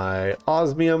got my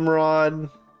osmium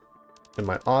rod and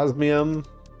my osmium.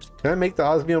 Can I make the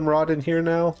osmium rod in here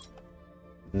now?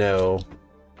 No.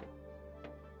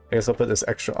 I guess I'll put this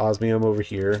extra osmium over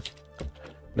here.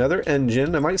 Another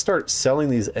engine. I might start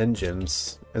selling these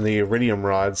engines and the iridium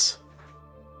rods.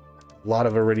 A lot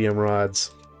of iridium rods.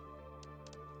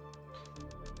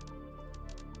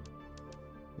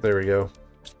 There we go.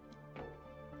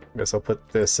 I guess I'll put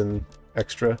this in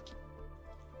extra.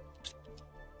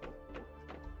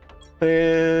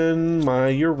 And my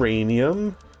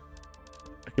uranium.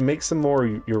 I can make some more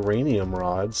uranium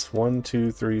rods. 1,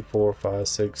 2, 3, 4, 5,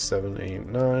 6, 7, 8,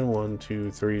 9. 1, 2,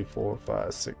 3, 4,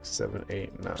 5, 6, 7,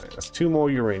 8, 9. That's 2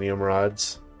 more uranium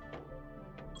rods.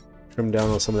 Trim down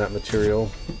on some of that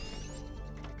material.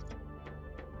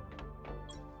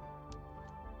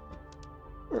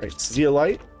 Alright,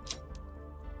 zeolite.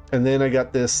 And then I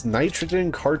got this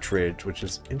nitrogen cartridge, which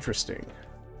is interesting.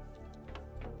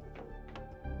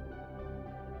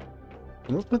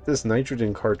 I'm gonna put this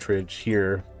nitrogen cartridge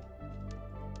here.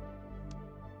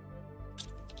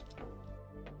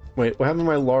 Wait, what happened to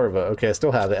my larva? Okay, I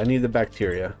still have it. I need the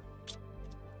bacteria.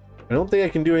 I don't think I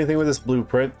can do anything with this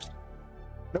blueprint.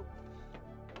 Nope.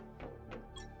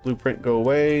 Blueprint, go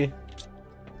away.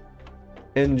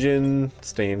 Engine,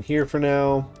 stay in here for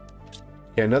now.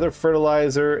 Okay, another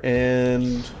fertilizer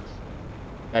and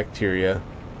bacteria.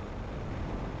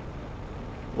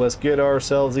 Let's get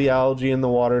ourselves the algae in the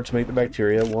water to make the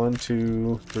bacteria. 1,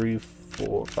 2, 3,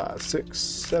 4, 5, 6,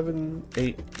 7,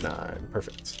 8, 9.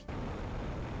 Perfect.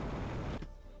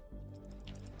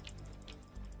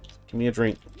 Give me a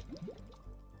drink.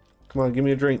 Come on, give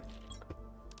me a drink.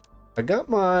 I got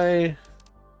my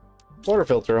water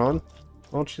filter on.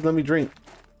 Why don't you let me drink?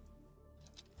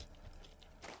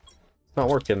 It's not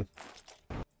working.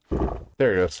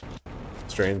 There it goes.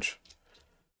 Strange.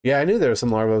 Yeah, I knew there were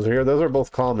some larvae over here. Those are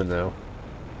both common, though.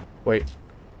 Wait.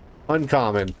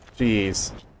 Uncommon.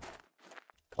 Jeez.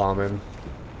 Common.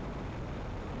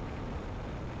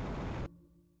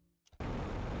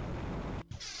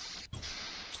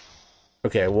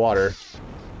 Okay, water.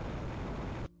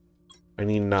 I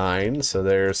need 9, so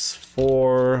there's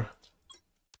 4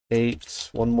 8.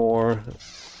 One more.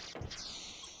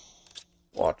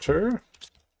 Water.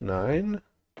 9.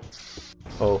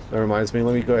 Oh, that reminds me.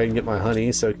 Let me go ahead and get my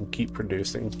honey so I can keep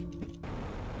producing.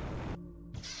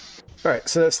 Alright,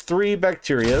 so that's 3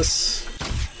 bacterias.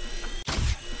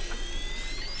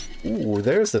 Ooh,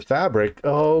 there's the fabric.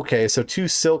 Oh, okay, so 2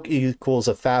 silk equals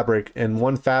a fabric, and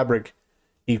 1 fabric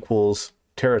equals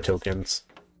Terra tokens.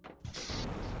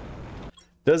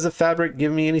 Does the fabric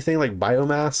give me anything like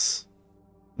biomass?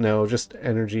 No, just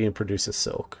energy and produces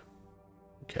silk.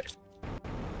 Okay.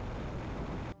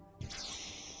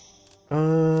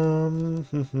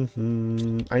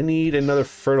 I need another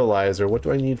fertilizer. What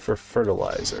do I need for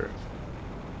fertilizer?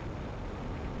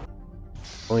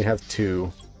 Only have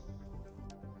 2.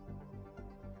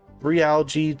 3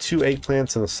 algae, 2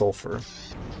 eggplants, and a sulfur.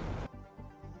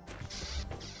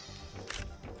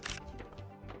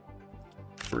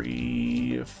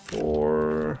 Three,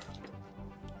 4,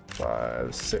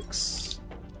 5, 6.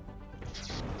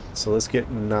 So let's get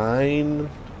 9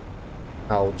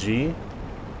 algae,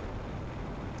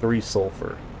 3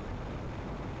 sulfur.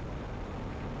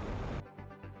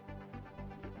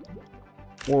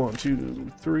 One,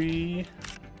 2, 3,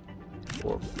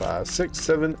 4, 5, 6,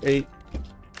 7, 8,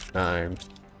 9.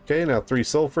 Okay, now 3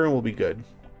 sulfur and we'll be good.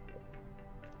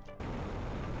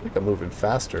 I think I'm moving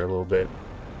faster a little bit.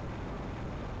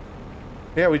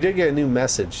 Yeah, we did get a new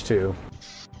message too.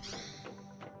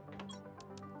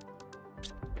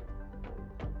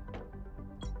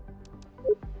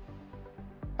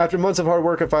 After months of hard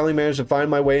work, I finally managed to find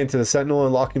my way into the Sentinel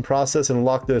unlocking process and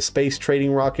unlock the space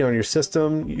trading rocket on your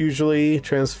system. Usually,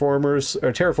 transformers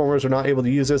or terraformers are not able to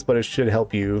use this, but it should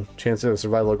help you. Chances of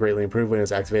survival are greatly improved when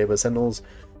it's activated, but Sentinels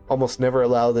almost never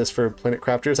allow this for planet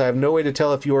crafters. I have no way to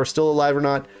tell if you are still alive or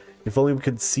not. If only we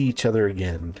could see each other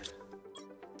again.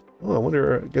 Oh, I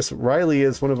wonder, I guess Riley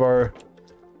is one of our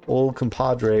old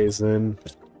compadres then.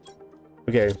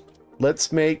 Okay,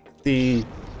 let's make the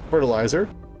fertilizer.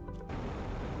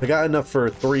 I got enough for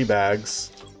 3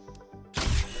 bags.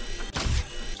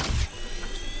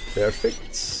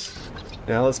 Perfect.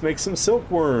 Now let's make some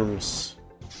silkworms.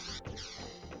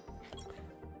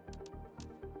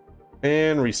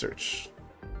 And research.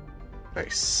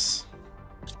 Nice.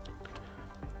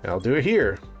 I'll do it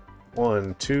here.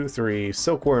 1, 2, 3,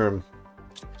 silkworm.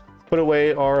 Put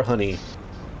away our honey.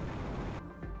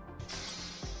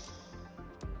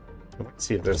 Let's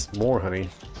see if there's more honey.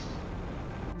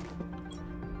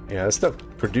 Yeah, this stuff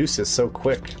produces so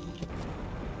quick.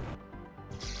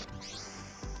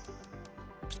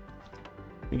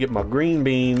 Let me get my green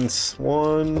beans.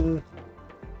 1,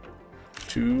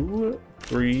 2,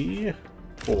 3,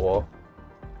 4.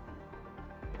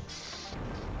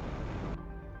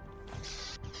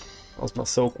 How's my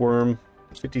silkworm?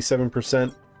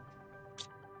 57%.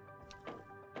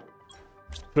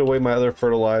 Put away my other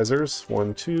fertilizers.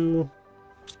 1, 2.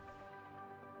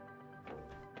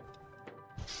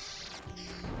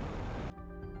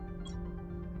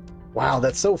 Wow,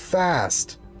 that's so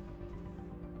fast.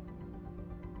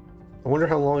 I wonder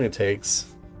how long it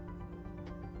takes.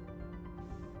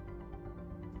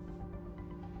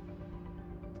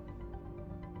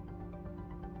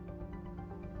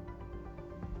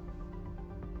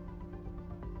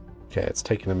 Okay, it's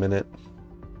taking a minute.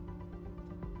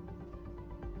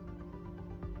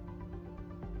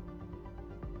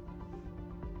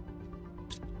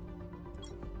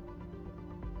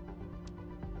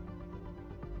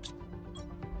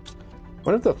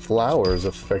 What if the flowers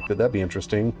affected? That'd be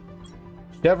interesting.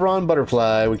 Chevron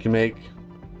butterfly we can make.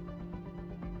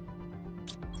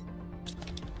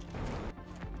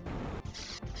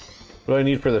 What do I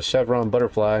need for the chevron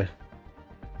butterfly?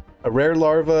 A rare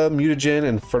larva, mutagen,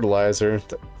 and fertilizer.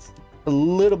 That's a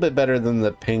little bit better than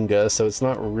the pinga, so it's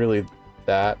not really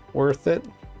that worth it.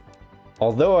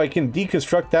 Although I can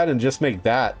deconstruct that and just make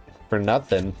that for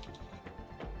nothing.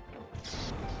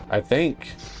 I think.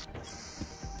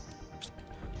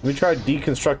 Let me try to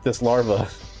deconstruct this larva.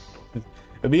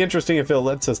 It'd be interesting if it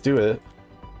lets us do it.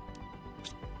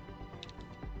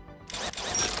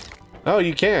 Oh,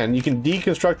 you can. You can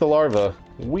deconstruct the larva.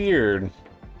 Weird.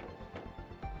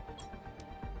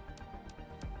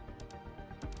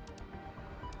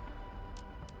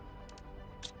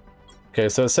 Okay,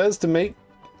 so it says to make...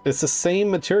 It's the same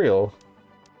material.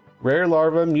 Rare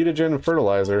larva, mutagen, and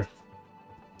fertilizer.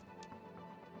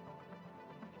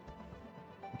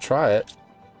 Try it.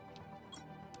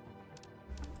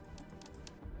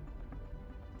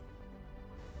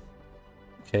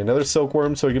 Okay, another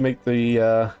silkworm so we can make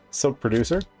the silk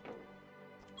producer.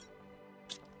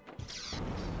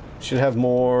 Should have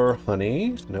more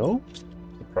honey. No?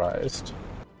 Surprised.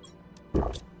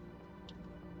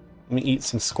 Let me eat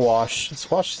some squash.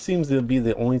 Squash seems to be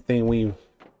the only thing we're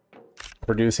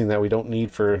producing that we don't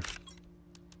need for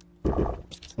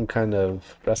some kind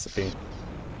of recipe.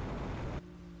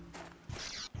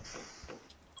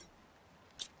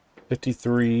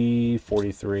 53,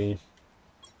 43.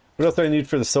 What else do I need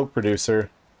for the silk producer?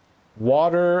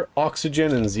 Water,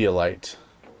 oxygen, and zeolite.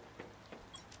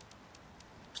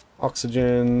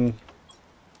 Oxygen,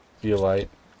 zeolite.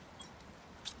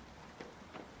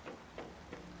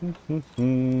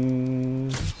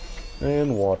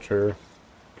 And water.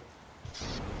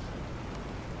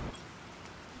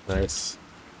 Nice.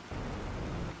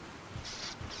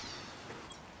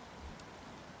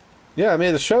 Yeah, I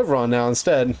made a chevron now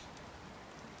instead.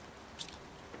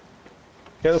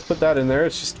 Okay, let's put that in there.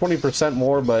 It's just 20%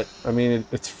 more, but I mean,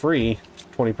 it's free.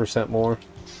 20% more.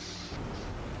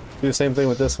 Do the same thing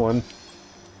with this one.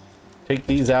 Take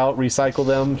these out, recycle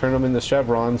them, turn them into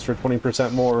chevrons for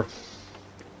 20% more.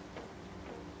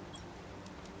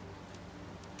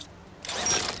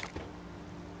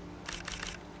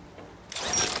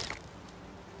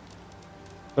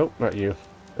 Nope, not you.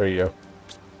 There you go.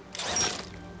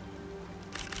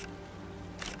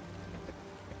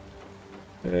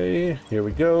 Okay, here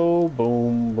we go.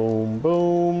 Boom, boom,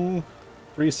 boom.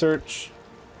 Research.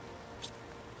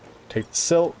 Take the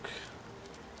silk.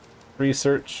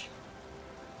 Research.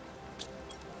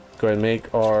 Go ahead and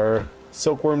make our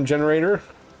silkworm generator.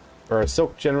 Or our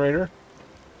silk generator.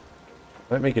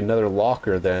 Might make another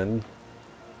locker then.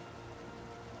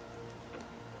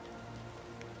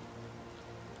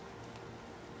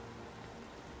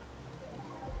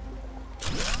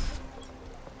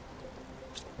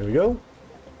 There we go.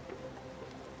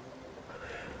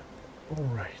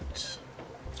 Alright.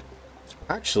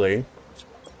 Actually...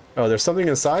 Oh, there's something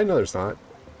inside? No, there's not.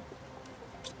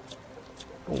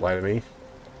 Don't lie to me.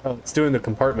 Oh, it's doing the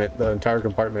compartment, the entire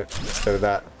compartment, instead of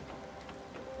that.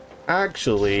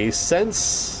 Actually,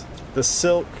 since the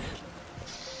silk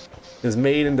is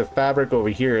made into fabric over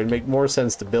here, it'd make more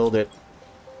sense to build it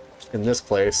in this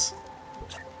place.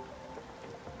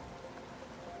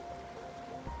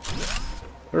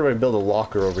 What if I build a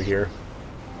locker over here?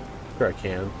 Sure I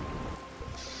can.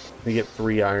 Let me get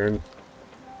 3 iron.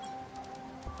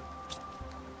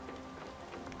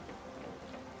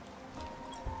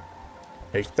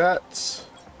 Take that.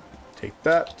 Take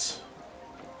that.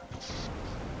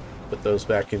 Put those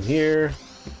back in here.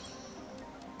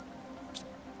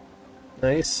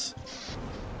 Nice.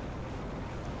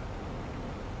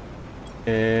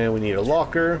 And we need a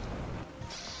locker.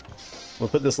 We'll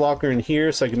put this locker in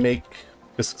here so I can make...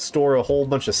 just store a whole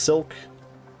bunch of silk.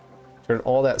 Turn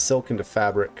all that silk into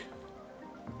fabric.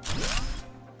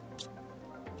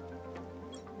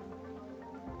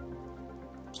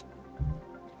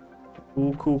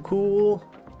 Cool, cool, cool.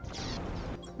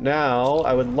 Now,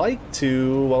 I would like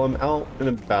to, while I'm out and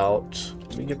about,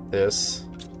 let me get this.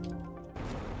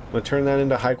 I'm gonna turn that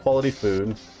into high quality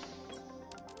food.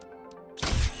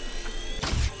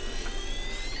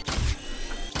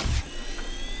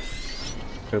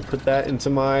 Gonna put that into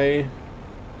my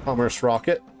commerce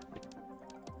rocket.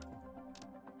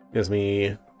 Gives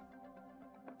me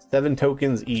 7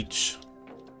 tokens each.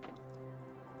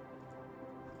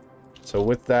 So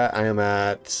with that, I am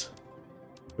at,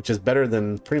 which is better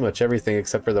than pretty much everything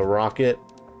except for the rocket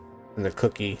and the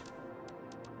cookie.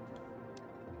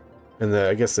 And the,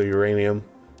 I guess the uranium.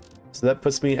 So that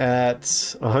puts me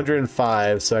at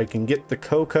 105, so I can get the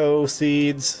cocoa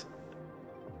seeds.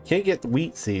 Can't get the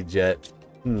wheat seeds yet.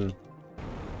 Let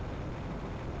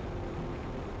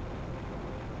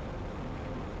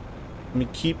me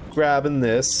keep grabbing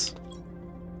this.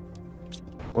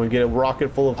 I'm gonna get a rocket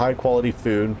full of high quality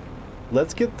food.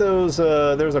 Let's get those,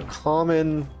 there's a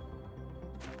common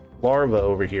larva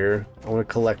over here. I want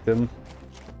to collect them.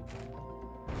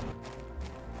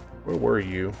 Where were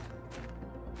you?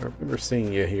 I remember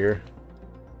seeing you here.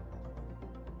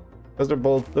 Those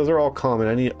are all common.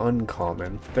 I need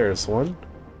uncommon. There's one.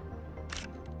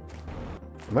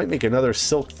 I might make another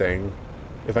silk thing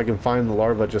if I can find the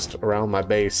larva just around my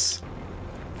base.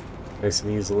 Nice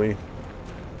and easily.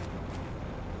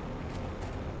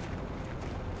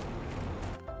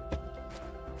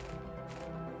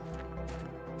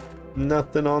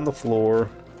 Nothing on the floor.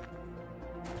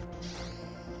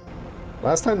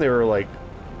 Last time they were like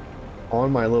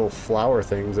on my little flower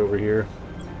things over here.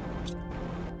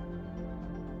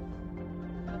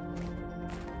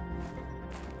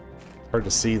 Hard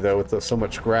to see though with so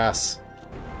much grass.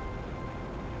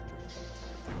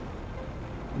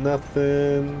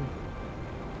 Nothing.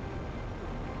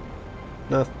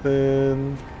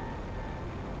 Nothing.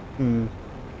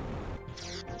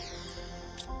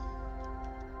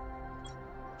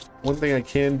 One thing I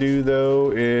can do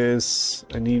though is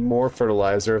I need more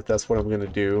fertilizer if that's what I'm gonna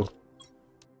do.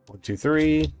 1, 2,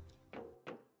 3.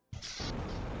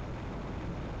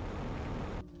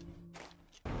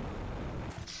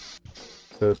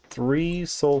 So 3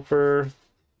 sulfur.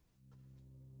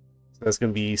 So that's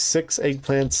gonna be 6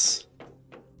 eggplants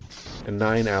and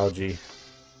 9 algae.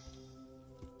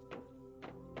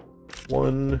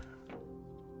 1,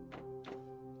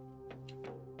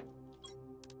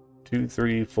 2,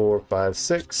 3, 4, 5,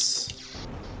 6.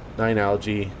 9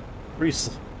 algae. 3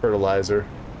 fertilizer.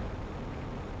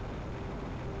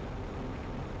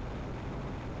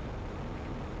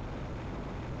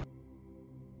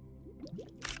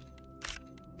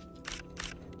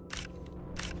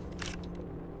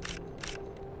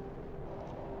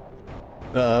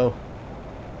 Uh-oh.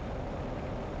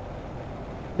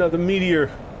 Another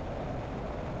meteor.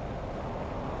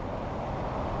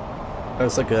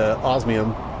 That's like a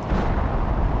osmium.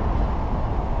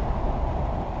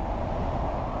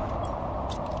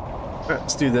 Alright,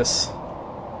 let's do this.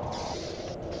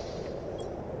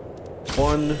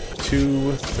 1,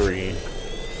 2, 3.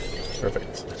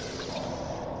 Perfect.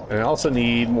 And I also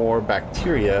need more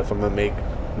bacteria if I'm gonna make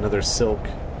another silk.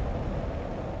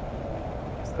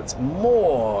 So that's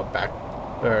more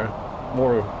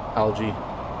more algae,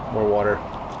 more water.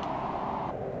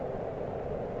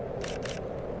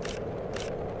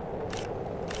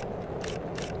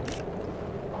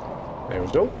 There we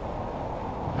go.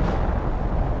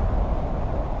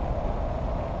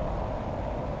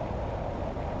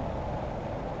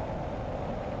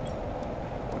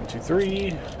 One, 2,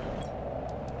 3.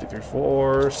 2, 3,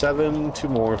 4, 7. 2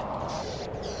 more.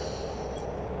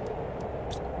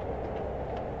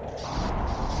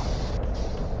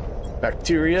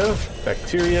 Bacteria,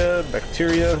 bacteria,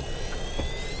 bacteria.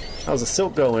 How's the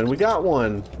silk going? We got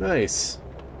one. Nice.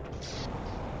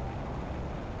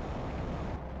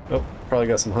 Oh, probably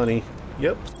got some honey.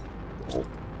 Yep. Don't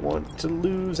want to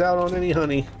lose out on any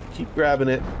honey. Keep grabbing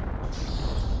it.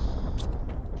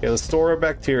 Okay, let's store our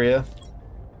bacteria.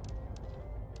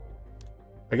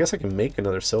 I guess I can make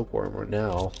another silkworm right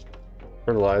now.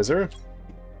 Fertilizer.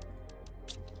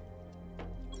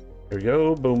 There we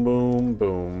go. Boom, boom,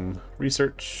 boom.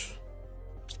 Research.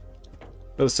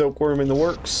 No silkworm in the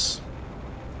works.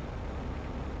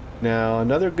 Now,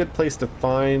 another good place to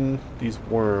find these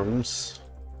worms.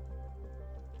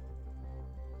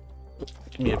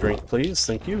 Give me a drink, please.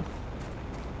 Thank you.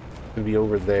 It's gonna be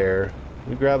over there. Let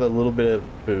me grab a little bit of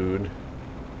food.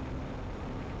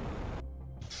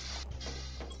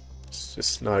 It's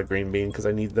just not a green bean because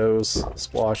I need those.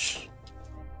 Squash.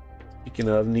 Speaking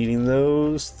of needing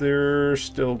those, they're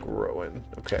still growing.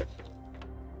 Okay.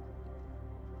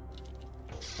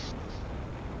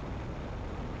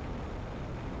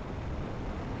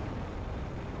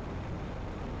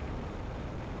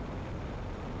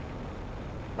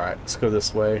 Alright, let's go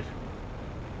this way.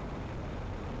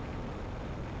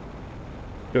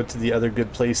 Go to the other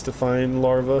good place to find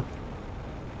larvae.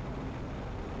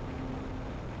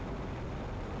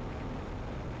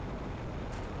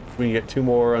 If we can get 2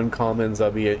 more uncommons,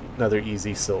 that'll be another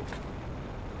easy silk.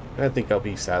 I think I'll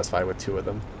be satisfied with 2 of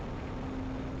them.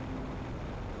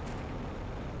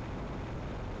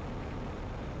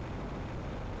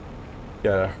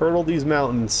 Gotta hurdle these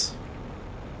mountains.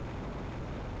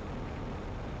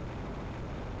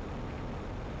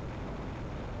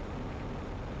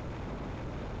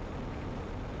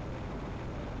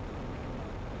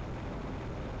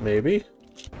 Maybe?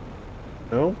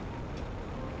 No?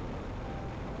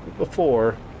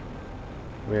 Before.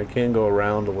 I mean, I can go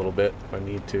around a little bit if I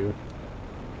need to.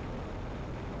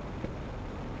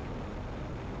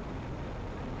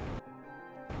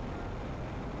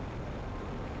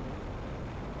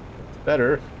 It's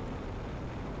better.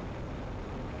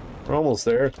 We're almost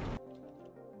there.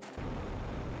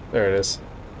 There it is.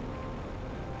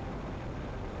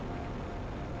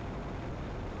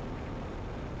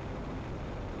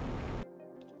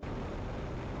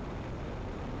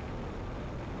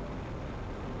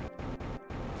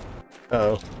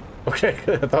 Uh oh. Okay,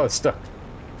 good. I thought it was stuck.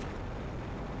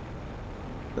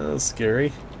 That was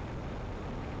scary.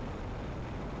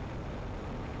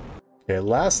 Okay,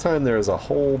 last time there was a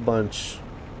whole bunch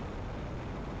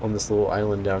on this little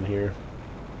island down here.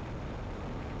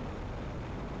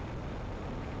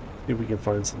 See if we can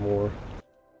find some more.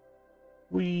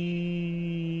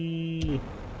 Whee!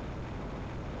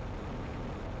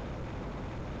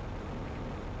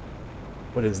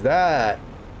 What is that?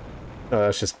 Oh,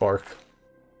 that's just bark.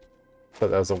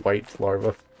 Thought that was a white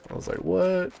larva. I was like,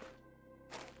 what?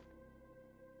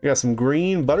 We got some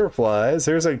green butterflies.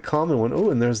 There's a common one.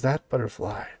 Oh, and there's that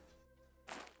butterfly.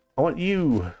 I want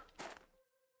you.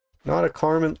 Not a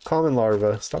common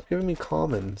larva. Stop giving me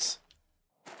commons.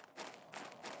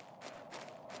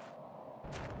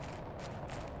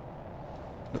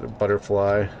 Another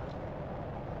butterfly.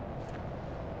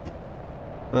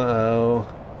 Uh-oh.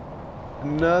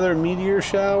 Another meteor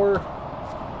shower?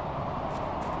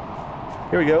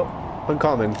 Here we go.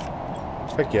 Uncommon.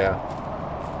 Heck yeah.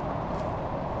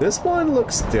 This one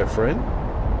looks different.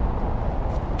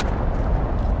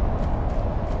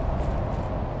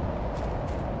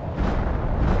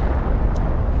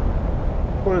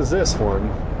 What is this one?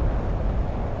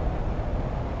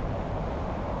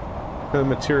 What kind of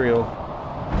material?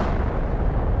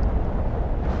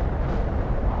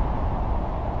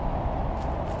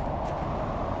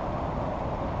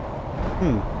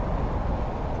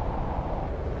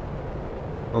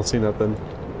 I don't see nothing.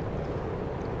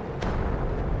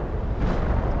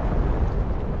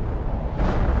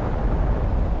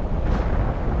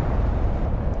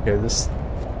 Okay, this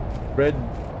red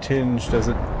tinge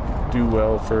doesn't do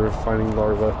well for finding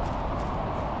larvae.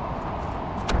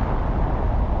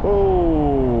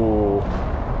 Whoa!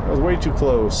 That was way too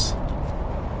close.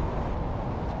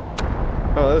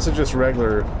 Oh, this is just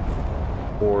regular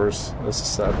ores. This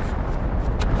suck.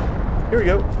 Here we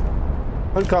go.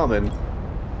 Uncommon.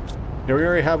 Yeah, we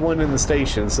already have one in the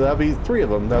station, so that'll be 3 of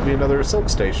them. That'll be another silk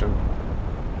station.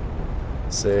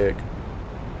 Sick.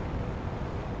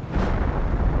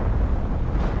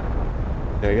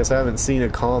 Yeah, I guess I haven't seen a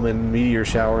common meteor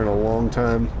shower in a long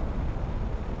time.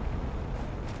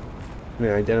 Can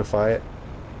I identify it?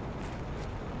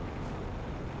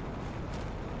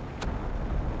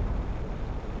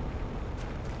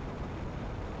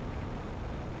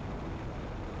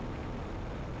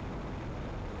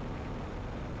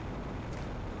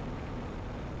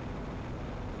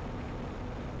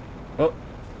 Oh.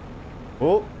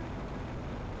 Oh.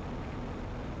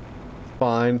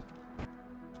 Fine.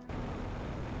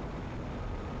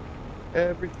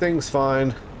 Everything's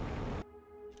fine.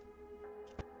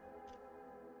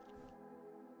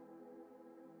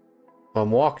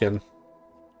 I'm walking.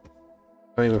 I'm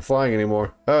not even flying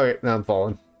anymore. Alright, now I'm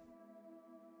falling.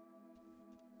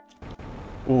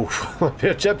 Oof, my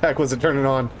jetpack wasn't turning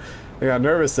on. I got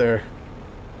nervous there.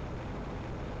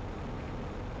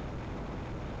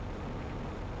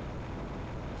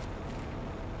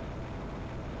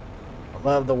 I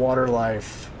love the water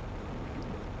life.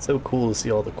 It's so cool to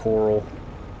see all the coral.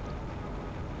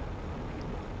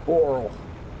 Coral.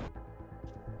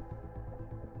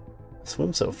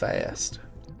 Swim so fast.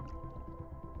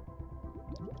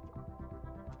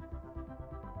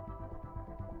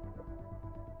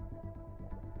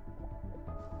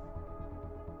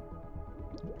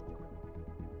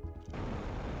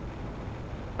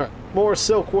 Alright, more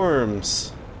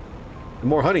silkworms. And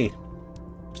more honey.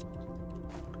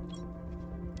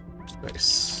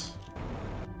 Nice.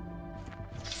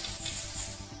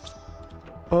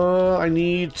 I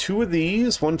need 2 of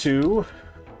these. 1, 2.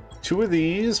 2 of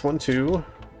these. 1, 2.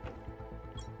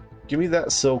 Give me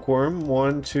that silkworm.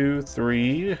 1, 2,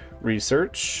 3.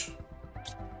 Research.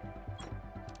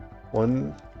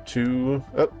 1, 2.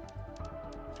 Up.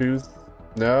 2.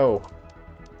 No.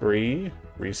 3.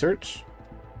 Research.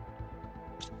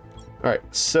 Alright,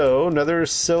 so another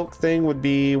silk thing would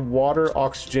be water,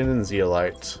 oxygen, and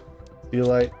zeolite.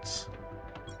 Zeolite.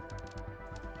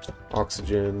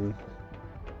 Oxygen.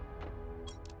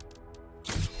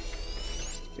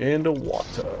 And a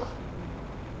water.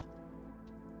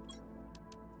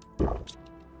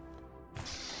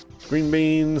 Green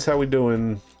beans, how we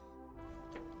doing?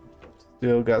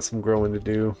 Still got some growing to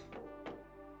do.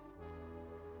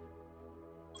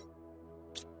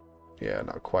 Yeah,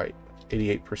 not quite.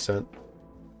 88%.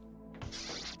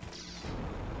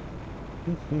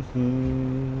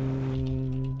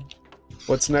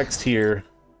 What's next here?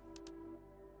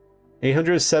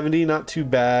 870, not too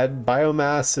bad.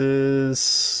 Biomass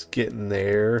is getting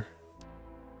there.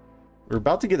 We're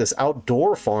about to get this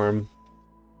outdoor farm.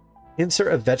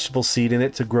 Insert a vegetable seed in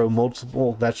it to grow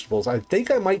multiple vegetables. I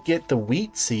think I might get the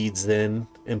wheat seeds then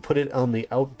and put it on the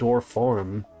outdoor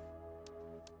farm.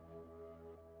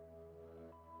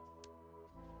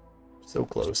 So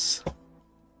close.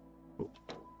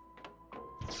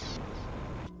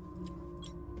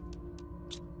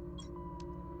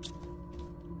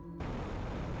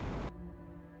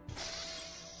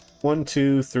 One,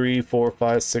 2, 3, 4,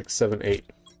 5, 6, 7, 8.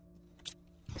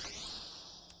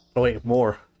 Oh wait,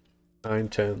 more. 9,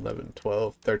 10, 11,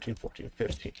 12, 13, 14,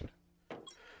 15.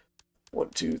 1,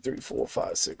 2, 3, 4,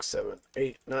 5, 6, 7,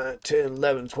 8, 9, 10,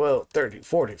 11, 12, 13,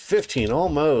 14, 15.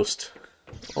 Almost.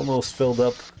 Almost filled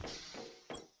up.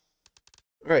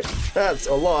 Alright, that's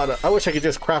a lot of... I wish I could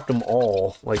just craft them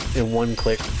all, like, in one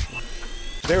click.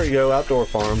 There we go, outdoor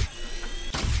farm.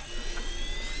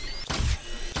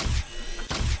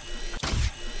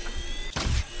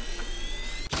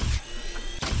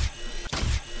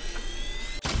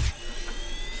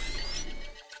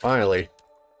 Finally.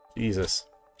 Jesus.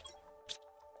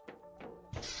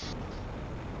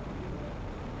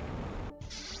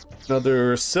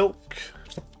 Another silk.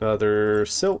 Another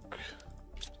silk.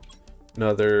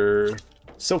 Another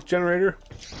silk generator.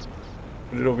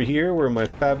 Put it over here where my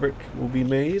fabric will be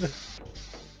made.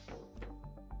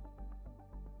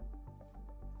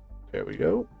 There we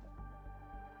go.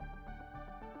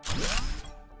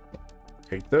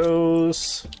 Take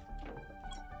those.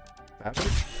 Fabric.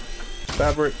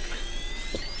 Fabric.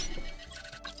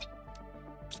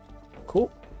 Cool.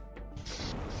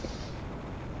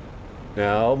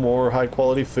 Now more high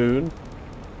quality food.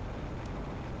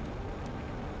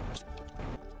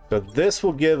 So this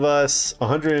will give us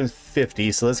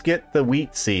 150. So let's get the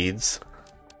wheat seeds.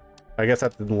 I guess I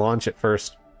have to launch it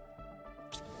first.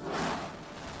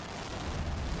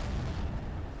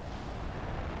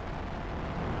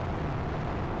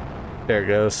 There it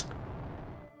goes.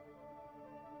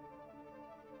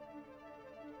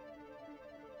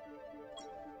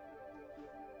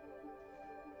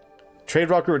 Trade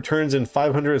rocket returns in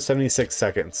 576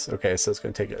 seconds. Okay, so it's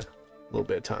going to take a little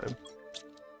bit of time.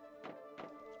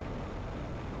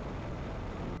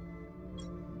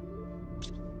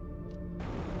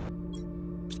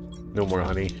 No more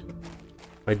honey.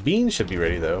 My beans should be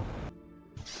ready, though.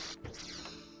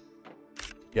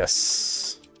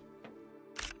 Yes.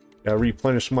 Gotta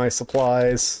replenish my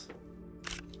supplies.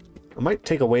 I might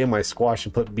take away my squash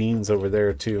and put beans over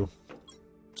there, too.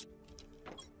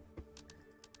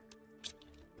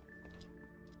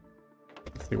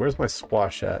 Let's see, where's my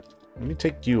squash at? Let me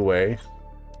take you away.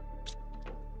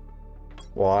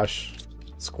 Squash.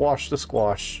 Squash the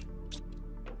squash.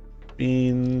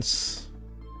 Beans.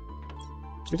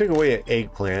 Let me take away an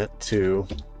eggplant, too.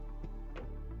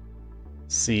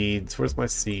 Seeds. Where's my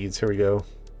seeds? Here we go.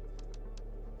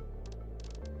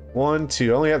 1,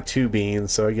 2. I only have 2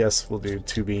 beans, so I guess we'll do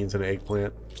 2 beans and an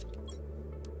eggplant.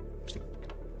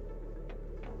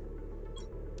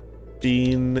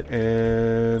 Bean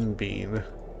and bean.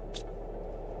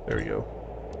 There we go.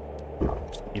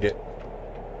 Eat it.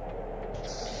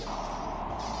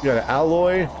 You got an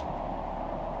alloy?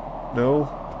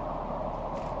 No?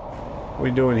 What are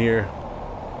we doing here?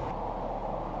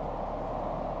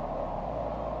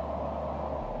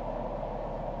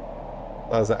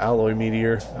 That was an alloy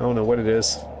meteor. I don't know what it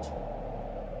is.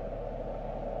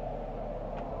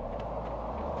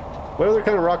 What other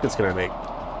kind of rockets can I make?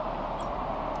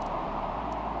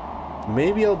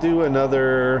 Maybe I'll do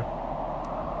another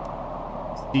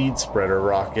seed spreader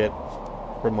rocket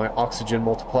from my oxygen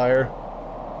multiplier.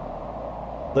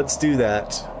 Let's do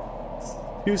that.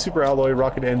 2 super alloy,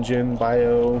 rocket engine,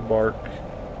 bio, bark.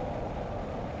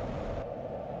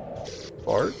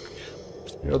 Bark?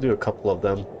 Maybe I'll do a couple of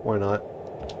them. Why not?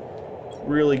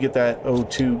 Really get that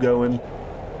O2 going.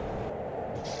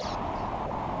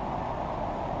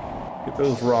 Get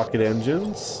those rocket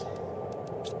engines.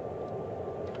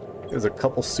 There's a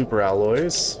couple super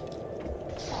alloys.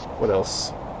 What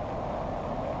else?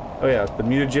 Oh yeah, the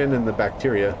mutagen and the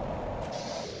bacteria.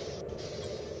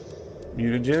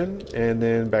 Mutagen and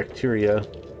then bacteria.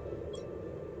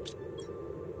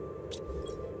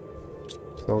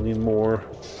 So I'll need more.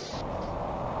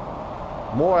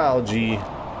 More algae.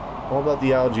 All about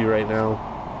the algae right now.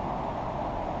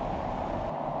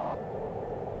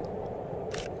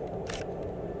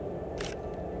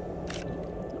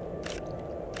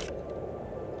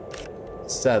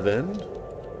 Seven.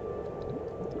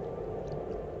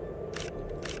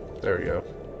 There we go.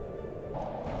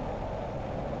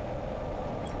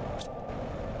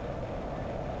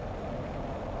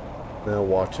 Now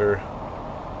water.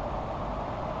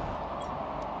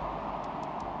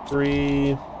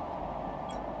 3,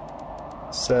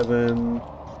 7,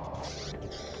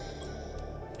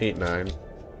 8, 9.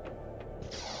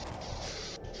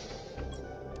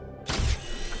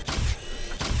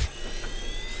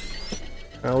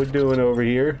 How we doing over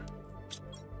here?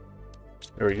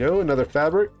 There we go, another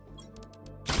fabric.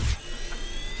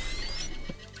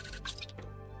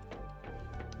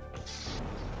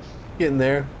 Getting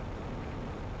there.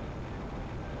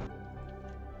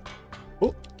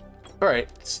 Oh, all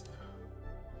right.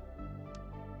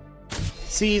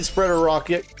 Seed spreader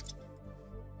rocket.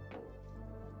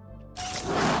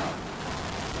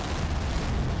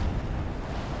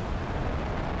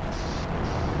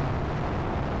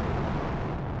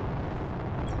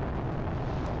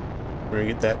 We're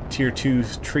gonna get that tier 2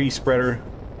 tree spreader.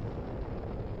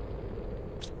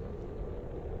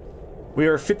 We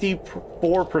are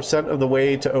 54% of the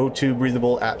way to O2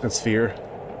 breathable atmosphere.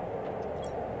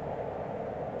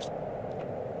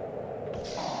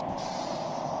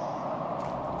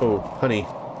 Oh, honey.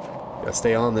 Gotta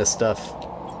stay on this stuff.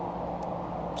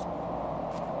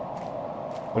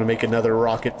 Want to make another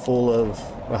rocket full of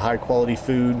high quality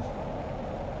food.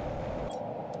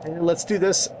 And let's do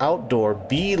this outdoor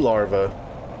bee larva.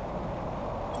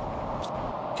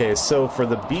 Okay, so for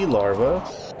the bee larva,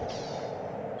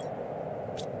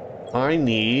 I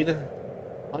need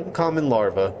uncommon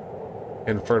larva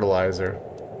and fertilizer.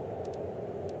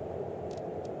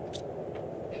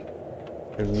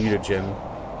 And mutagen.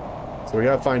 So we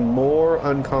gotta find more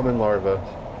uncommon larvae.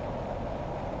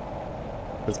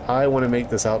 Because I want to make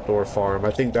this outdoor farm.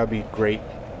 I think that'd be great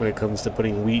when it comes to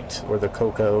putting wheat or the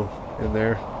cocoa in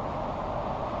there.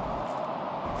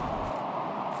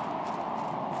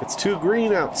 It's too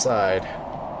green outside.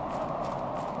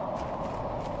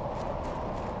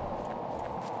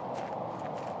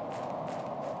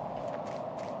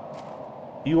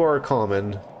 You are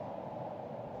common.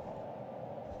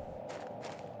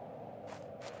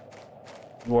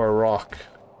 You are rock.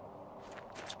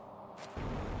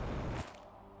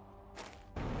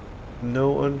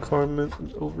 No uncommon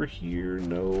over here,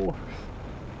 no.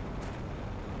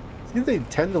 I think they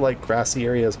tend to like grassy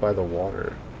areas by the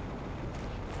water.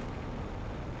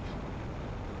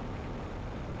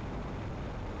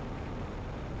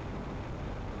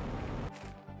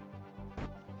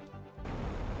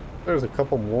 There's a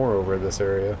couple more over this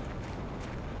area.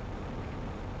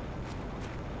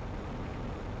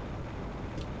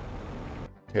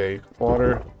 Okay,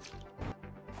 water.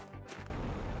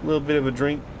 A little bit of a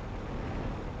drink.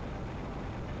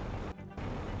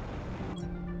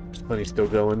 Honey's still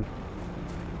going.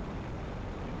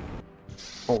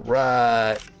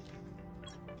 Alright.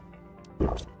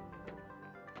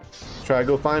 Try to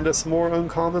go find us some more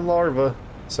uncommon larvae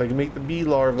so I can make the bee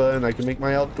larva and I can make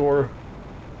my outdoor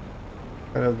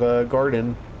kind of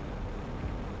garden.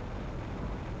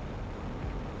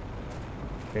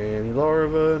 Any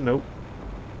larva? Nope.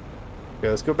 Okay,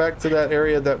 let's go back to that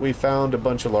area that we found a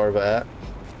bunch of larvae at.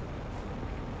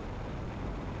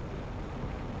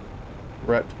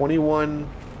 We're at 21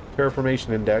 terraformation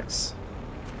index.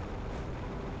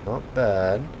 Not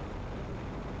bad.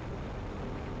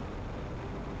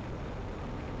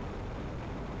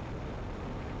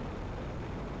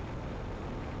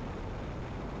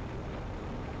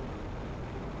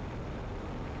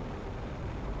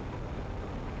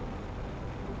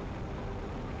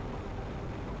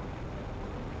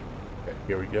 Okay,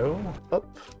 here we go. Up.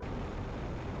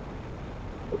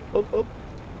 Up, up, up.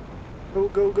 Go,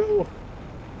 go, go.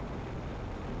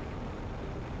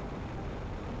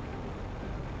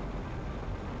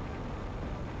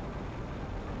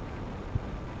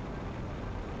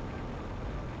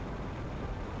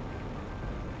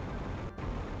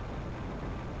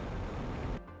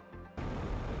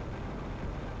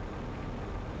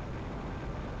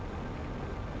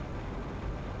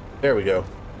 There we go.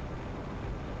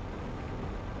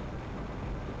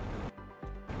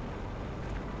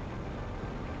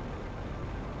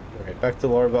 Alright, back to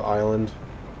Larva Island.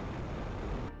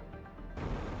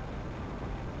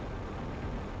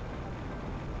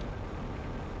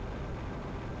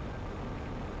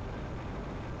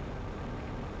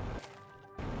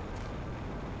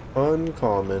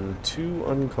 Uncommon. 2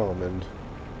 uncommon.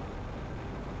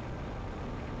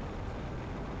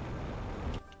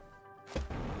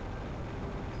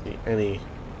 Any,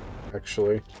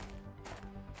 actually.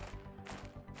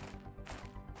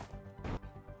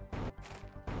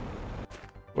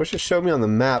 Wish it showed me on the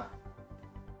map.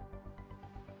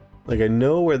 Like, I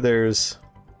know where there's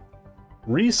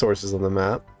resources on the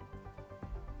map.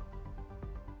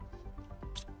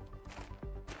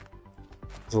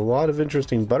 There's a lot of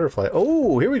interesting butterfly.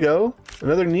 Oh, here we go.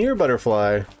 Another near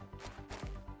butterfly.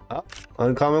 Ah,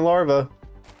 uncommon larva.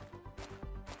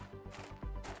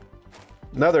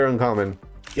 Another uncommon.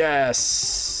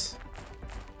 Yes!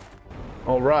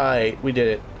 Alright, we did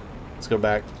it. Let's go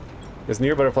back. This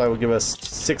near butterfly will give us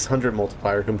 600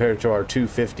 multiplier compared to our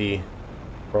 250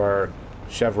 for our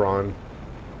chevron.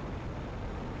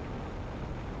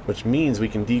 Which means we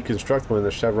can deconstruct one of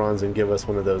the chevrons and give us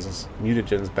one of those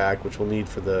mutagens back, which we'll need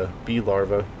for the bee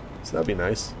larva. So that'd be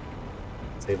nice.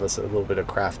 Save us a little bit of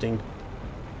crafting.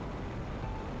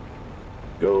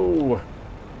 Go!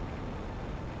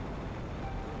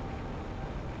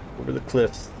 Over the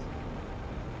cliffs.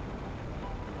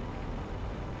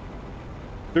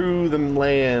 Through the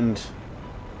land.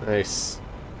 Nice.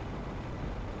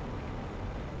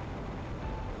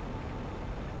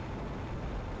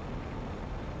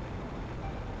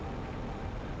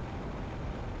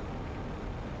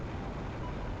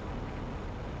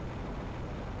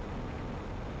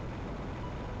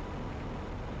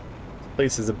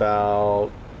 place is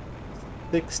about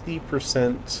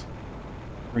 60%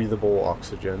 breathable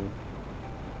oxygen.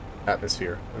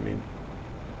 Atmosphere, I mean.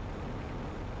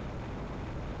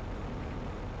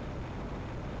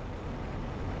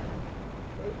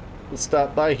 We'll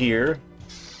stop by here.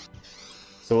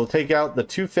 So we'll take out the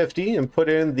 250 and put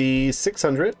in the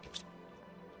 600.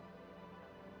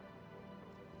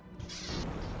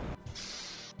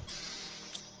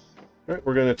 Alright,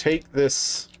 we're going to take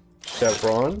this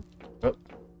chevron. Oh.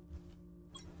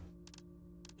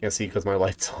 Can't see because my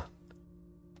light's on.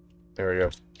 There we go.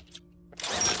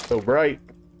 So bright.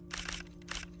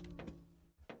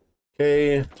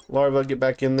 Okay, larva, get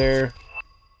back in there.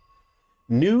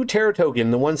 New Terra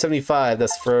token, the 175.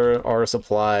 That's for our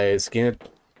supplies.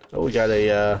 Oh, we got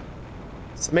a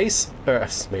space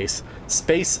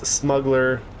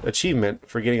smuggler achievement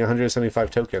for getting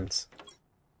 175 tokens.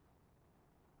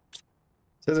 It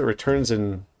says it returns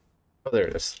in. Oh, there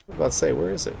it is. I was about to say, where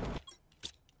is it?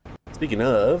 Speaking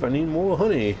of, I need more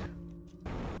honey.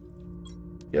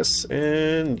 Yes,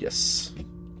 and yes.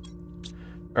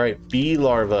 Alright, bee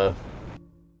larva.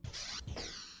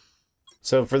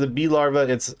 So for the bee larva,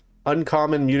 it's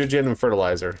uncommon, mutagen, and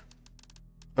fertilizer.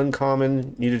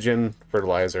 Uncommon, mutagen,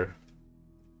 fertilizer.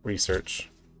 Research.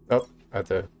 Oh, I have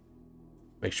to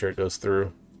make sure it goes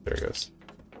through. There it goes.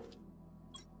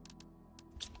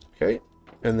 Okay,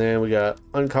 and then we got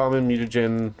uncommon,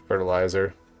 mutagen,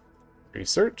 fertilizer.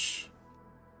 Research.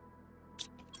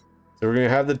 So we're going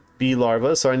to have the bee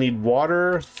larva, so I need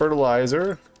water,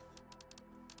 fertilizer,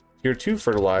 tier 2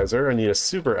 fertilizer, I need a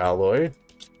super alloy,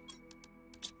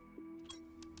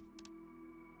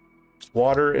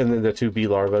 water, and then the 2 bee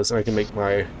larvas, and I can make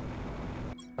my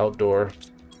outdoor.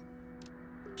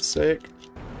 Sick.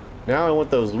 Now I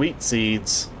want those wheat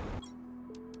seeds.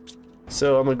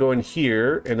 So I'm going to go in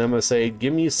here, and I'm going to say,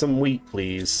 give me some wheat,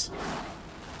 please.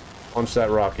 Launch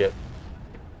that rocket.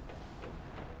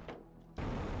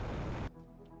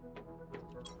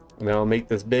 Now I'll make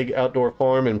this big outdoor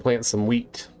farm and plant some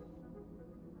wheat.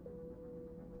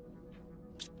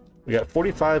 We got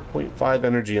 45.5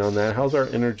 energy on that. How's our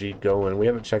energy going? We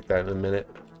haven't checked that in a minute.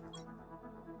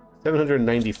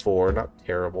 794, not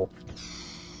terrible.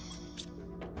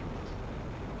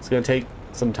 It's going to take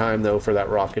some time though for that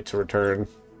rocket to return.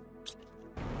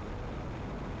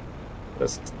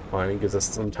 That's fine, it gives us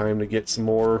some time to get some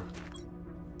more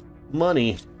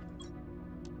money.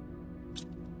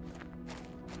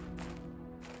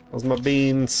 How's my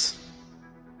beans?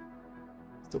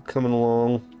 Still coming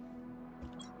along.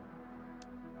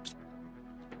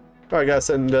 Oh, I gotta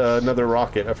send another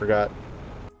rocket, I forgot.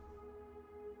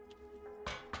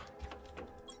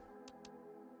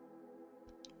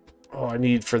 Oh, I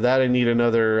need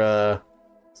another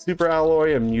super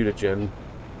alloy and mutagen.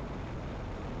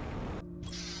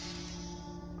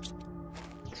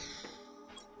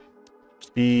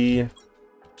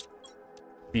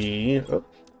 Oh.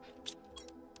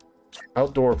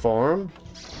 Outdoor farm.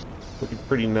 Looking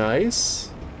pretty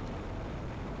nice.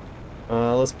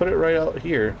 Let's put it right out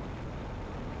here.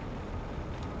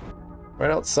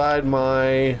 Right outside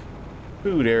my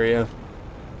food area.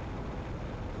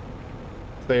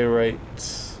 Say right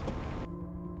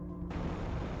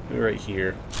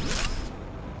here.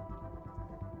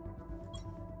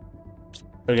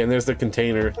 Again, there's the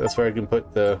container. That's where I can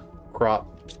put the crop.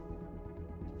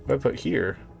 What do I put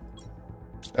here?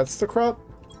 That's the crop?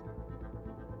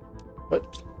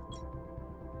 What?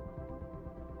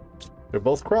 They're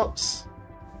both crops?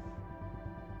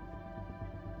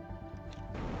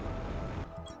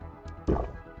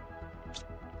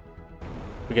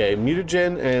 Okay,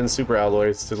 mutagen and super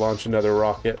alloys to launch another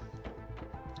rocket.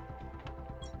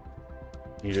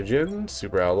 Mutagen,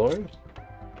 super alloy.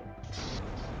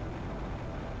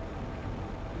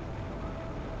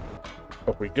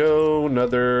 Up we go,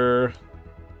 another...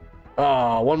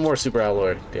 Ah, one more super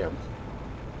alloy, damn.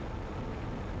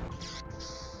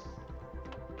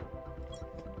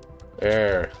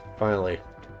 There, finally.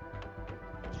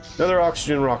 Another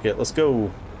oxygen rocket, let's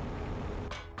go.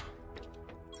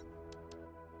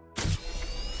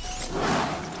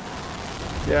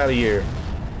 Get out of here.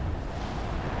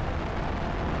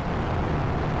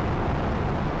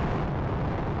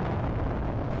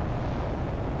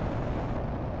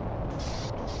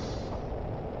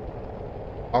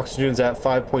 Oxygen's at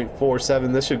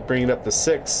 5.47. This should bring it up to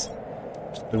 6.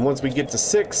 And once we get to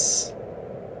 6,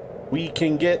 we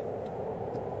can get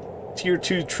tier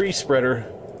 2 tree spreader.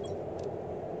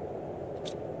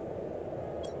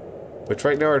 Which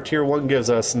right now our tier 1 gives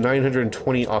us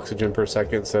 920 oxygen per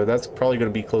second, so that's probably going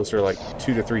to be closer to like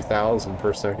 2,000 to 3,000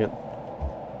 per second.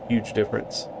 Huge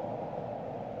difference.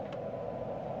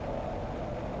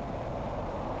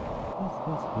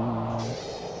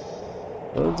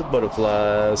 Loads of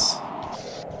butterflies.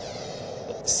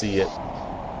 Let's see it.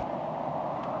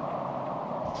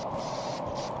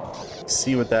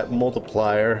 See what that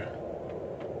multiplier.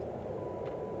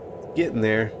 Getting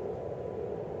there.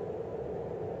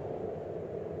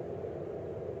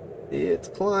 It's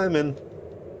climbing.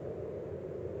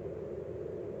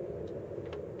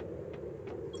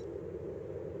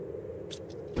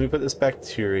 Let me put this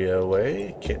bacteria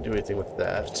away. Can't do anything with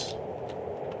that.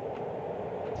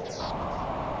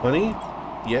 Honey?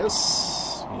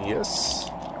 Yes. Yes.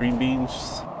 Green beans.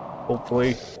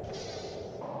 Hopefully.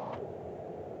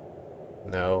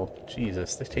 No.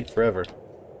 Jesus, they take forever.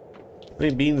 How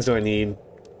many beans do I need?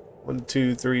 1,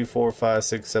 2, 3, 4, 5,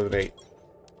 6, 7, 8.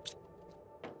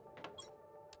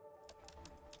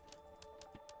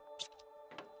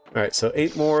 Alright, so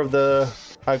 8 more of the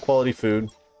high quality food.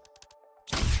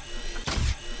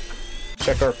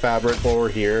 Check our fabric while we're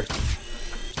here.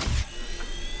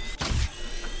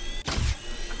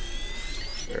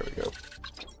 There we go.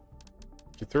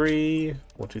 2, 3.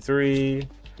 1, 2, 3.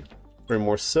 3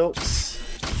 more silks.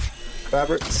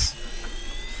 Fabrics.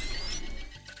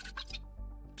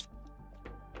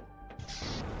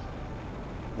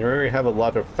 We already have a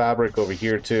lot of fabric over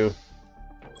here too.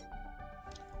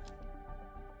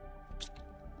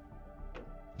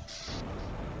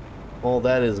 All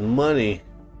that is money.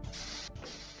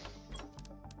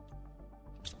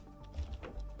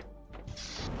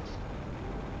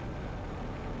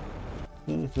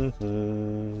 I'm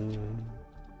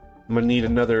gonna need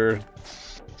another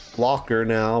locker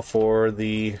now for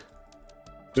the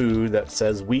food that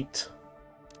says wheat.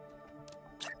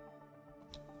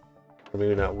 Or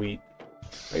maybe not wheat.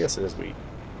 I guess it is wheat.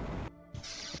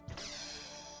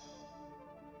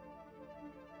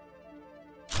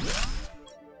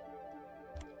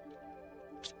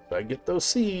 So I get those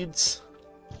seeds.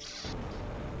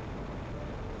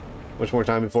 Much more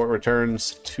time before it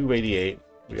returns. 288.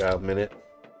 We got a minute.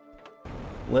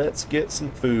 Let's get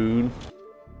some food.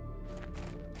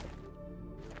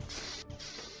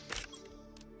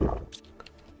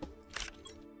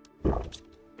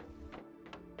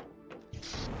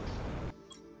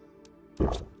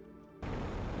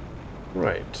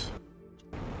 Right.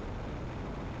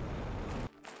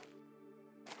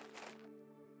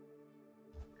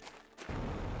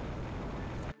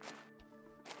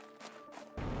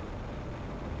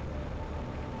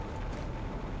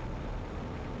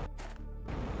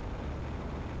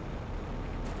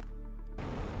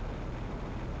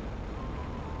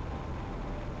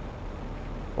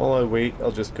 While I wait,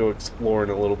 I'll just go exploring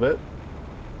a little bit.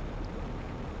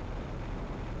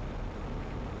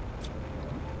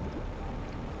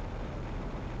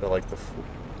 I like the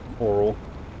floral.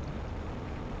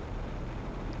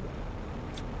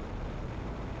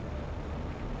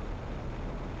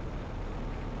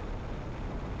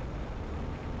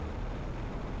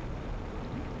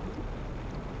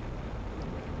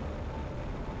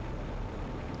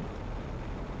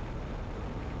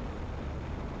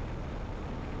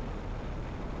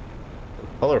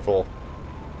 Colorful.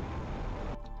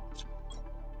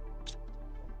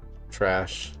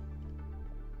 Trash.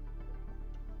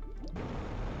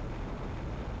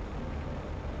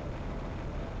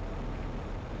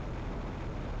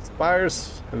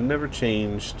 Spires have never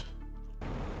changed.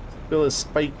 Still as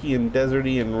spiky and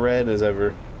deserty and red as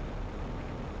ever.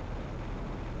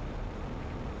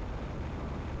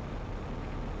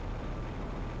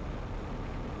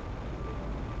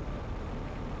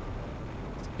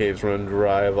 Caves run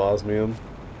dry of osmium.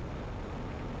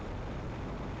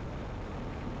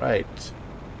 Right.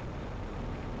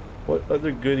 What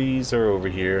other goodies are over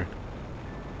here?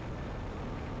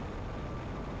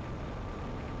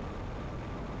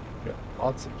 Got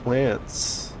lots of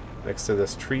plants next to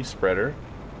this tree spreader.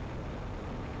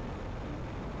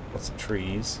 Lots of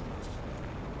trees.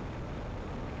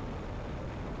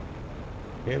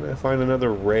 Can I find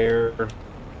another rare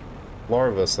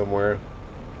larva somewhere?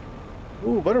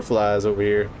 Ooh, butterflies over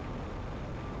here.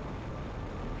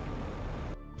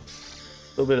 A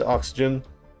little bit of oxygen.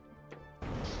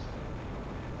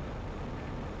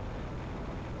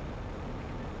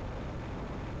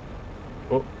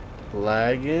 Oh,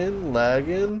 lagging,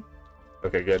 lagging.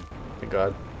 Okay, good. Thank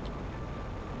God.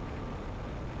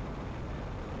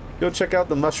 Go check out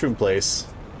the mushroom place.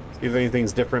 See if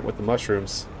anything's different with the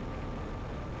mushrooms.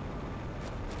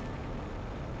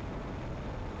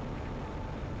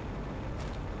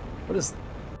 What is...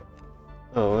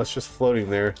 Oh, that's just floating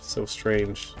there. So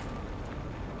strange.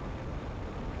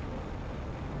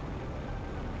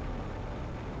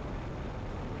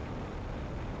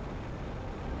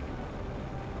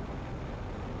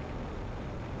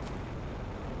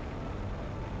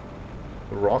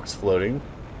 rocks floating.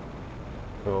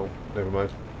 Oh, never mind.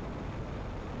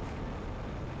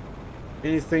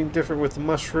 Anything different with the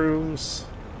mushrooms?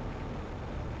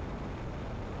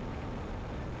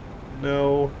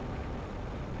 No.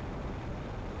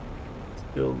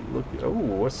 Still looking. Oh,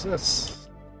 what's this?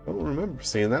 I don't remember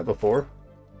seeing that before.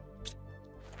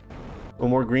 Oh,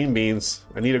 more green beans.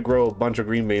 I need to grow a bunch of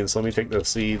green beans, so let me take those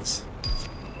seeds.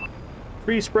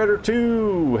 Tree spreader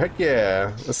 2! Heck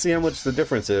yeah! Let's see how much the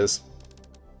difference is.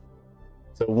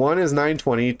 So 1 is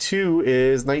 920, 2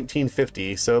 is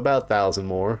 1950, so about 1,000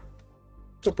 more.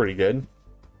 Still pretty good.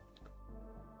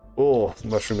 Oh, the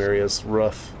mushroom area is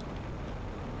rough.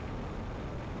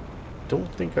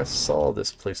 Don't think I saw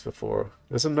this place before.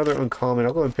 There's another uncommon.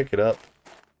 I'll go and pick it up.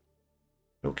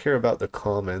 Don't care about the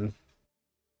common.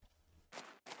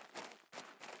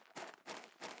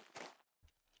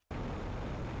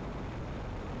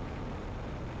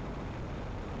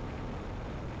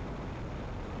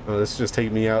 Oh, this is just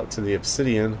taking me out to the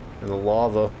obsidian and the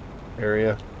lava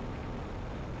area.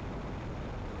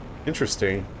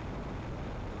 Interesting.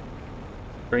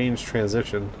 Strange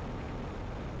transition.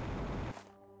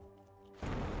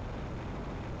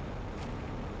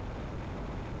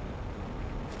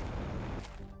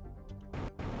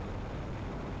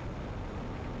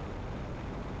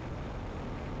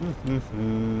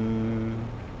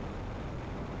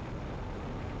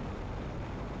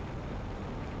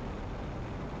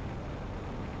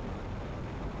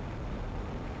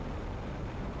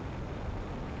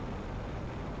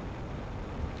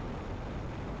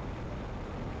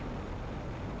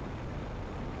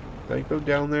 Did I go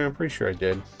down there? I'm pretty sure I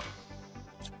did.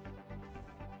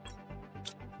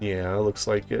 Yeah, looks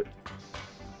like it.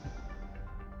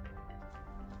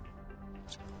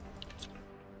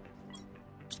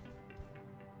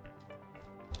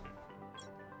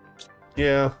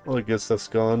 Yeah, all the good stuff's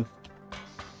gone.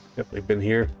 Yep, they've been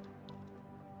here.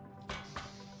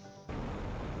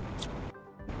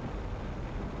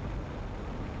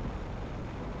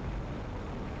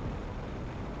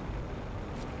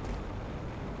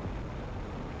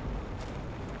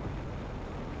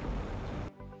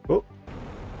 Oh,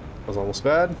 that was almost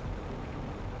bad.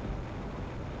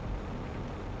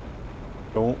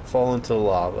 Don't fall into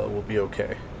lava, we'll be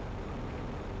okay.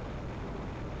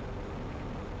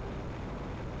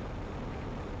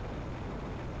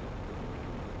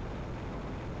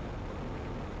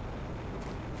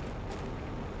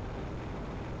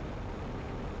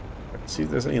 See if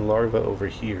there's any larvae over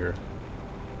here.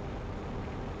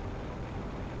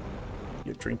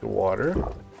 Get a drink of water. A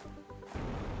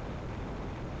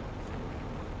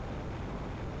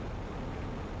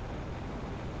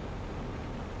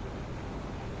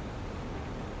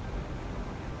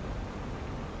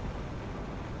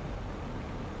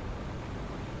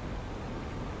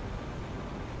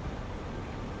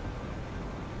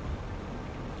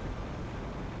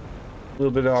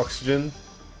little bit of oxygen.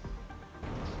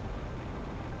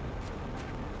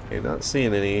 Okay, not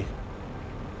seeing any.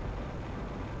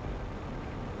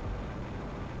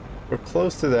 We're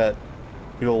close to that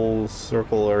big old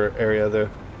circle or area, the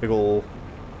big old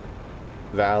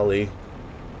valley,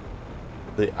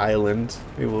 the island.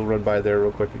 Maybe we'll run by there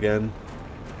real quick again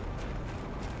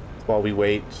while we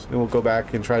wait. And we'll go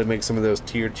back and try to make some of those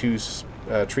tier 2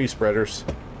 tree spreaders.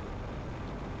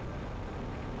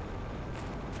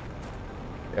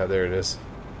 Yeah, there it is.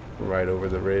 Right over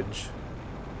the ridge.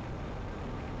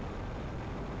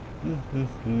 Okay,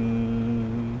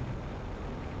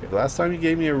 last time you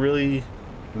gave me a really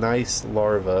nice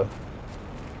larva.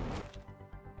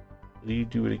 Will you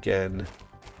do it again?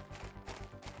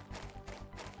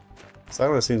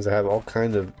 Silence seems to have all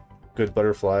kinds of good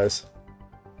butterflies.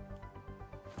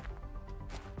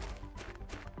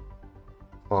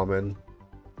 Common.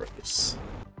 Gross.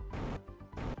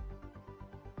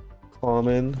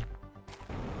 Common.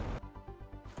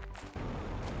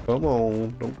 Come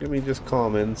on, don't give me just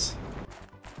commons.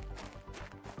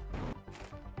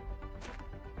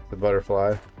 The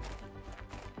butterfly.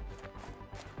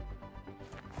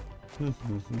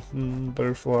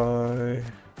 Butterfly.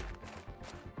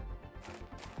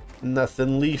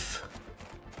 Nothing leaf.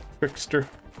 Trickster.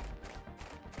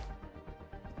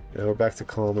 Yeah, we're back to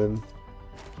common.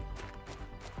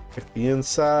 Check the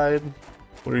inside.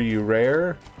 What are you,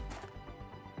 rare?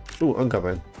 Ooh,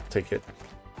 uncommon. Take it.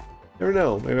 Never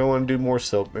know. Maybe I want to do more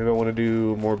silk. Maybe I want to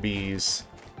do more bees.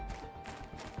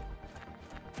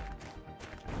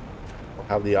 I'll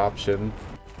have the option.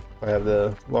 I have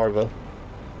the larva.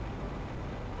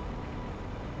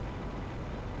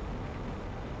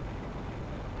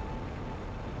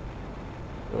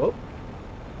 Oh.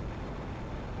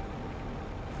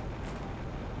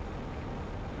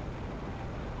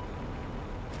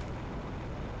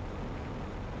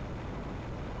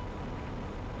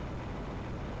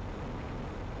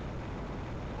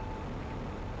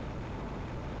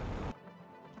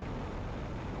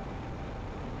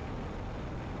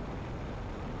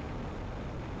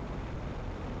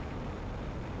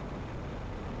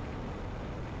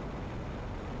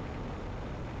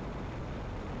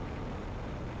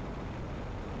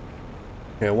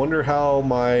 Okay, I wonder how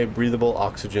my breathable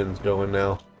oxygen's going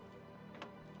now.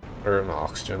 Or not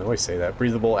oxygen, I always say that.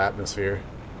 Breathable atmosphere.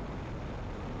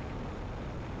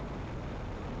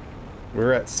 We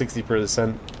were at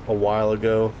 60% a while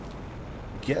ago.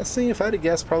 Guessing, if I had to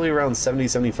guess, probably around 70,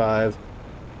 75.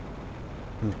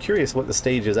 I'm curious what the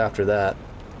stage is after that.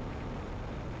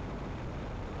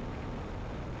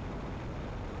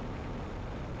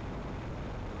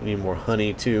 We need more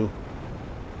honey, too.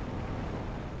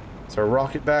 Is our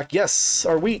rocket back? Yes!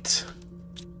 Our wheat!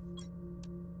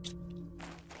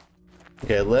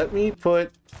 Okay, let me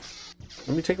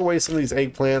take away some of these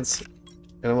eggplants,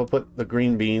 and I'm gonna put the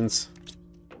green beans.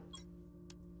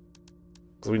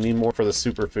 Because we need more for the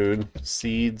superfood.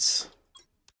 Seeds.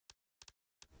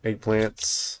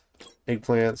 Eggplants.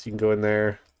 Eggplants, you can go in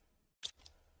there.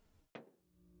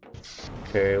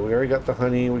 Okay, we already got the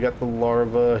honey, we got the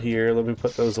larva here. Let me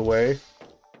put those away.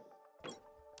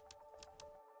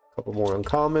 A couple more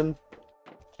uncommon.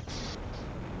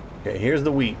 Okay, here's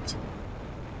the wheat.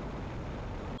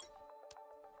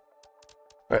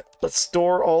 Alright, let's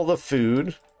store all the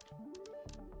food.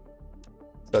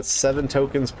 That's 7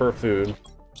 tokens per food.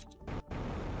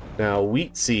 Now,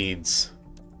 wheat seeds.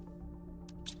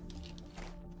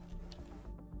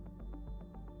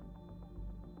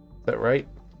 Is that right?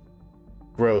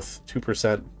 Growth,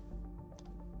 2%.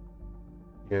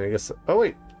 Yeah, I guess... Oh,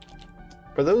 wait.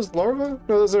 Are those larvae?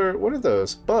 No, those are... What are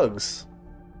those? Bugs.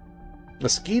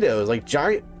 Mosquitoes, like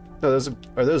giant... No, those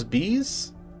are those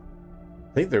bees?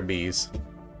 I think they're bees.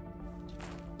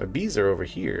 The bees are over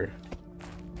here.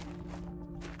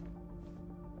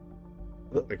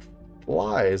 Look like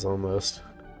flies, almost.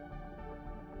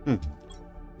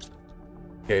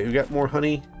 Okay, we got more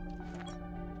honey?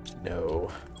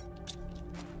 No.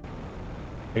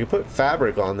 I can put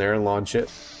fabric on there and launch it.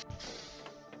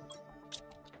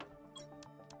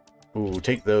 Ooh,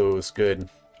 take those. Good.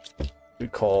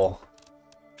 Good call.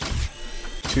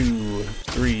 2,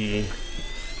 3,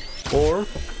 4.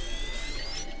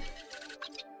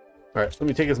 Alright, let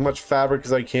me take as much fabric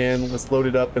as I can. Let's load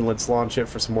it up and let's launch it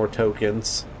for some more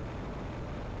tokens.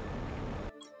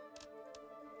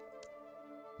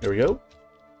 There we go.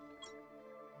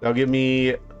 That'll give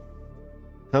me...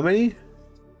 How many?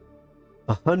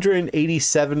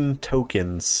 187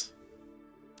 tokens.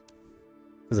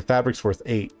 Because the fabric's worth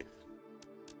 8.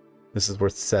 This is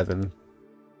worth 7.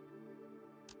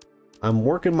 I'm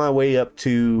working my way up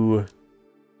to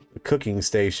the cooking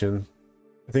station.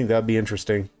 I think that'd be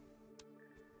interesting.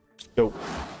 Go.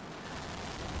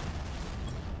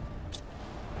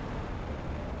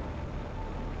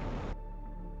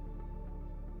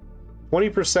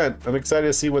 %. I'm excited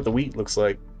to see what the wheat looks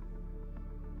like.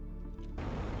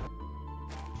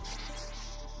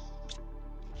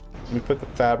 Let me put the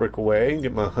fabric away and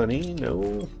get my honey.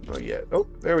 No, not yet. Oh,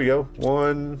 there we go.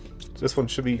 1. This one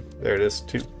should be... There it is.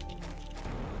 2.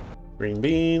 Green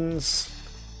beans.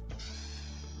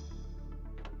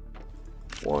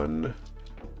 1,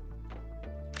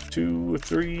 2,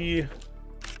 3,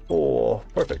 4.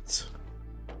 Perfect.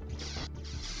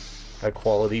 High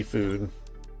quality food.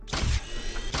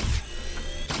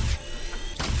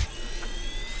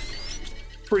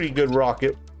 Pretty good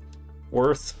rocket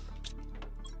worth.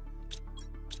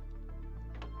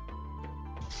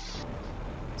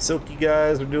 Silky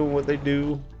guys are doing what they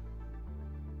do.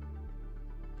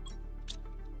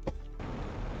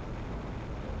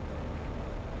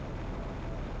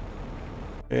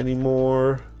 Any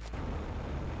more?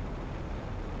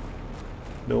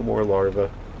 No more larvae.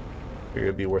 Figured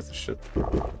it'd be worth a shit.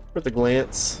 Worth a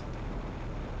glance.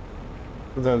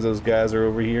 Sometimes those guys are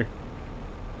over here.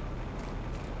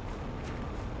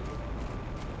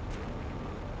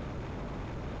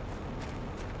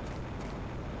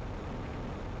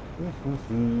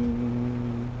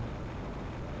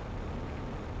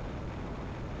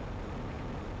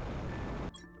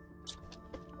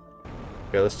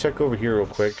 Okay, let's check over here real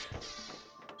quick.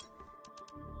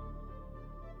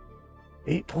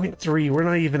 8.3, we're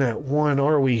not even at 1,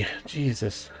 are we?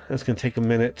 Jesus, that's gonna take a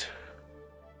minute.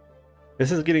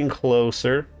 This is getting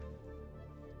closer.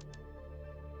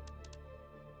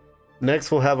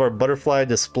 Next, we'll have our butterfly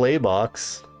display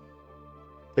box.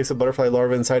 Place a butterfly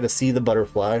larva inside to see the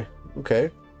butterfly. Okay.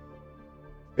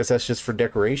 Guess that's just for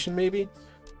decoration, maybe?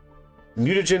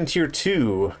 Mutagen Tier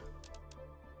 2.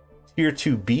 Tier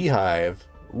 2 beehive.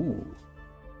 Ooh.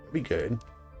 That'd be good.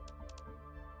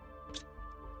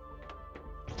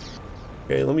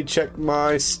 Okay, let me check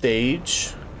my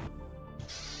stage.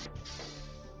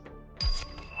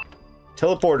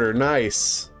 Teleporter,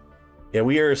 nice. Yeah,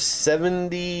 we are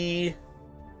 70%,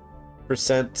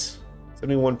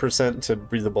 71% to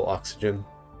breathable oxygen.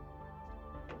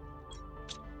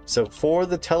 So for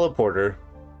the teleporter,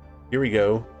 here we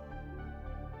go.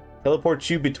 Teleport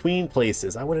you between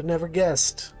places. I would have never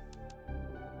guessed.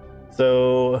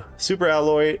 So super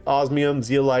alloy, osmium,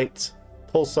 zeolite,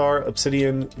 pulsar,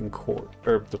 obsidian, and quartz,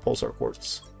 or the pulsar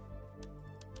quartz.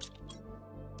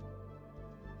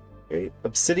 Okay,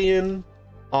 obsidian,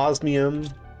 osmium,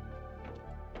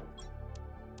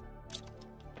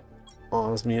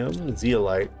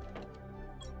 zeolite,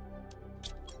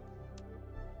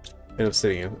 and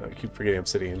obsidian. I keep forgetting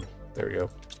obsidian. There we go.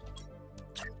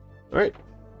 Alright,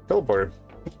 teleporter.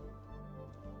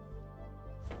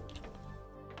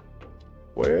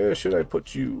 Where should I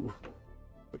put you?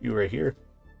 Put you right here.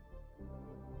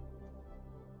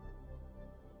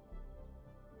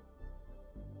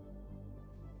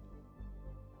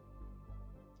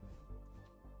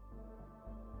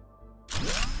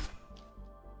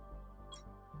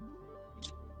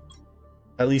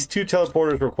 At least 2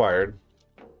 teleporters required.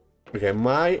 Okay,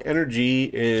 my energy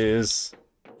is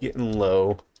getting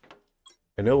low.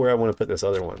 I know where I want to put this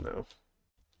other one, though.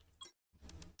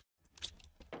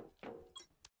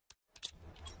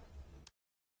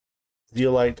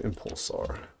 Zeolite and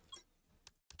pulsar.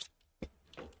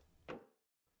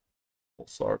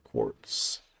 Pulsar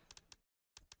quartz.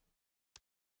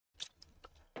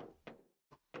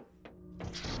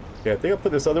 Yeah, I think I'll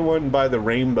put this other one by the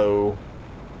rainbow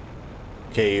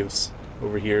caves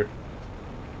over here.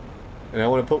 And I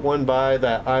want to put one by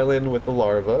that island with the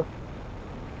larva.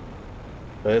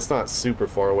 But it's not super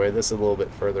far away. This is a little bit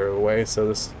further away, so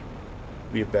this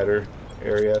would be a better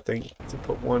area, I think, to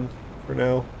put one for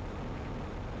now.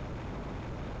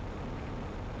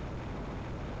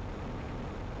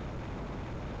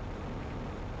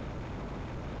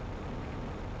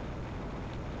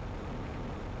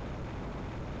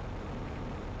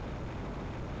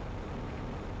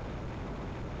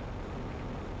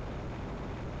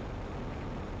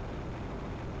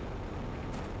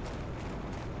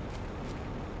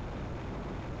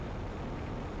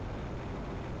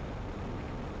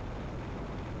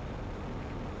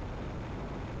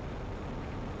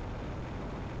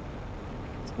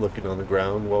 Looking on the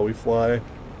ground while we fly.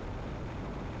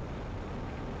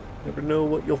 Never know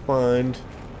what you'll find.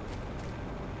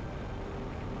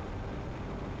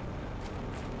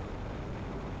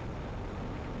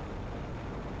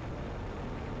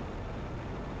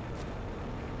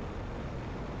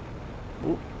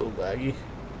 Oop, a little laggy.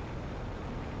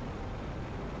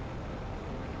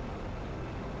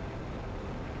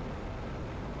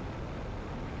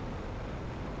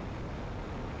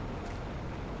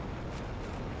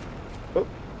 Oh,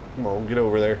 come on, get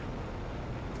over there.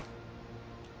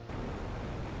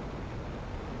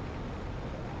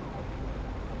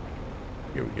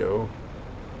 Here we go.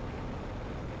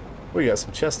 We got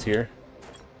some chests here.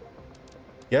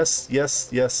 Yes,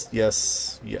 yes, yes,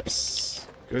 yes, yes.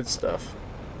 Good stuff.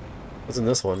 What's in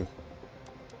this one?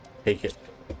 Take it.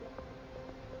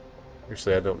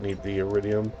 Actually, I don't need the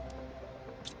iridium.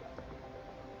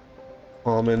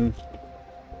 Common.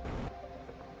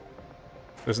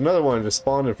 There's another one just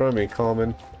spawned in front of me.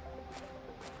 Common.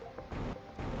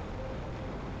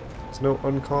 There's no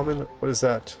uncommon? What is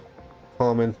that?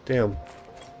 Common. Damn.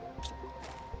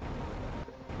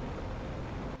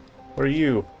 What are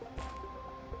you?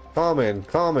 Common.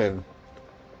 Common.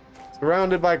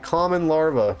 Surrounded by common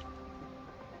larvae.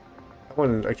 That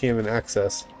one I can't even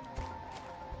access.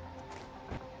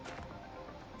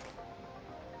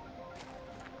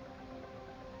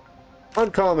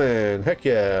 Uncommon! Heck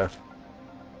yeah!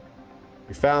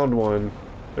 We found one.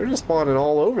 They're just spawning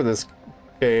all over this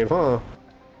cave, huh?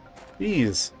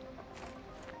 Jeez.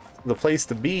 The place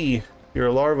to be if you're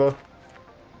a larva.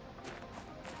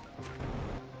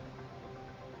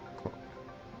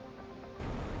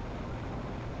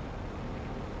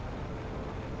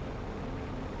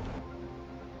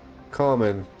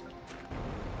 Common.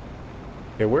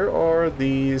 Okay, where are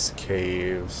these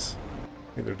caves?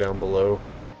 I think they're down below.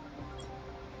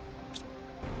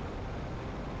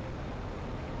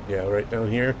 Yeah, right down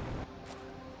here.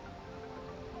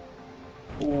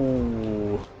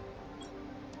 Ooh.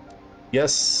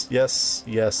 Yes, yes,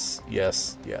 yes,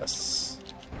 yes, yes.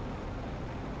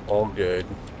 All good.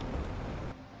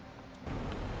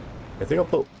 I think I'll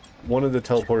put one of the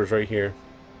teleporters right here.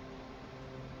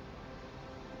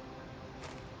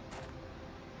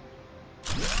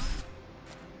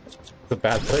 It's a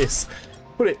bad place.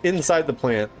 Put it inside the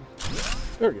plant.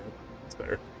 There we go. That's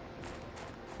better.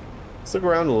 Let's look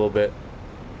around a little bit.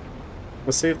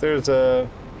 Let's see if there's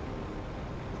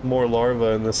more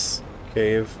larvae in this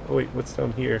cave. Oh wait, what's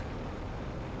down here?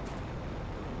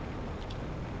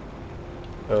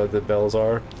 The bells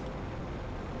are.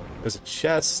 There's a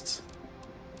chest.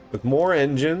 With more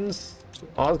engines.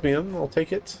 Osmium, I'll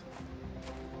take it.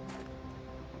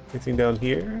 Anything down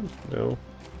here? No.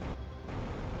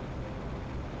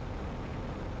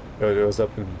 Oh, it goes up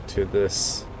into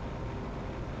this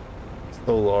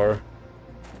solar.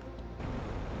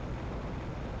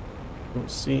 Don't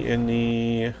see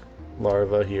any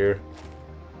larvae here.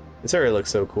 This area looks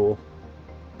so cool.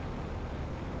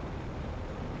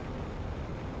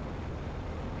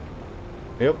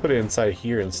 Maybe I'll put it inside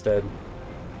here instead.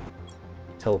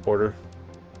 Teleporter.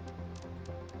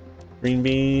 Green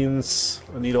beans.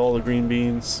 I need all the green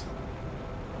beans.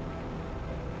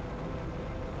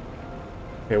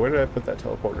 Okay, where did I put that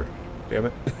teleporter? Damn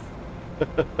it.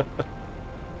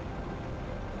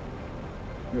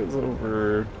 It was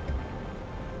over.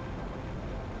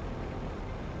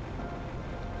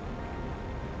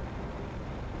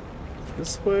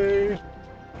 This way?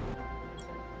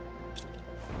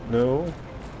 No.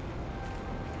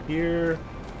 Here.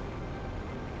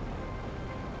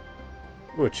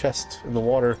 Ooh, a chest in the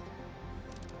water.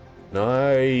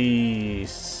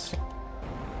 Nice.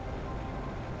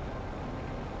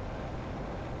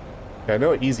 Okay, I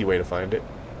know an easy way to find it.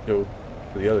 Go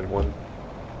to the other one.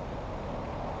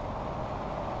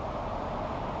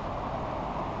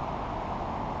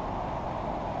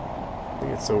 I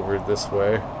think it's over this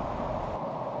way.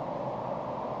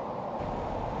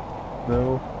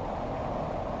 No.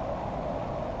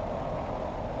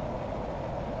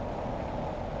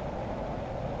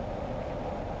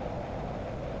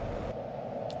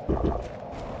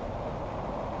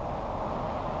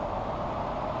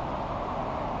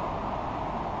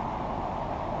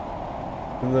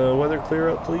 Can the weather clear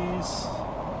up, please?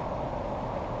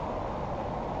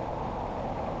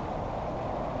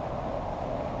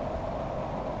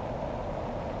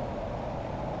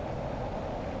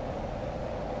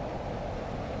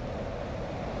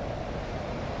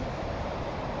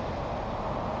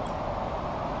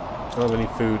 How many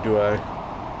food do I?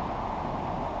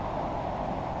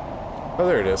 Oh,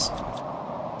 there it is.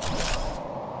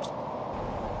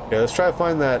 Yeah, let's try to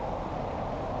find that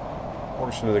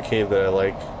portion of the cave that I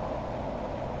like.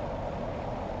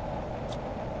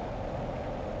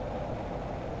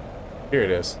 Here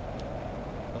it is.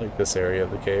 I like this area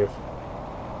of the cave.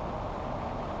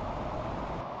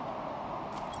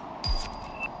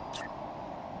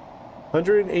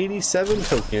 $187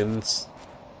 tokens.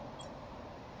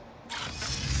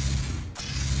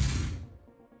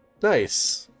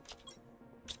 Nice.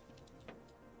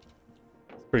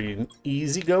 Pretty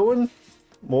easy going.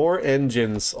 More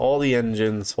engines. All the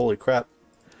engines. Holy crap.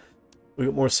 We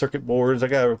got more circuit boards. I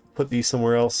gotta put these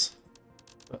somewhere else.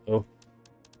 Uh-oh.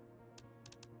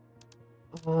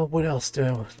 What else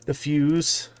do? The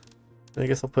fuse. I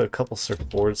guess I'll put a couple circuit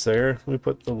boards there. Let me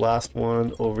put the last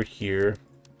one over here.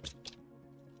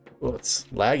 Oh, it's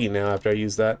laggy now after I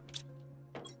use that.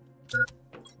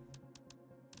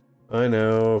 I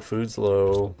know, food's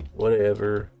low.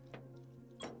 Whatever.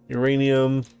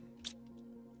 Uranium.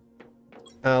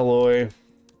 Alloy.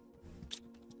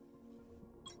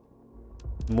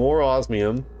 More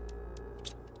osmium.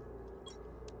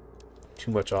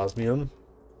 Too much osmium.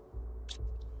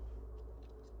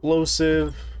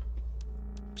 Explosive.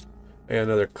 And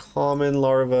another common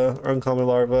larva, or uncommon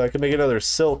larva. I can make another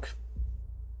silk.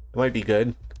 It might be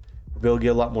good. We'll get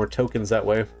a lot more tokens that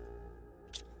way.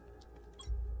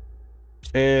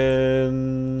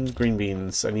 And green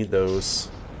beans. I need those.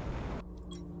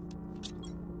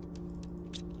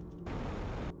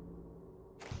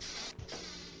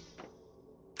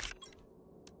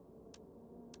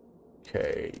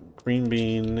 Okay, green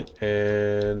bean,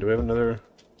 and do we have another?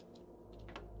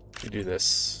 We do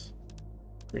this.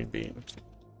 Green bean.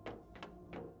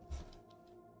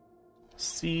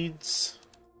 Seeds.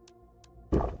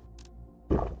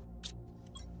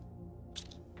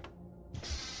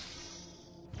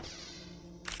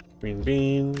 Green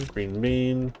bean, green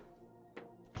bean.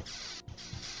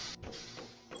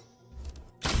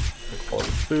 Quality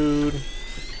food.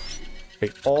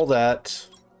 Take all that.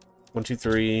 1, 2,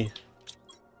 3.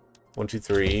 1, 2,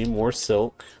 3. More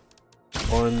silk.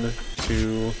 1,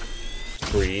 2,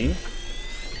 3.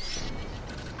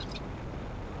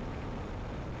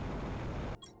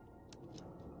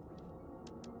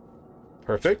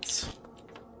 Perfect.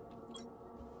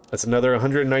 That's another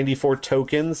 194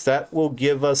 tokens. That will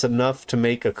give us enough to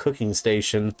make a cooking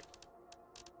station.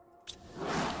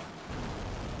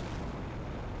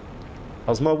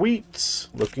 How's my wheat?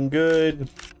 Looking good.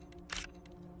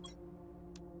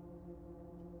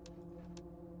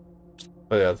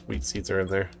 Oh yeah, the wheat seeds are in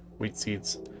there. Wheat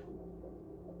seeds.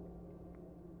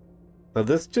 Now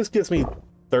this just gives me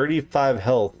 35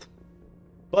 health.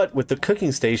 But with the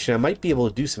cooking station, I might be able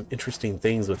to do some interesting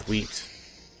things with wheat.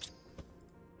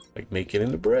 Like make it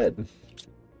into bread.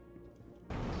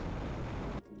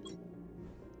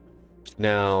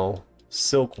 Now,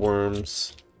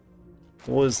 silkworms.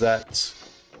 What was that?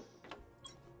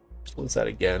 What was that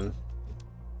again?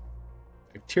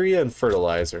 Bacteria and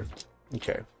fertilizer.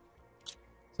 Okay.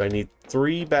 So I need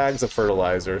 3 bags of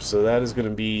fertilizer. So that is going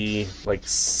to be like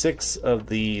 6 of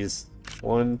these.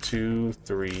 1, 2,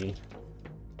 3,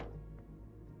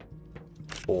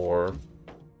 4,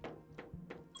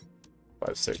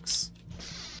 5, 6.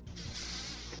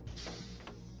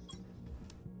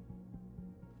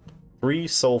 3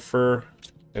 sulfur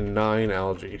and 9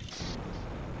 algae.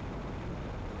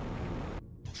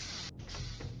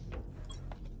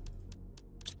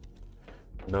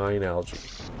 Nine algae.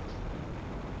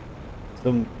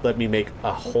 So let me make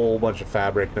a whole bunch of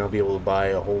fabric, and I'll be able to buy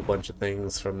a whole bunch of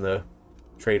things from the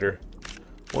trader.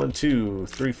 1, 2,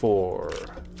 3, 4,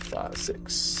 5,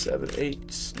 6, 7,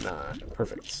 8, 9.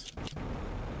 Perfect.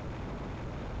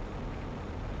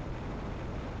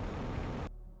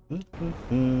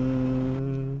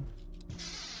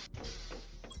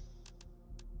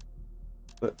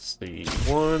 Let's see.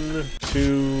 1,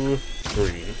 2,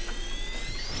 3.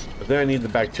 But then I need the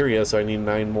bacteria, so I need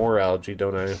 9 more algae,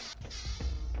 don't I?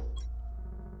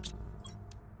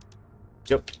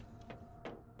 Yep.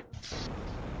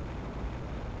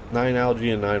 9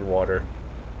 algae and 9 water.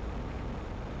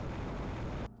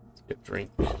 Let's get drink.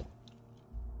 1,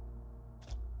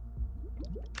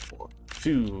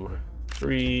 2,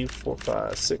 3, 4,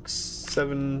 5, 6,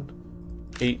 7,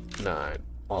 8, 9.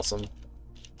 Awesome.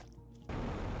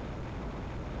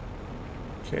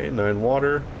 Okay, 9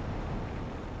 water.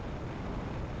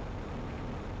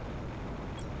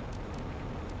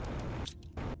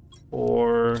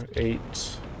 4,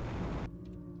 8.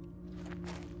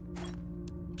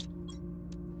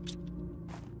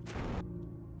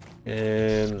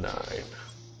 And 9.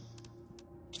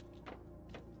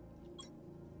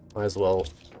 Might as well.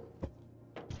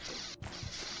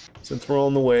 Since we're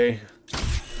on the way.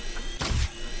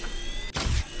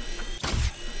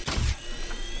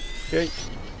 Okay,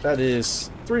 that is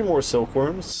 3 more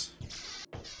silkworms.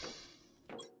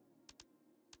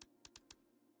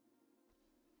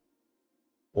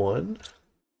 1,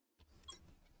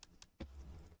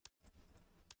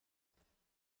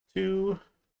 2,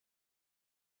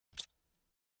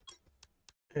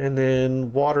 and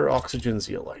then water, oxygen,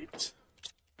 zeolite.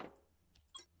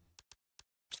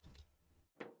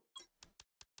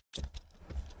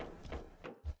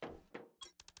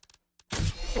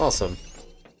 Awesome.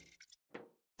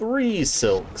 3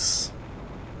 silks.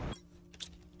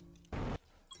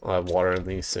 I'll have water in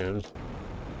these soon.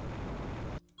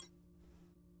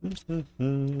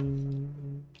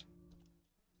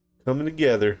 Coming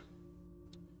together.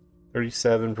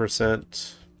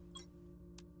 37%.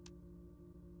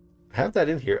 I have that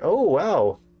in here. Oh,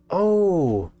 wow.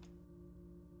 Oh.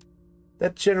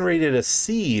 That generated a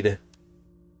seed,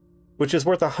 which is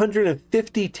worth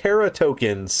 150 Terra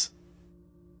tokens.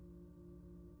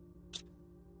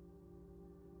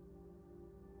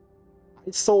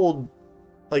 I sold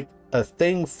like a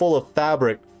thing full of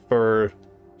fabric for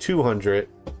 200,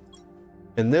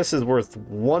 and this is worth,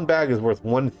 1 bag is worth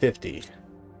 150.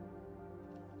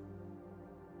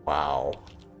 Wow.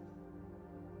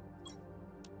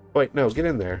 Wait, no, get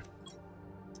in there.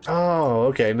 Oh,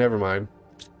 okay, never mind.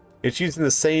 It's using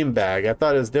the same bag. I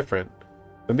thought it was different.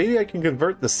 But maybe I can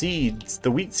convert the seeds,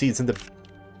 the wheat seeds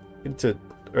into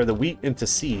or the wheat into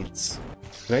seeds.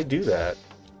 Can I do that?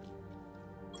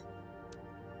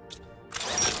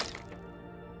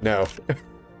 No.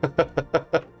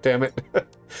 Damn it.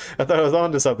 I thought I was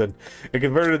on to something. It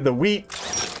converted the wheat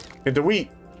into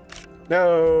wheat.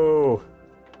 No.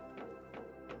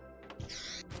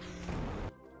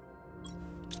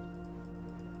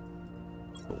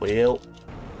 Well.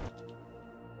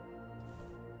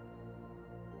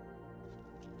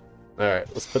 Alright,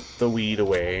 let's put the weed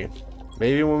away.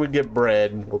 Maybe when we get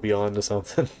bread, we'll be on to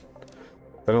something.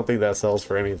 I don't think that sells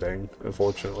for anything,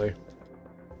 unfortunately.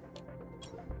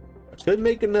 I could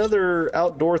make another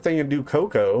outdoor thing and do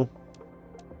cocoa.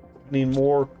 Need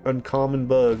more uncommon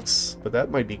bugs, but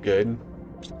that might be good.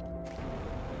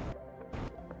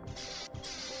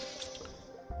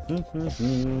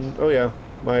 Oh yeah,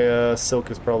 my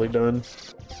silk is probably done.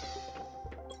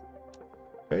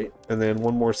 Okay, and then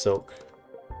 1 more silk.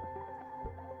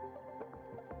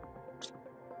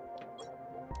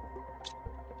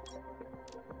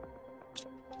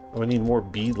 Oh, I need more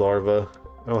bee larvae.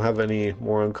 I don't have any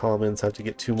more uncommons. I have to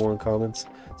get 2 more uncommons.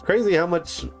 It's crazy how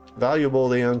much valuable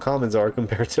the uncommons are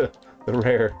compared to the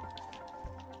rare.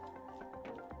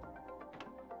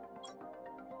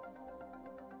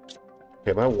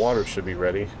 Okay, my water should be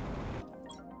ready.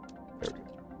 There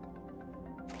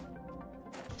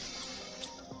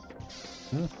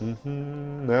we go.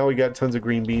 Now we got tons of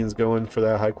green beans going for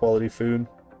that high quality food.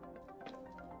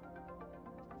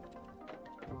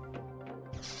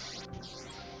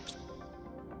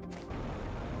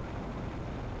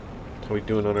 How we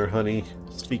doing on our honey?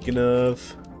 Speaking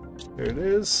of, there it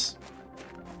is.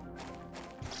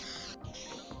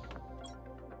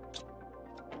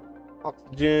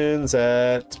 Oxygen's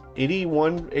at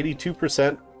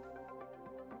 82%.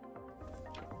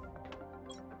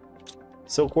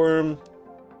 Silkworm,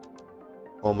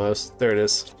 almost. There it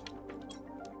is.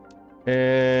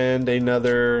 And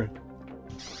another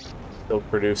silk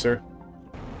producer.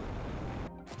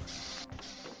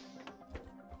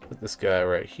 Put this guy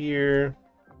right here.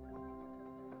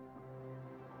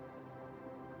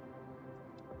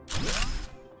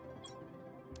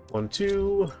 One,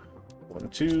 two. 1,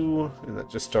 2, and that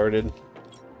just started.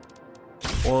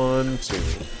 1, 2.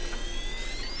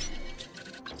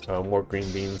 Oh, more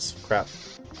green beans. Crap.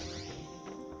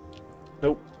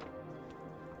 Nope.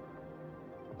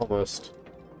 Almost.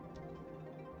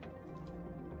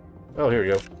 Oh, here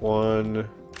we go. 1,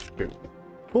 2.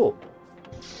 Cool.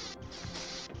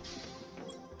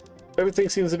 Everything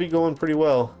seems to be going pretty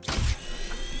well.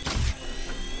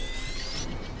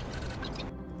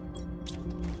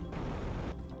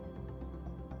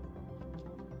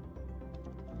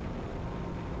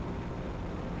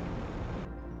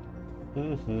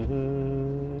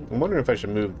 I'm wondering if I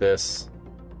should move this.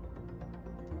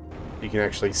 You can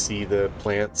actually see the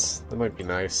plants. That might be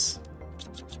nice.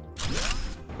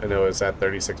 I know it's at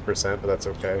 36%, but that's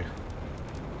okay.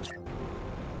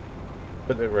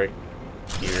 Put it right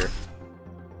here.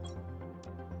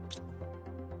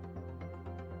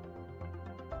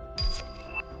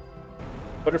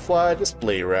 Butterfly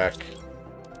display rack.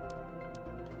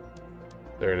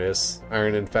 There it is.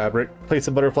 Iron and fabric. Place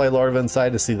a butterfly larva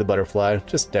inside to see the butterfly.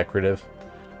 Just decorative.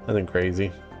 Nothing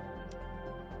crazy.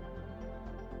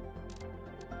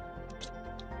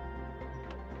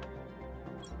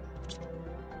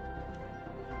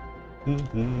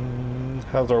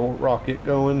 How's our rocket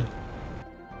going?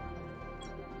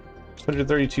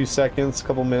 132 seconds.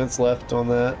 Couple minutes left on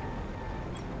that.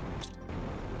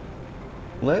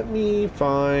 Let me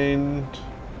find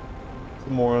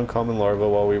some more uncommon larvae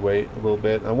while we wait a little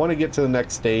bit. I want to get to the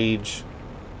next stage.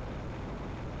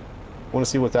 I want to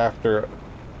see what's after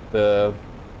the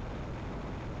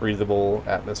breathable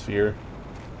atmosphere.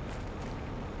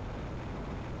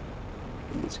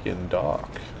 Ooh, it's getting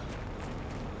dark.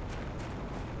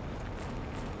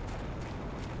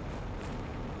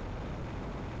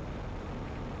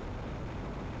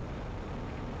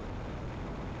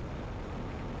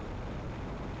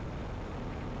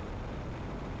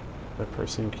 That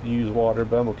person could use water,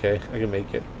 but I'm okay. I can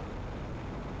make it.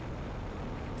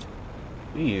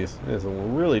 Jeez, it's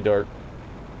really dark.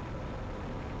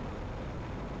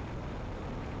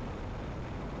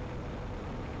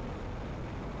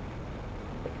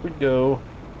 Up we go.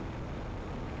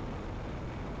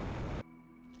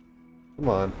 Come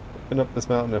on. I've been up this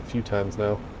mountain a few times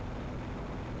now.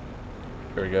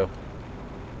 There we go.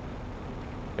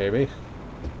 Maybe.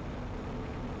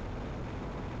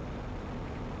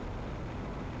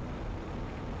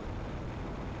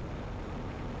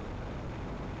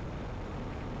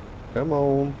 Come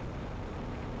on.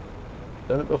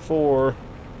 Done it before.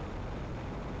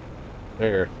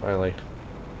 There, finally.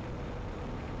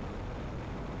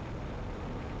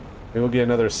 Maybe we'll get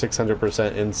another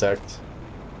 600% insect.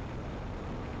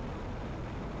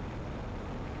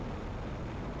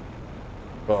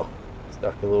 Oh,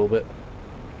 stuck a little bit.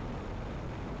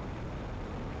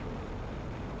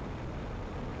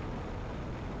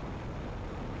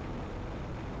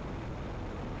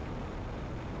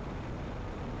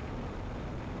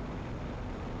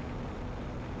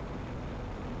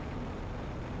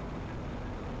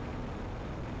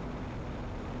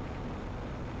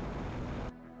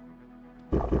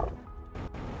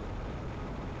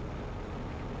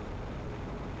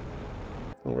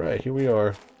 Alright, here we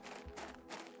are.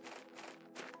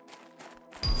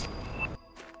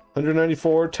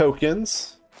 194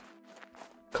 tokens.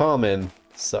 Common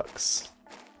sucks.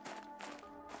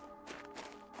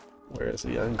 Where is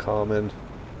the uncommon?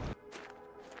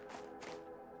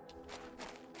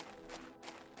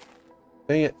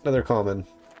 Dang it, another common.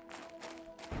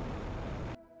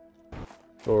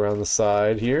 Go around the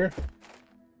side here.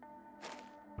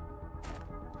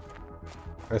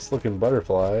 Nice looking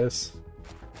butterflies.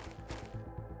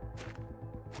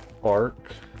 Bark.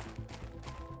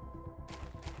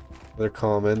 They're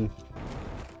common.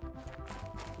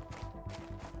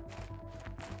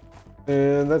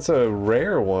 And that's a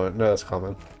rare one. No, that's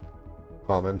common.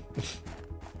 Common.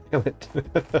 Damn it.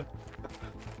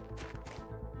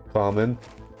 Common.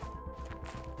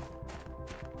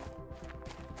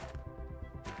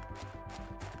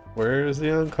 Where's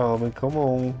the uncommon? Come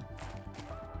on.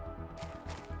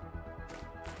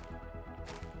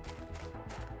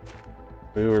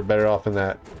 We were better off in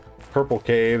that purple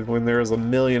cave when there was a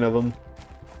million of them.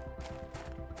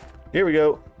 Here we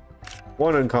go.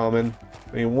 One uncommon.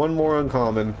 I mean, one more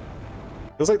uncommon.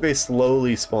 Feels like they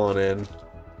slowly spawn in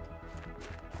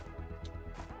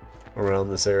around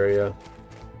this area.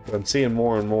 I'm seeing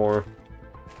more and more.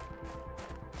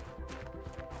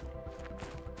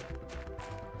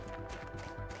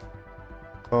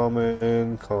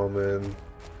 Common, common.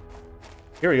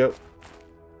 Here we go.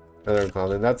 Another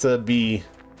uncommon. That's a bee.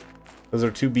 Those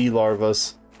are 2 bee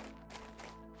larvas.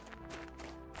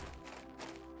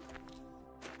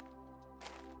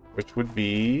 Which would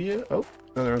be... Oh,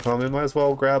 another uncommon. Might as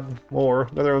well grab more.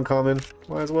 Another uncommon.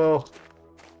 Might as well.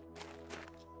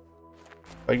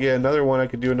 If I get another one, I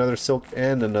could do another silk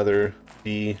and another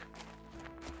bee.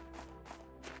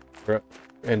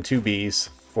 And 2 bees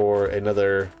for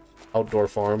another outdoor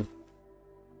farm.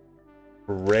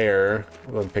 Rare.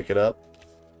 I'm going to pick it up.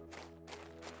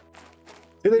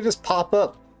 See, they just pop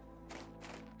up.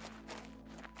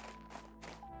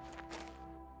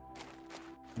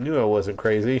 Knew I wasn't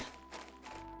crazy.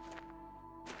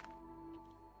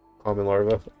 Common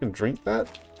larva. I can drink that?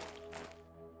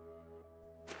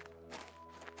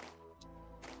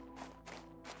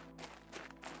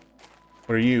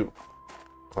 What are you?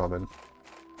 Common.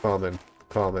 Common.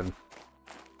 Common.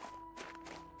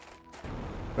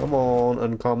 Come on,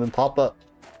 uncommon. Pop up.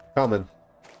 Common.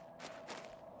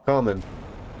 Common.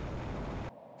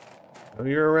 Oh,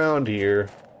 you're around here.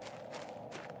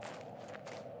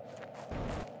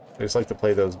 I just like to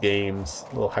play those games.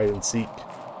 A little hide and seek.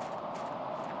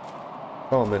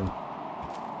 Common.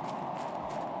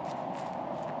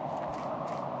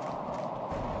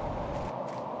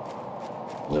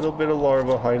 Little bit of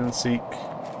larva hide and seek.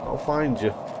 I'll find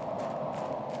you.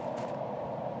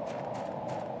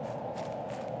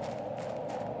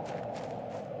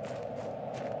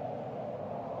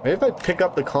 Maybe if I pick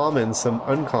up the common, some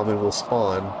uncommon will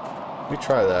spawn. Let me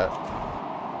try that.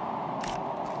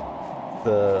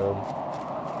 The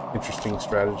interesting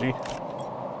strategy.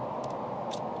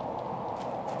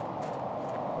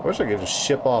 I wish I could just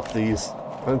ship off these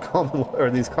uncommon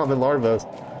or these common larvas.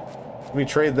 Let me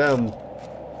trade them.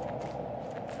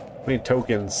 How many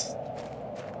tokens?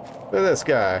 Look at this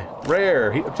guy.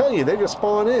 Rare. I'm telling you, they just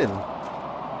spawn in.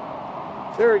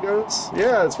 There he goes.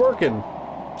 Yeah, it's working.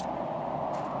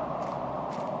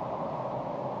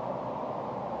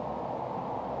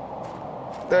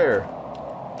 There.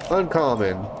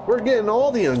 Uncommon. We're getting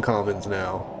all the uncommons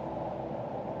now.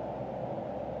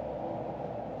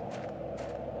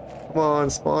 Come on,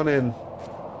 spawn in.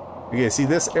 Okay, see,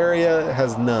 this area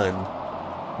has none.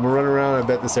 I'm gonna run around. I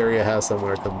bet this area has some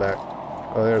when I come back.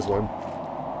 Oh, there's one.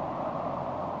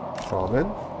 Common.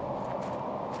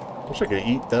 Wish I could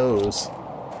eat those.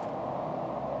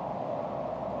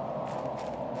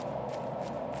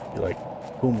 You like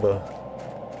Pumbaa.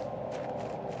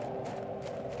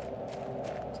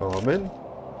 Common.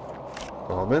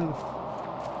 Common.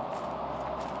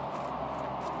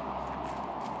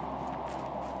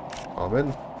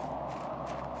 Common.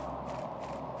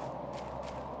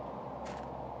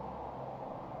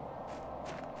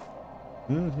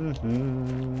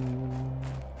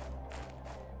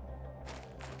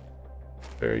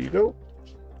 There you go.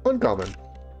 Uncommon.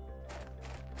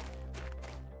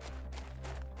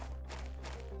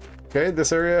 Okay,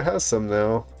 this area has some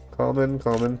now. Common,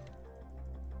 common.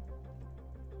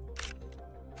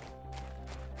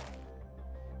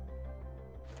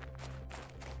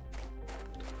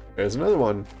 There's another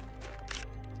one.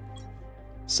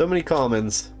 So many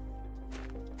commons.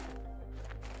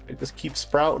 They just keep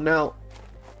sprouting out.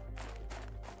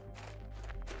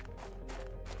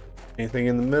 Anything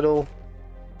in the middle?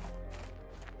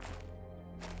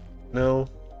 No.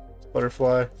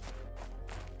 Butterfly.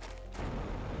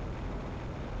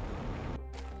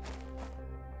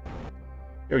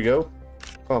 Here we go.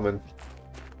 Common.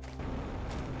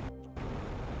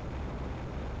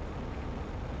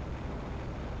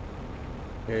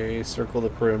 Okay, circle the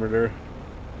perimeter.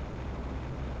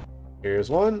 Here's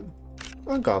one.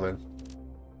 Uncommon.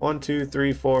 1, 2,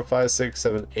 3, 4, 5, 6,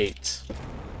 7, 8.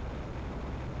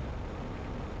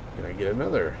 Can I get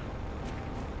another?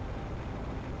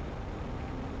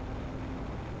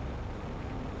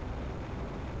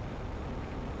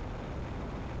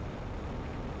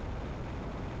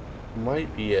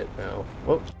 Might be it now.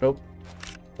 Oh, nope.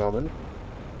 Common.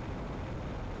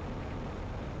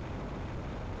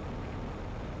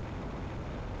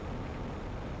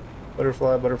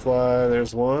 Butterfly, butterfly,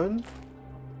 there's one.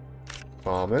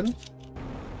 Common.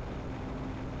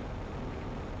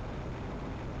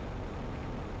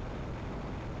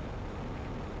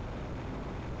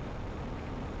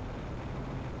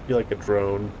 Feel like a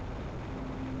drone.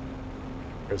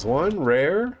 There's one,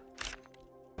 rare.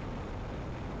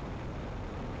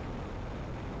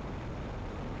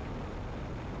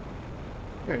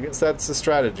 Yeah, I guess that's the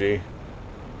strategy.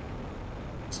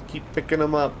 Just keep picking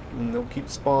them up, and they'll keep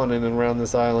spawning around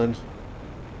this island.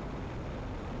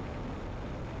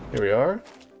 Here we are.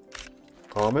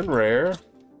 Common, rare.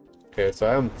 Okay, so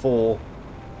I'm full.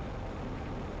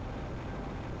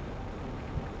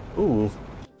 Ooh.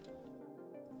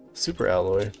 Super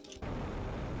alloy.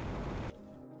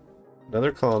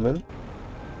 Another common.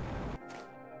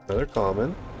 Another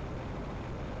common.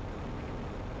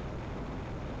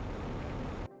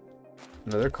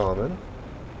 Another common.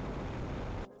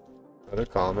 Another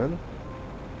common.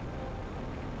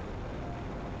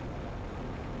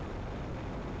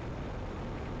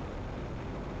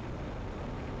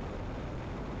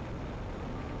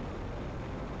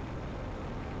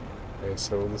 Okay,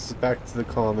 so this is back to the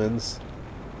commons.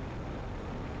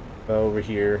 Over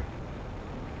here.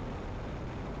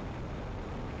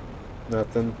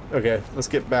 Nothing. Okay, let's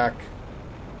get back.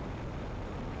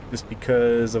 Just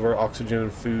because of our oxygen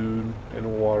and food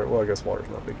and water. Well, I guess water's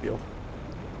not a big deal.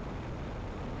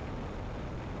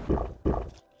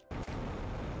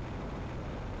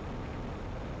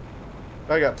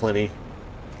 I got plenty.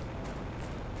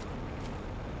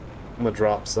 I'm gonna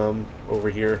drop some over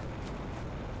here.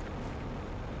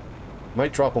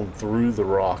 Might drop them through the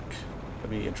rock. That'd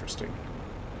be interesting.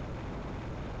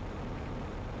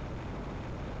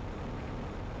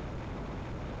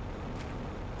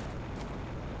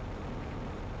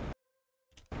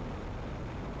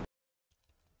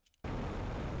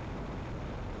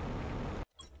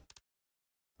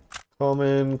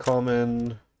 Common,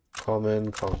 common,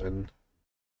 common, common.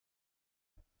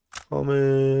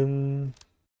 Common.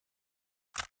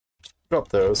 Drop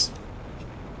those.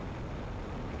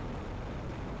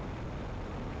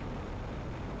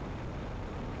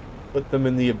 Put them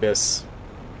in the abyss.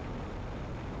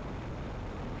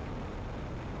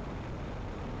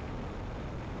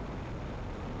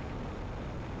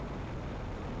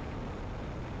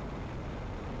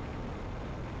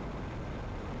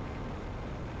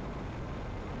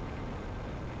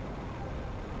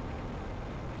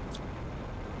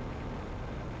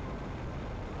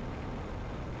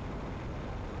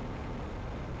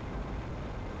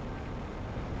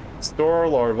 Store our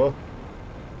larva.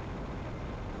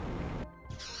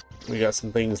 We got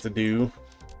some things to do.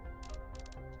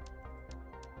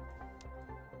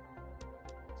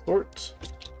 Sort.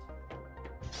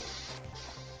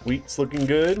 Wheat's looking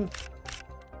good.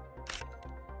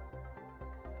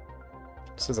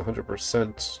 This is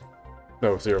 100%.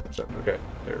 No, 0%. Okay,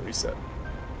 there, reset.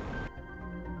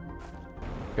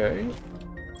 Okay.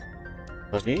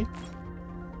 Honey.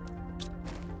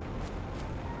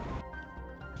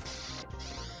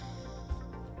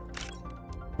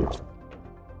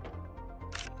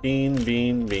 Bean,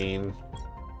 bean, bean.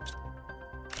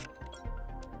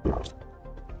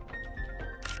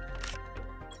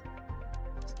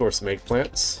 Store some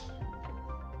eggplants.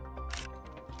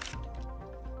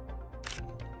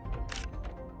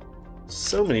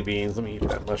 So many beans. Let me eat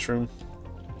that mushroom.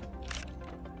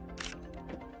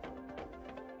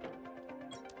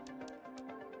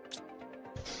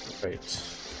 Right.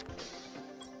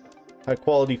 High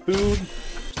quality food.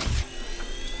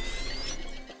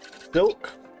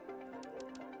 Silk.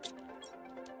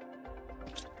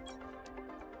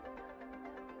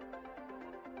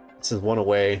 This is one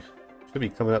away. Should be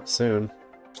coming up soon.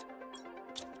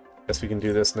 Guess we can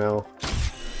do this now.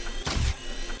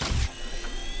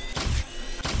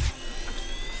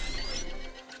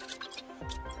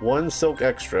 One silk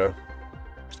extra.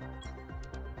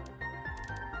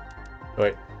 Oh,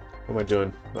 wait, what am I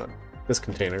doing? Not this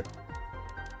container.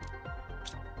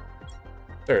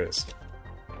 There it is.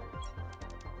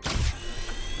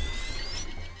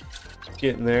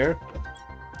 Getting there.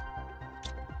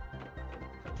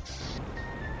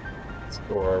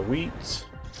 Store our wheat.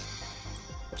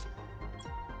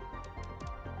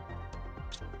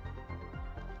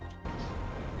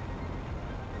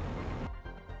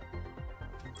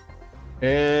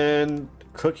 And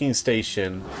cooking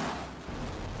station.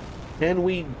 Can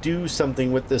we do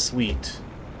something with this wheat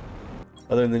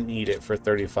other than eat it for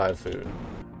 35 food?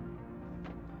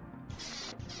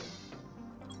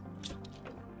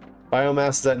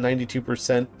 Biomass is at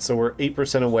 92%, so we're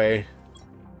 8% away.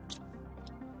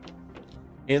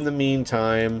 In the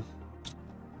meantime,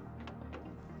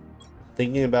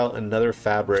 thinking about another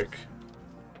fabric.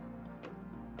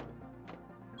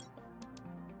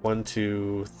 1,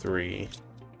 2, 3.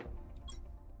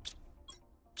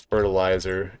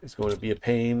 Fertilizer is going to be a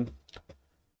pain.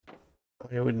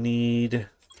 I would need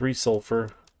 3 sulfur,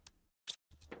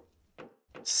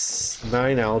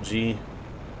 9 algae,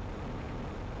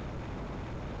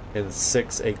 and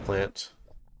 6 eggplant.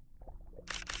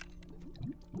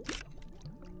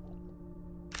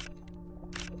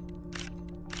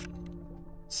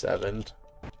 Seven.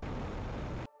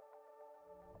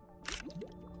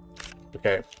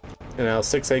 Okay, and now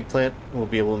 6 eggplant, we'll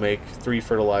be able to make 3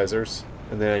 fertilizers,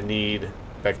 and then I need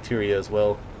bacteria as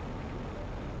well.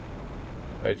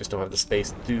 I just don't have the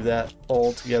space to do that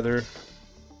all together.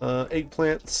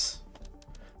 Eggplants.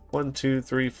 1, 2,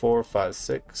 3, 4, 5,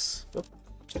 6. Oh.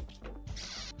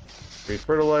 3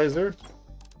 fertilizer.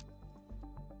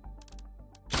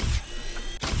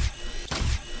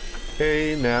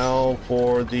 Okay, now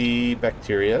for the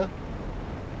bacteria.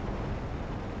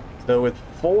 So with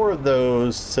 4 of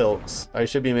those silks, I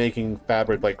should be making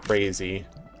fabric like crazy.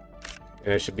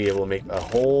 And I should be able to make a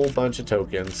whole bunch of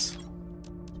tokens.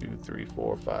 2, 3,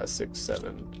 4, 5, 6,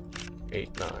 7,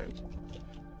 8, 9.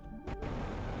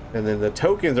 And then the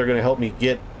tokens are going to help me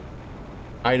get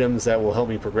items that will help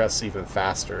me progress even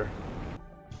faster.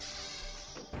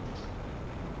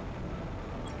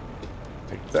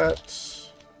 Take that.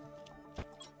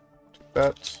 Take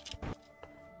that.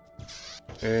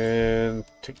 And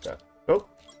take that. Oh,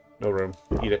 no room.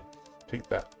 Eat it. Take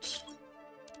that.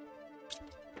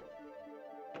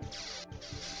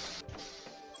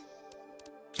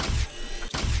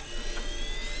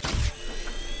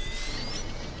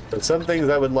 So some things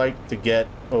I would like to get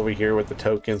over here with the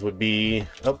tokens would be...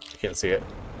 Oh, you can't see it.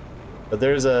 But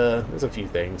there's a few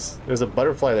things. There's a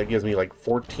butterfly that gives me like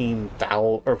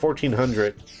 14,000 or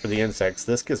 1,400 for the insects.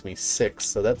 This gives me 6,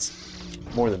 so that's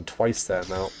more than twice that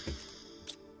amount.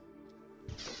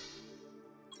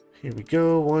 Here we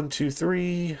go. 1, 2,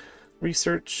 3.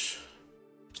 Research.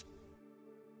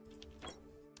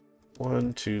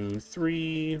 1, 2,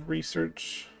 3.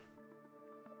 Research.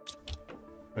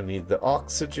 I need the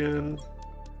oxygen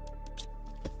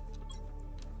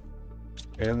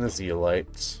and the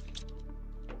zeolites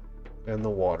and the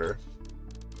water.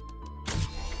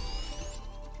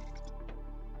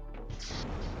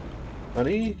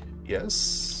 Honey?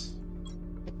 Yes.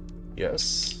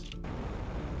 Yes.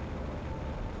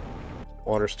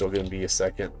 Water's still gonna be a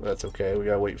second. That's okay. We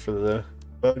gotta wait for the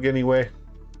bug anyway.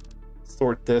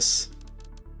 Sort this.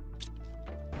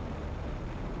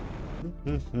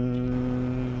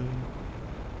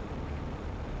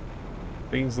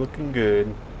 Things looking good.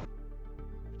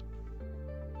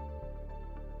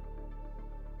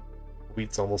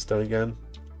 Wheat's almost done again.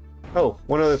 Oh,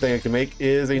 one other thing I can make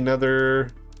is another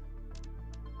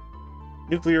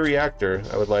nuclear reactor.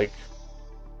 I would like.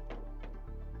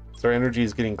 So our energy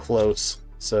is getting close.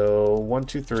 So 1,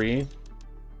 2, 3.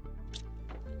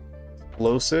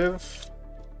 Explosive.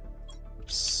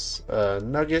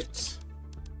 Nugget.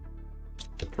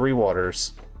 3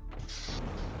 waters.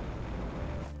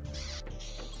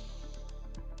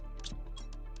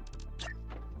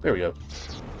 There we go.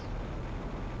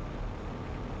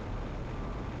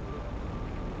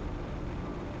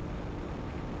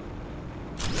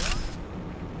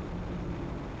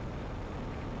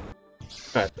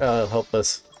 Alright, that'll help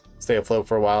us stay afloat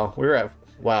for a while. We were at,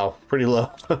 wow, pretty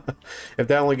low. If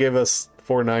that only gave us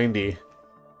 490.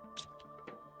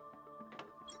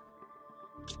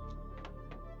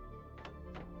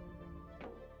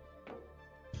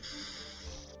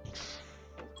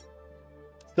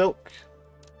 Silk.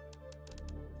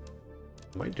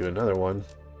 Might do another one.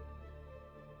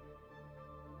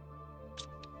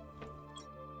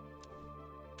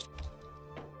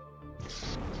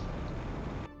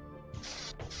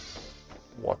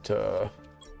 Water.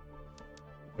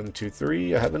 1, 2,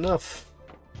 3. I have enough.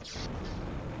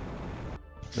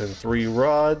 Then 3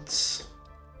 rods.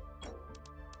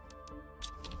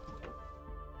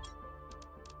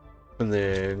 And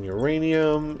then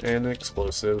uranium and an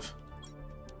explosive.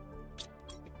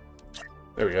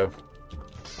 There we go.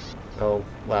 That'll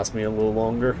last me a little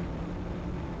longer.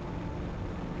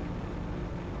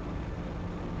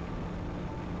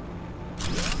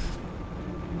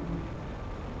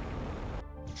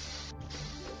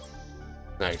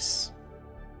 Nice.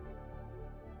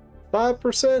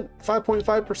 5%,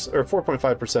 5.5%, or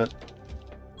 4.5%.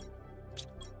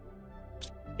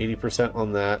 80%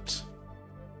 on that.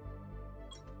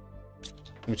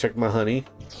 Let me check my honey.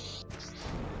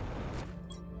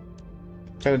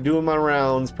 kind of doing my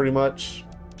rounds pretty much.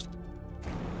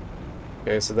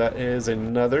 Okay, so that is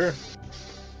another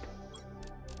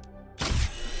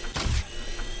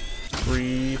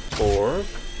 3, 4,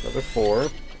 another 4.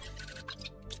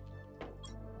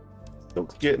 Still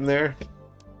getting there.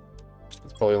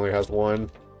 This probably only has 1.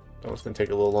 Oh, it's gonna take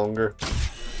a little longer.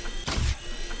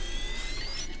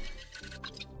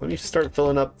 Let me start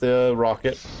filling up the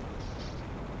rocket.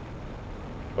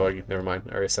 Oh, never mind.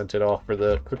 I already sent it off for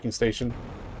the cooking station.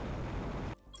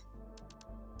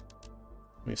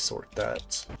 Let me sort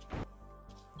that.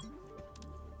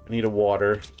 I need a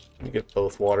water. Let me get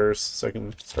both waters so I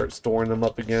can start storing them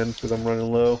up again because I'm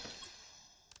running low.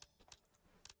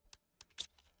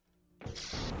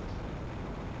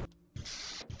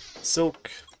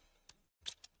 Silk.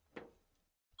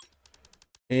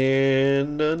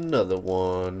 And another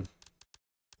one.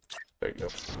 There you go.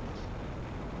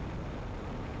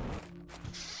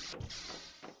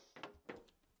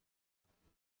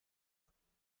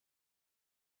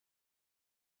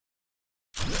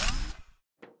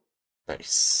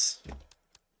 Nice.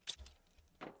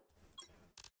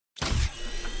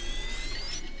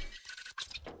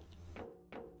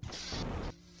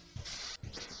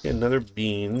 Yeah, another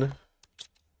bean.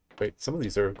 Wait, some of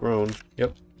these are grown.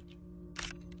 Yep.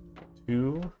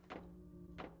 2.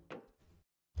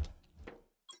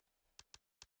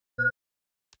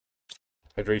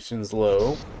 Hydration's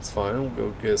low. It's fine. We'll go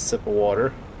get a sip of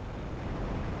water.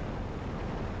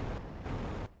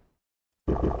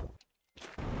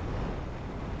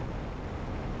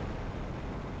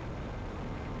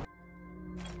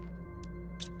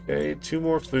 Okay, 2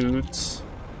 more foods.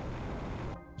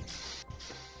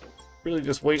 Really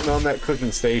just waiting on that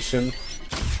cooking station.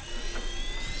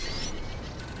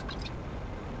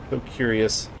 So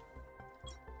curious.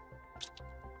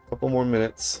 Couple more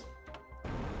minutes.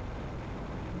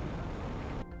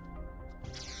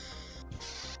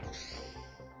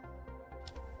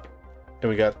 And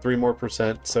we got 3 more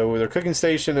 %. So with our cooking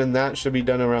station and that should be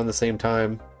done around the same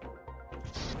time.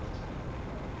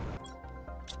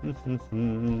 So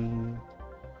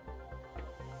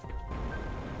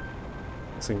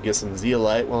I can get some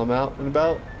zeolite while I'm out and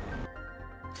about.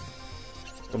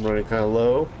 I'm running kind of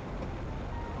low.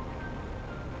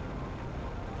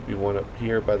 Be one up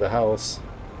here by the house,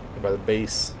 or by the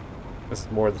base. This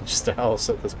is more than just a house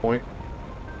at this point.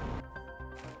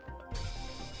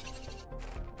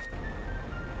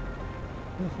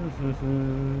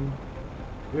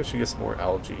 Maybe I should get some more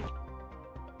algae.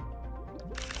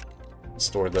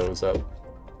 Store those up.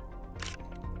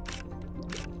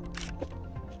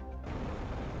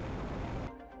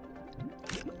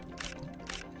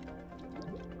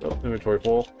 Oh, inventory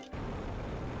full.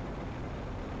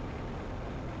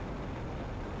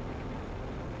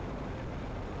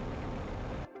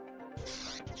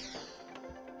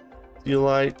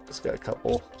 Zeolite, just got a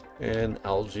couple, and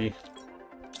algae.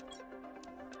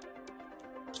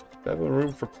 Do I have a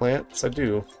room for plants? I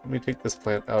do. Let me take this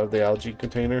plant out of the algae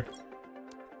container.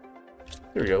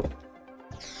 Here we go.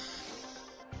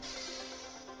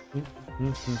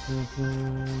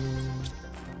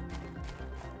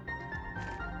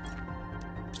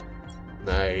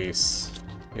 Nice.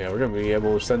 Yeah, we're gonna be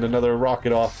able to send another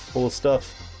rocket off full of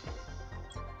stuff.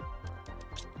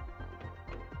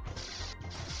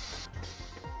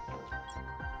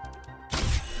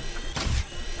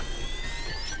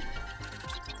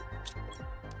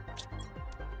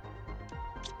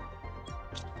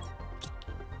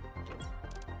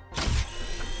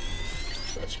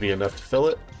 That should be enough to fill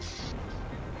it.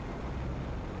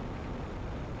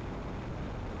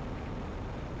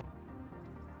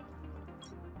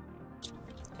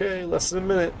 Okay, less than a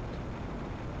minute.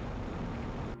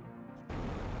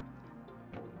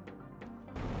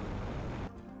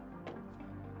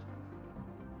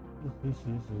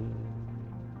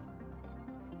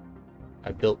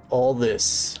 I built all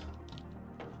this.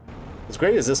 What's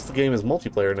great is this game is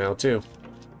multiplayer now too.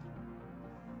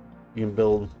 You can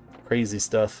build crazy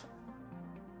stuff.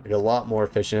 Like a lot more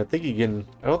efficient. I think you can.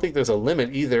 I don't think there's a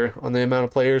limit either on the amount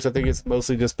of players. I think it's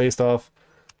mostly just based off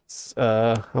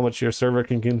how much your server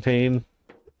can contain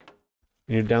and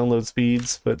your download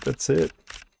speeds, but that's it.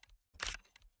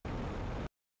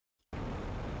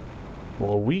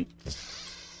 More wheat.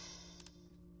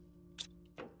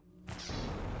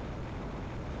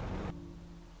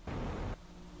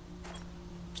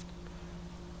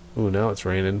 Ooh, now it's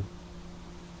raining.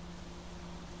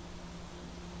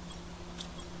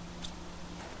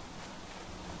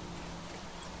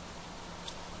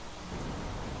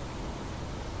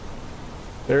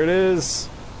 There it is.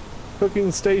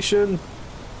 Cooking station.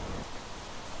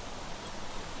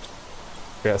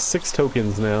 We got 6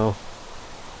 tokens now.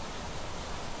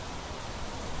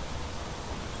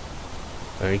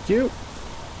 Thank you.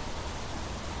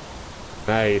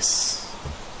 Nice.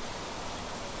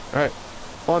 Alright,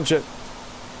 launch it.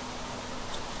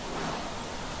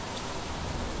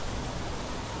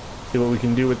 See what we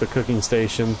can do with the cooking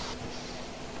station.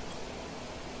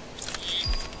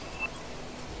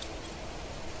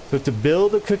 So to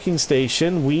build a cooking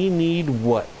station, we need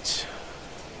what?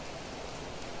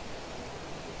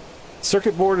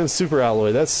 Circuit board and super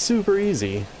alloy. That's super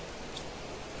easy.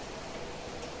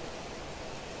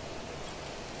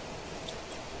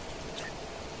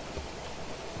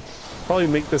 Probably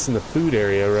make this in the food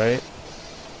area, right?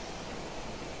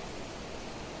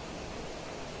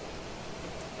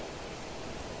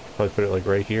 Probably put it like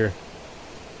right here.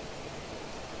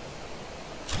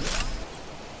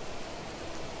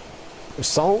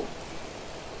 Salt,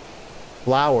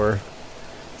 flour,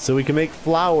 so we can make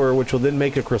flour, which will then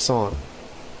make a croissant.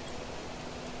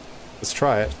 Let's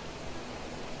try it.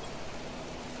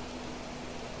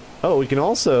 Oh, we can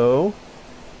also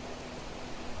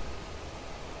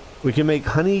make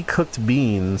honey cooked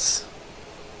beans.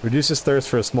 Reduces thirst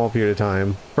for a small period of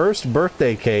time. First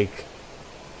birthday cake.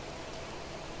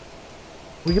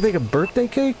 We can make a birthday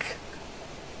cake?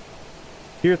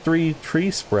 Tier 3 tree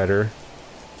spreader.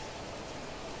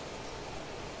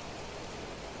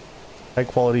 High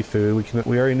quality food.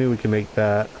 We already knew we can make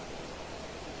that.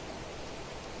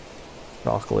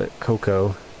 Chocolate,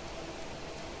 cocoa.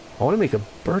 I want to make a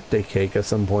birthday cake at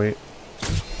some point.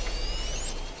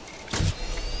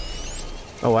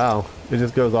 Oh wow, it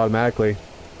just goes automatically.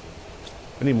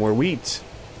 I need more wheat.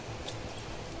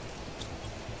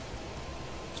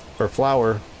 Or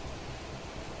flour.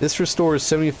 This restores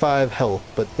 75 health,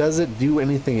 but does it do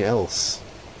anything else?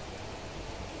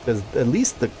 Because at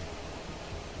least the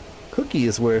cookie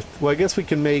is worth... Well, I guess we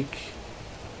can make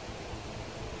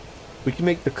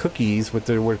the cookies with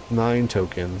they're worth 9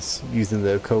 tokens using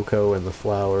the cocoa and the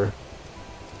flour.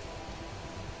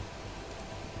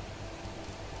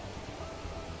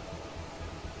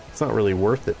 It's not really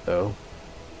worth it though.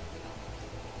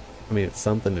 I mean, it's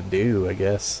something to do, I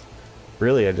guess.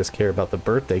 Really, I just care about the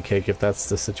birthday cake if that's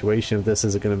the situation. If this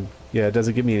isn't gonna... Yeah, it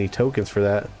doesn't give me any tokens for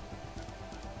that.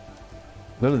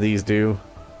 None of these do.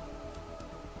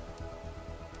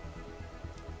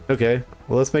 Okay,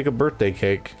 well let's make a birthday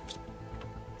cake.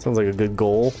 Sounds like a good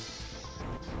goal.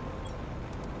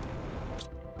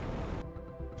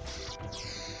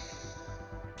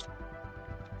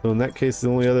 So in that case, the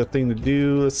only other thing to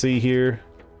do, let's see here.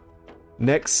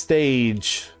 Next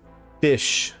stage,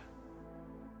 fish.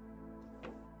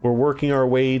 We're working our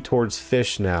way towards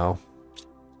fish now.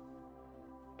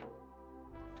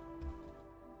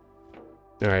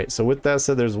 Alright, so with that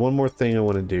said, there's one more thing I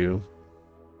want to do.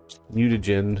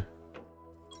 Mutagen.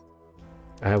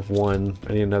 I have one.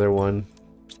 I need another one.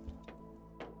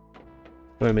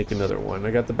 How do I make another one? I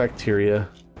got the bacteria.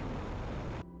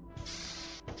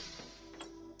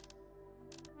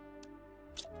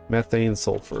 Methane,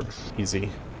 sulfur. Easy.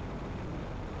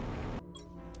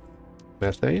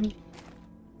 Methane?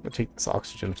 I'm gonna take this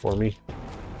oxygen for me.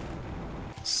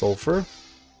 Sulfur.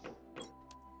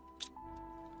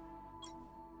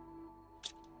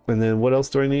 And then what else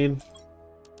do I need?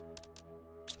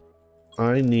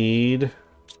 I need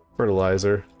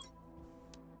fertilizer.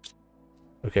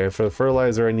 Okay, for the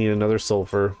fertilizer I need another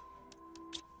sulfur.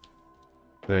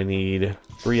 And I need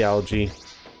 3 algae.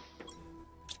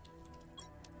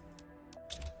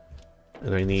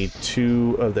 And I need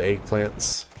 2 of the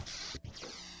eggplants.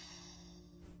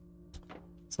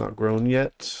 It's not grown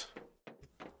yet.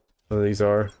 Oh, these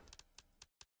are.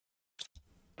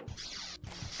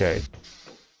 Okay.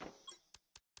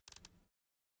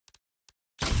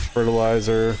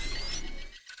 Fertilizer.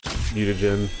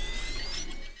 Mutagen.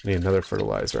 Need another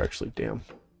fertilizer, actually, damn.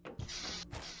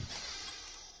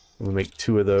 I'm gonna make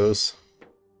 2 of those.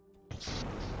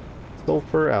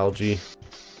 Sulfur, algae.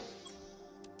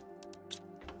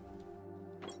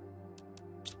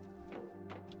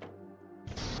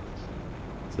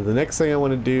 So the next thing I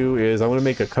want to do is I want to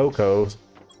make a cocoa so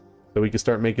we can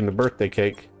start making the birthday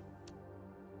cake.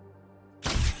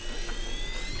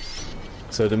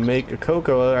 So to make a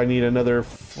cocoa, I need another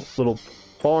little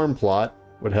farm plot,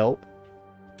 would help.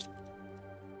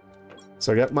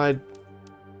 So I got my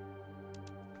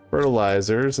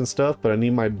fertilizers and stuff, but I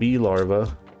need my bee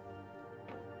larva.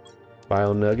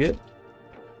 Bio nugget.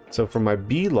 So for my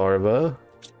bee larva,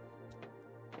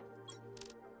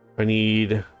 I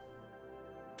need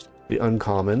the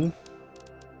uncommon,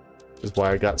 which is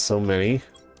why I got so many.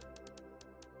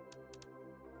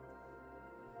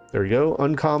 There we go.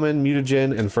 Uncommon,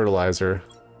 mutagen, and fertilizer.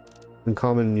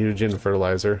 Uncommon, mutagen,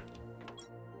 fertilizer.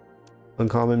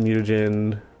 Uncommon,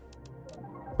 mutagen,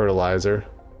 fertilizer.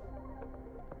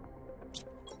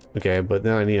 Okay, but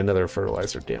then I need another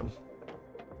fertilizer, damn.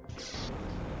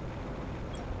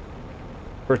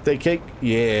 Birthday cake?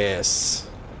 Yes.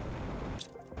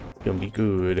 It's gonna be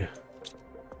good.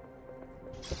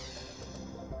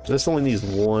 This only needs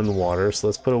 1 water, so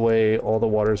let's put away all the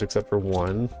waters except for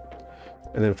 1.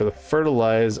 And then for the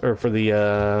fertilizer, or for the,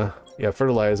 yeah,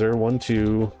 fertilizer, 1,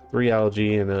 2, 3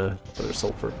 algae, and another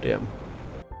sulfur. Damn.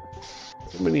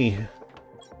 So many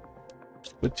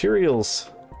materials.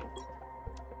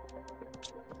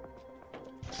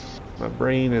 My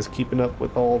brain is keeping up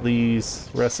with all these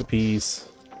recipes.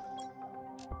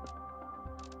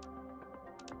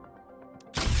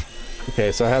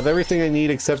 Okay, so I have everything I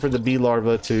need except for the bee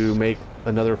larva to make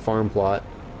another farm plot.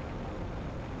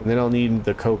 And then I'll need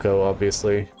the cocoa,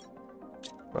 obviously.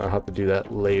 I'll have to do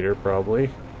that later, probably.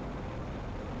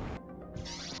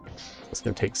 It's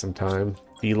gonna take some time.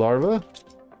 Bee larva.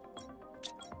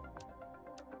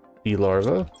 Bee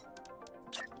larva.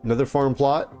 Another farm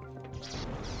plot.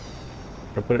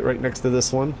 I'll put it right next to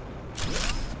this one.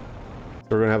 So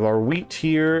we're gonna have our wheat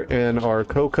here and our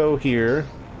cocoa here.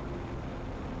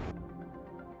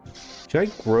 Can I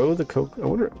grow the cocoa? I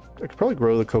wonder, I could probably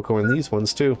grow the cocoa in these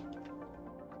ones too.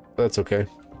 That's okay.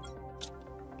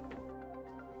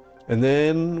 And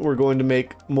then we're going to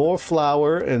make more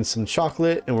flour and some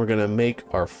chocolate, and we're gonna make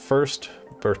our first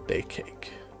birthday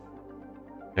cake.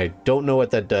 I don't know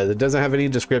what that does. It doesn't have any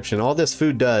description. All this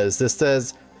food does, this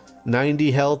says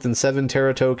 90 health and 7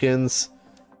 Terra tokens.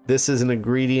 This is an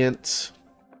ingredient.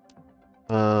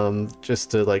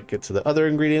 Just to like get to the other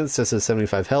ingredients, this is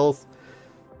 75 health.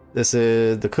 This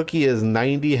is, the cookie is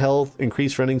 90 health,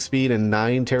 increased running speed, and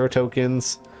 9 Terra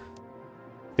tokens.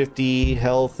 50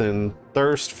 health and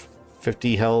thirst,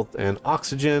 50 health and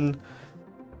oxygen.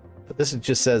 But this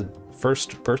just says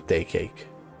first birthday cake.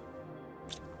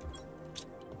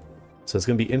 So it's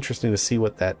going to be interesting to see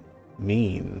what that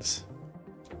means.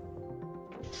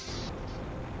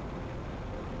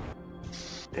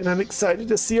 And I'm excited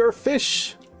to see our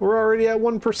fish. We're already at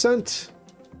 1%.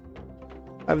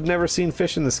 I've never seen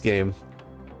fish in this game.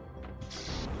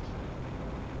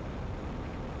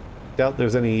 Doubt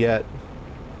there's any yet.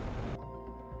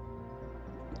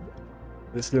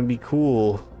 This is gonna be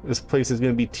cool. This place is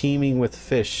gonna be teeming with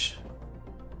fish.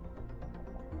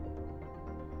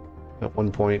 At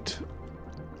one point.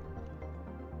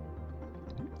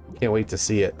 Can't wait to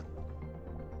see it.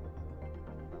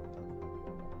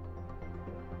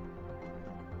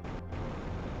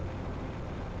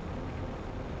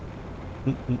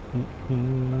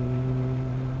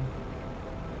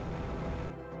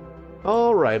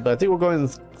 All right, but I think we're going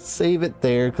to save it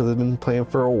there because I've been playing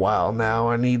for a while now.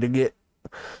 I need to get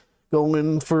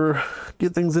going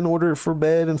get things in order for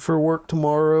bed and for work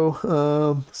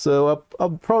tomorrow. So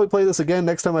I'll probably play this again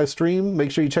next time I stream. Make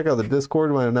sure you check out the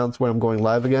Discord when I announce when I'm going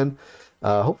live again.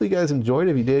 Hopefully you guys enjoyed.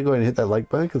 If you did, go ahead and hit that like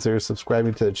button. Consider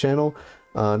subscribing to the channel.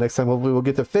 Next time, hopefully we'll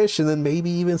get to fish and then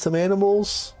maybe even some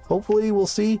animals. Hopefully, we'll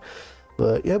see.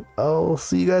 But yep, I'll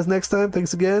see you guys next time.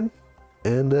 Thanks again.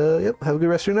 And yep, have a good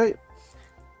rest of your night.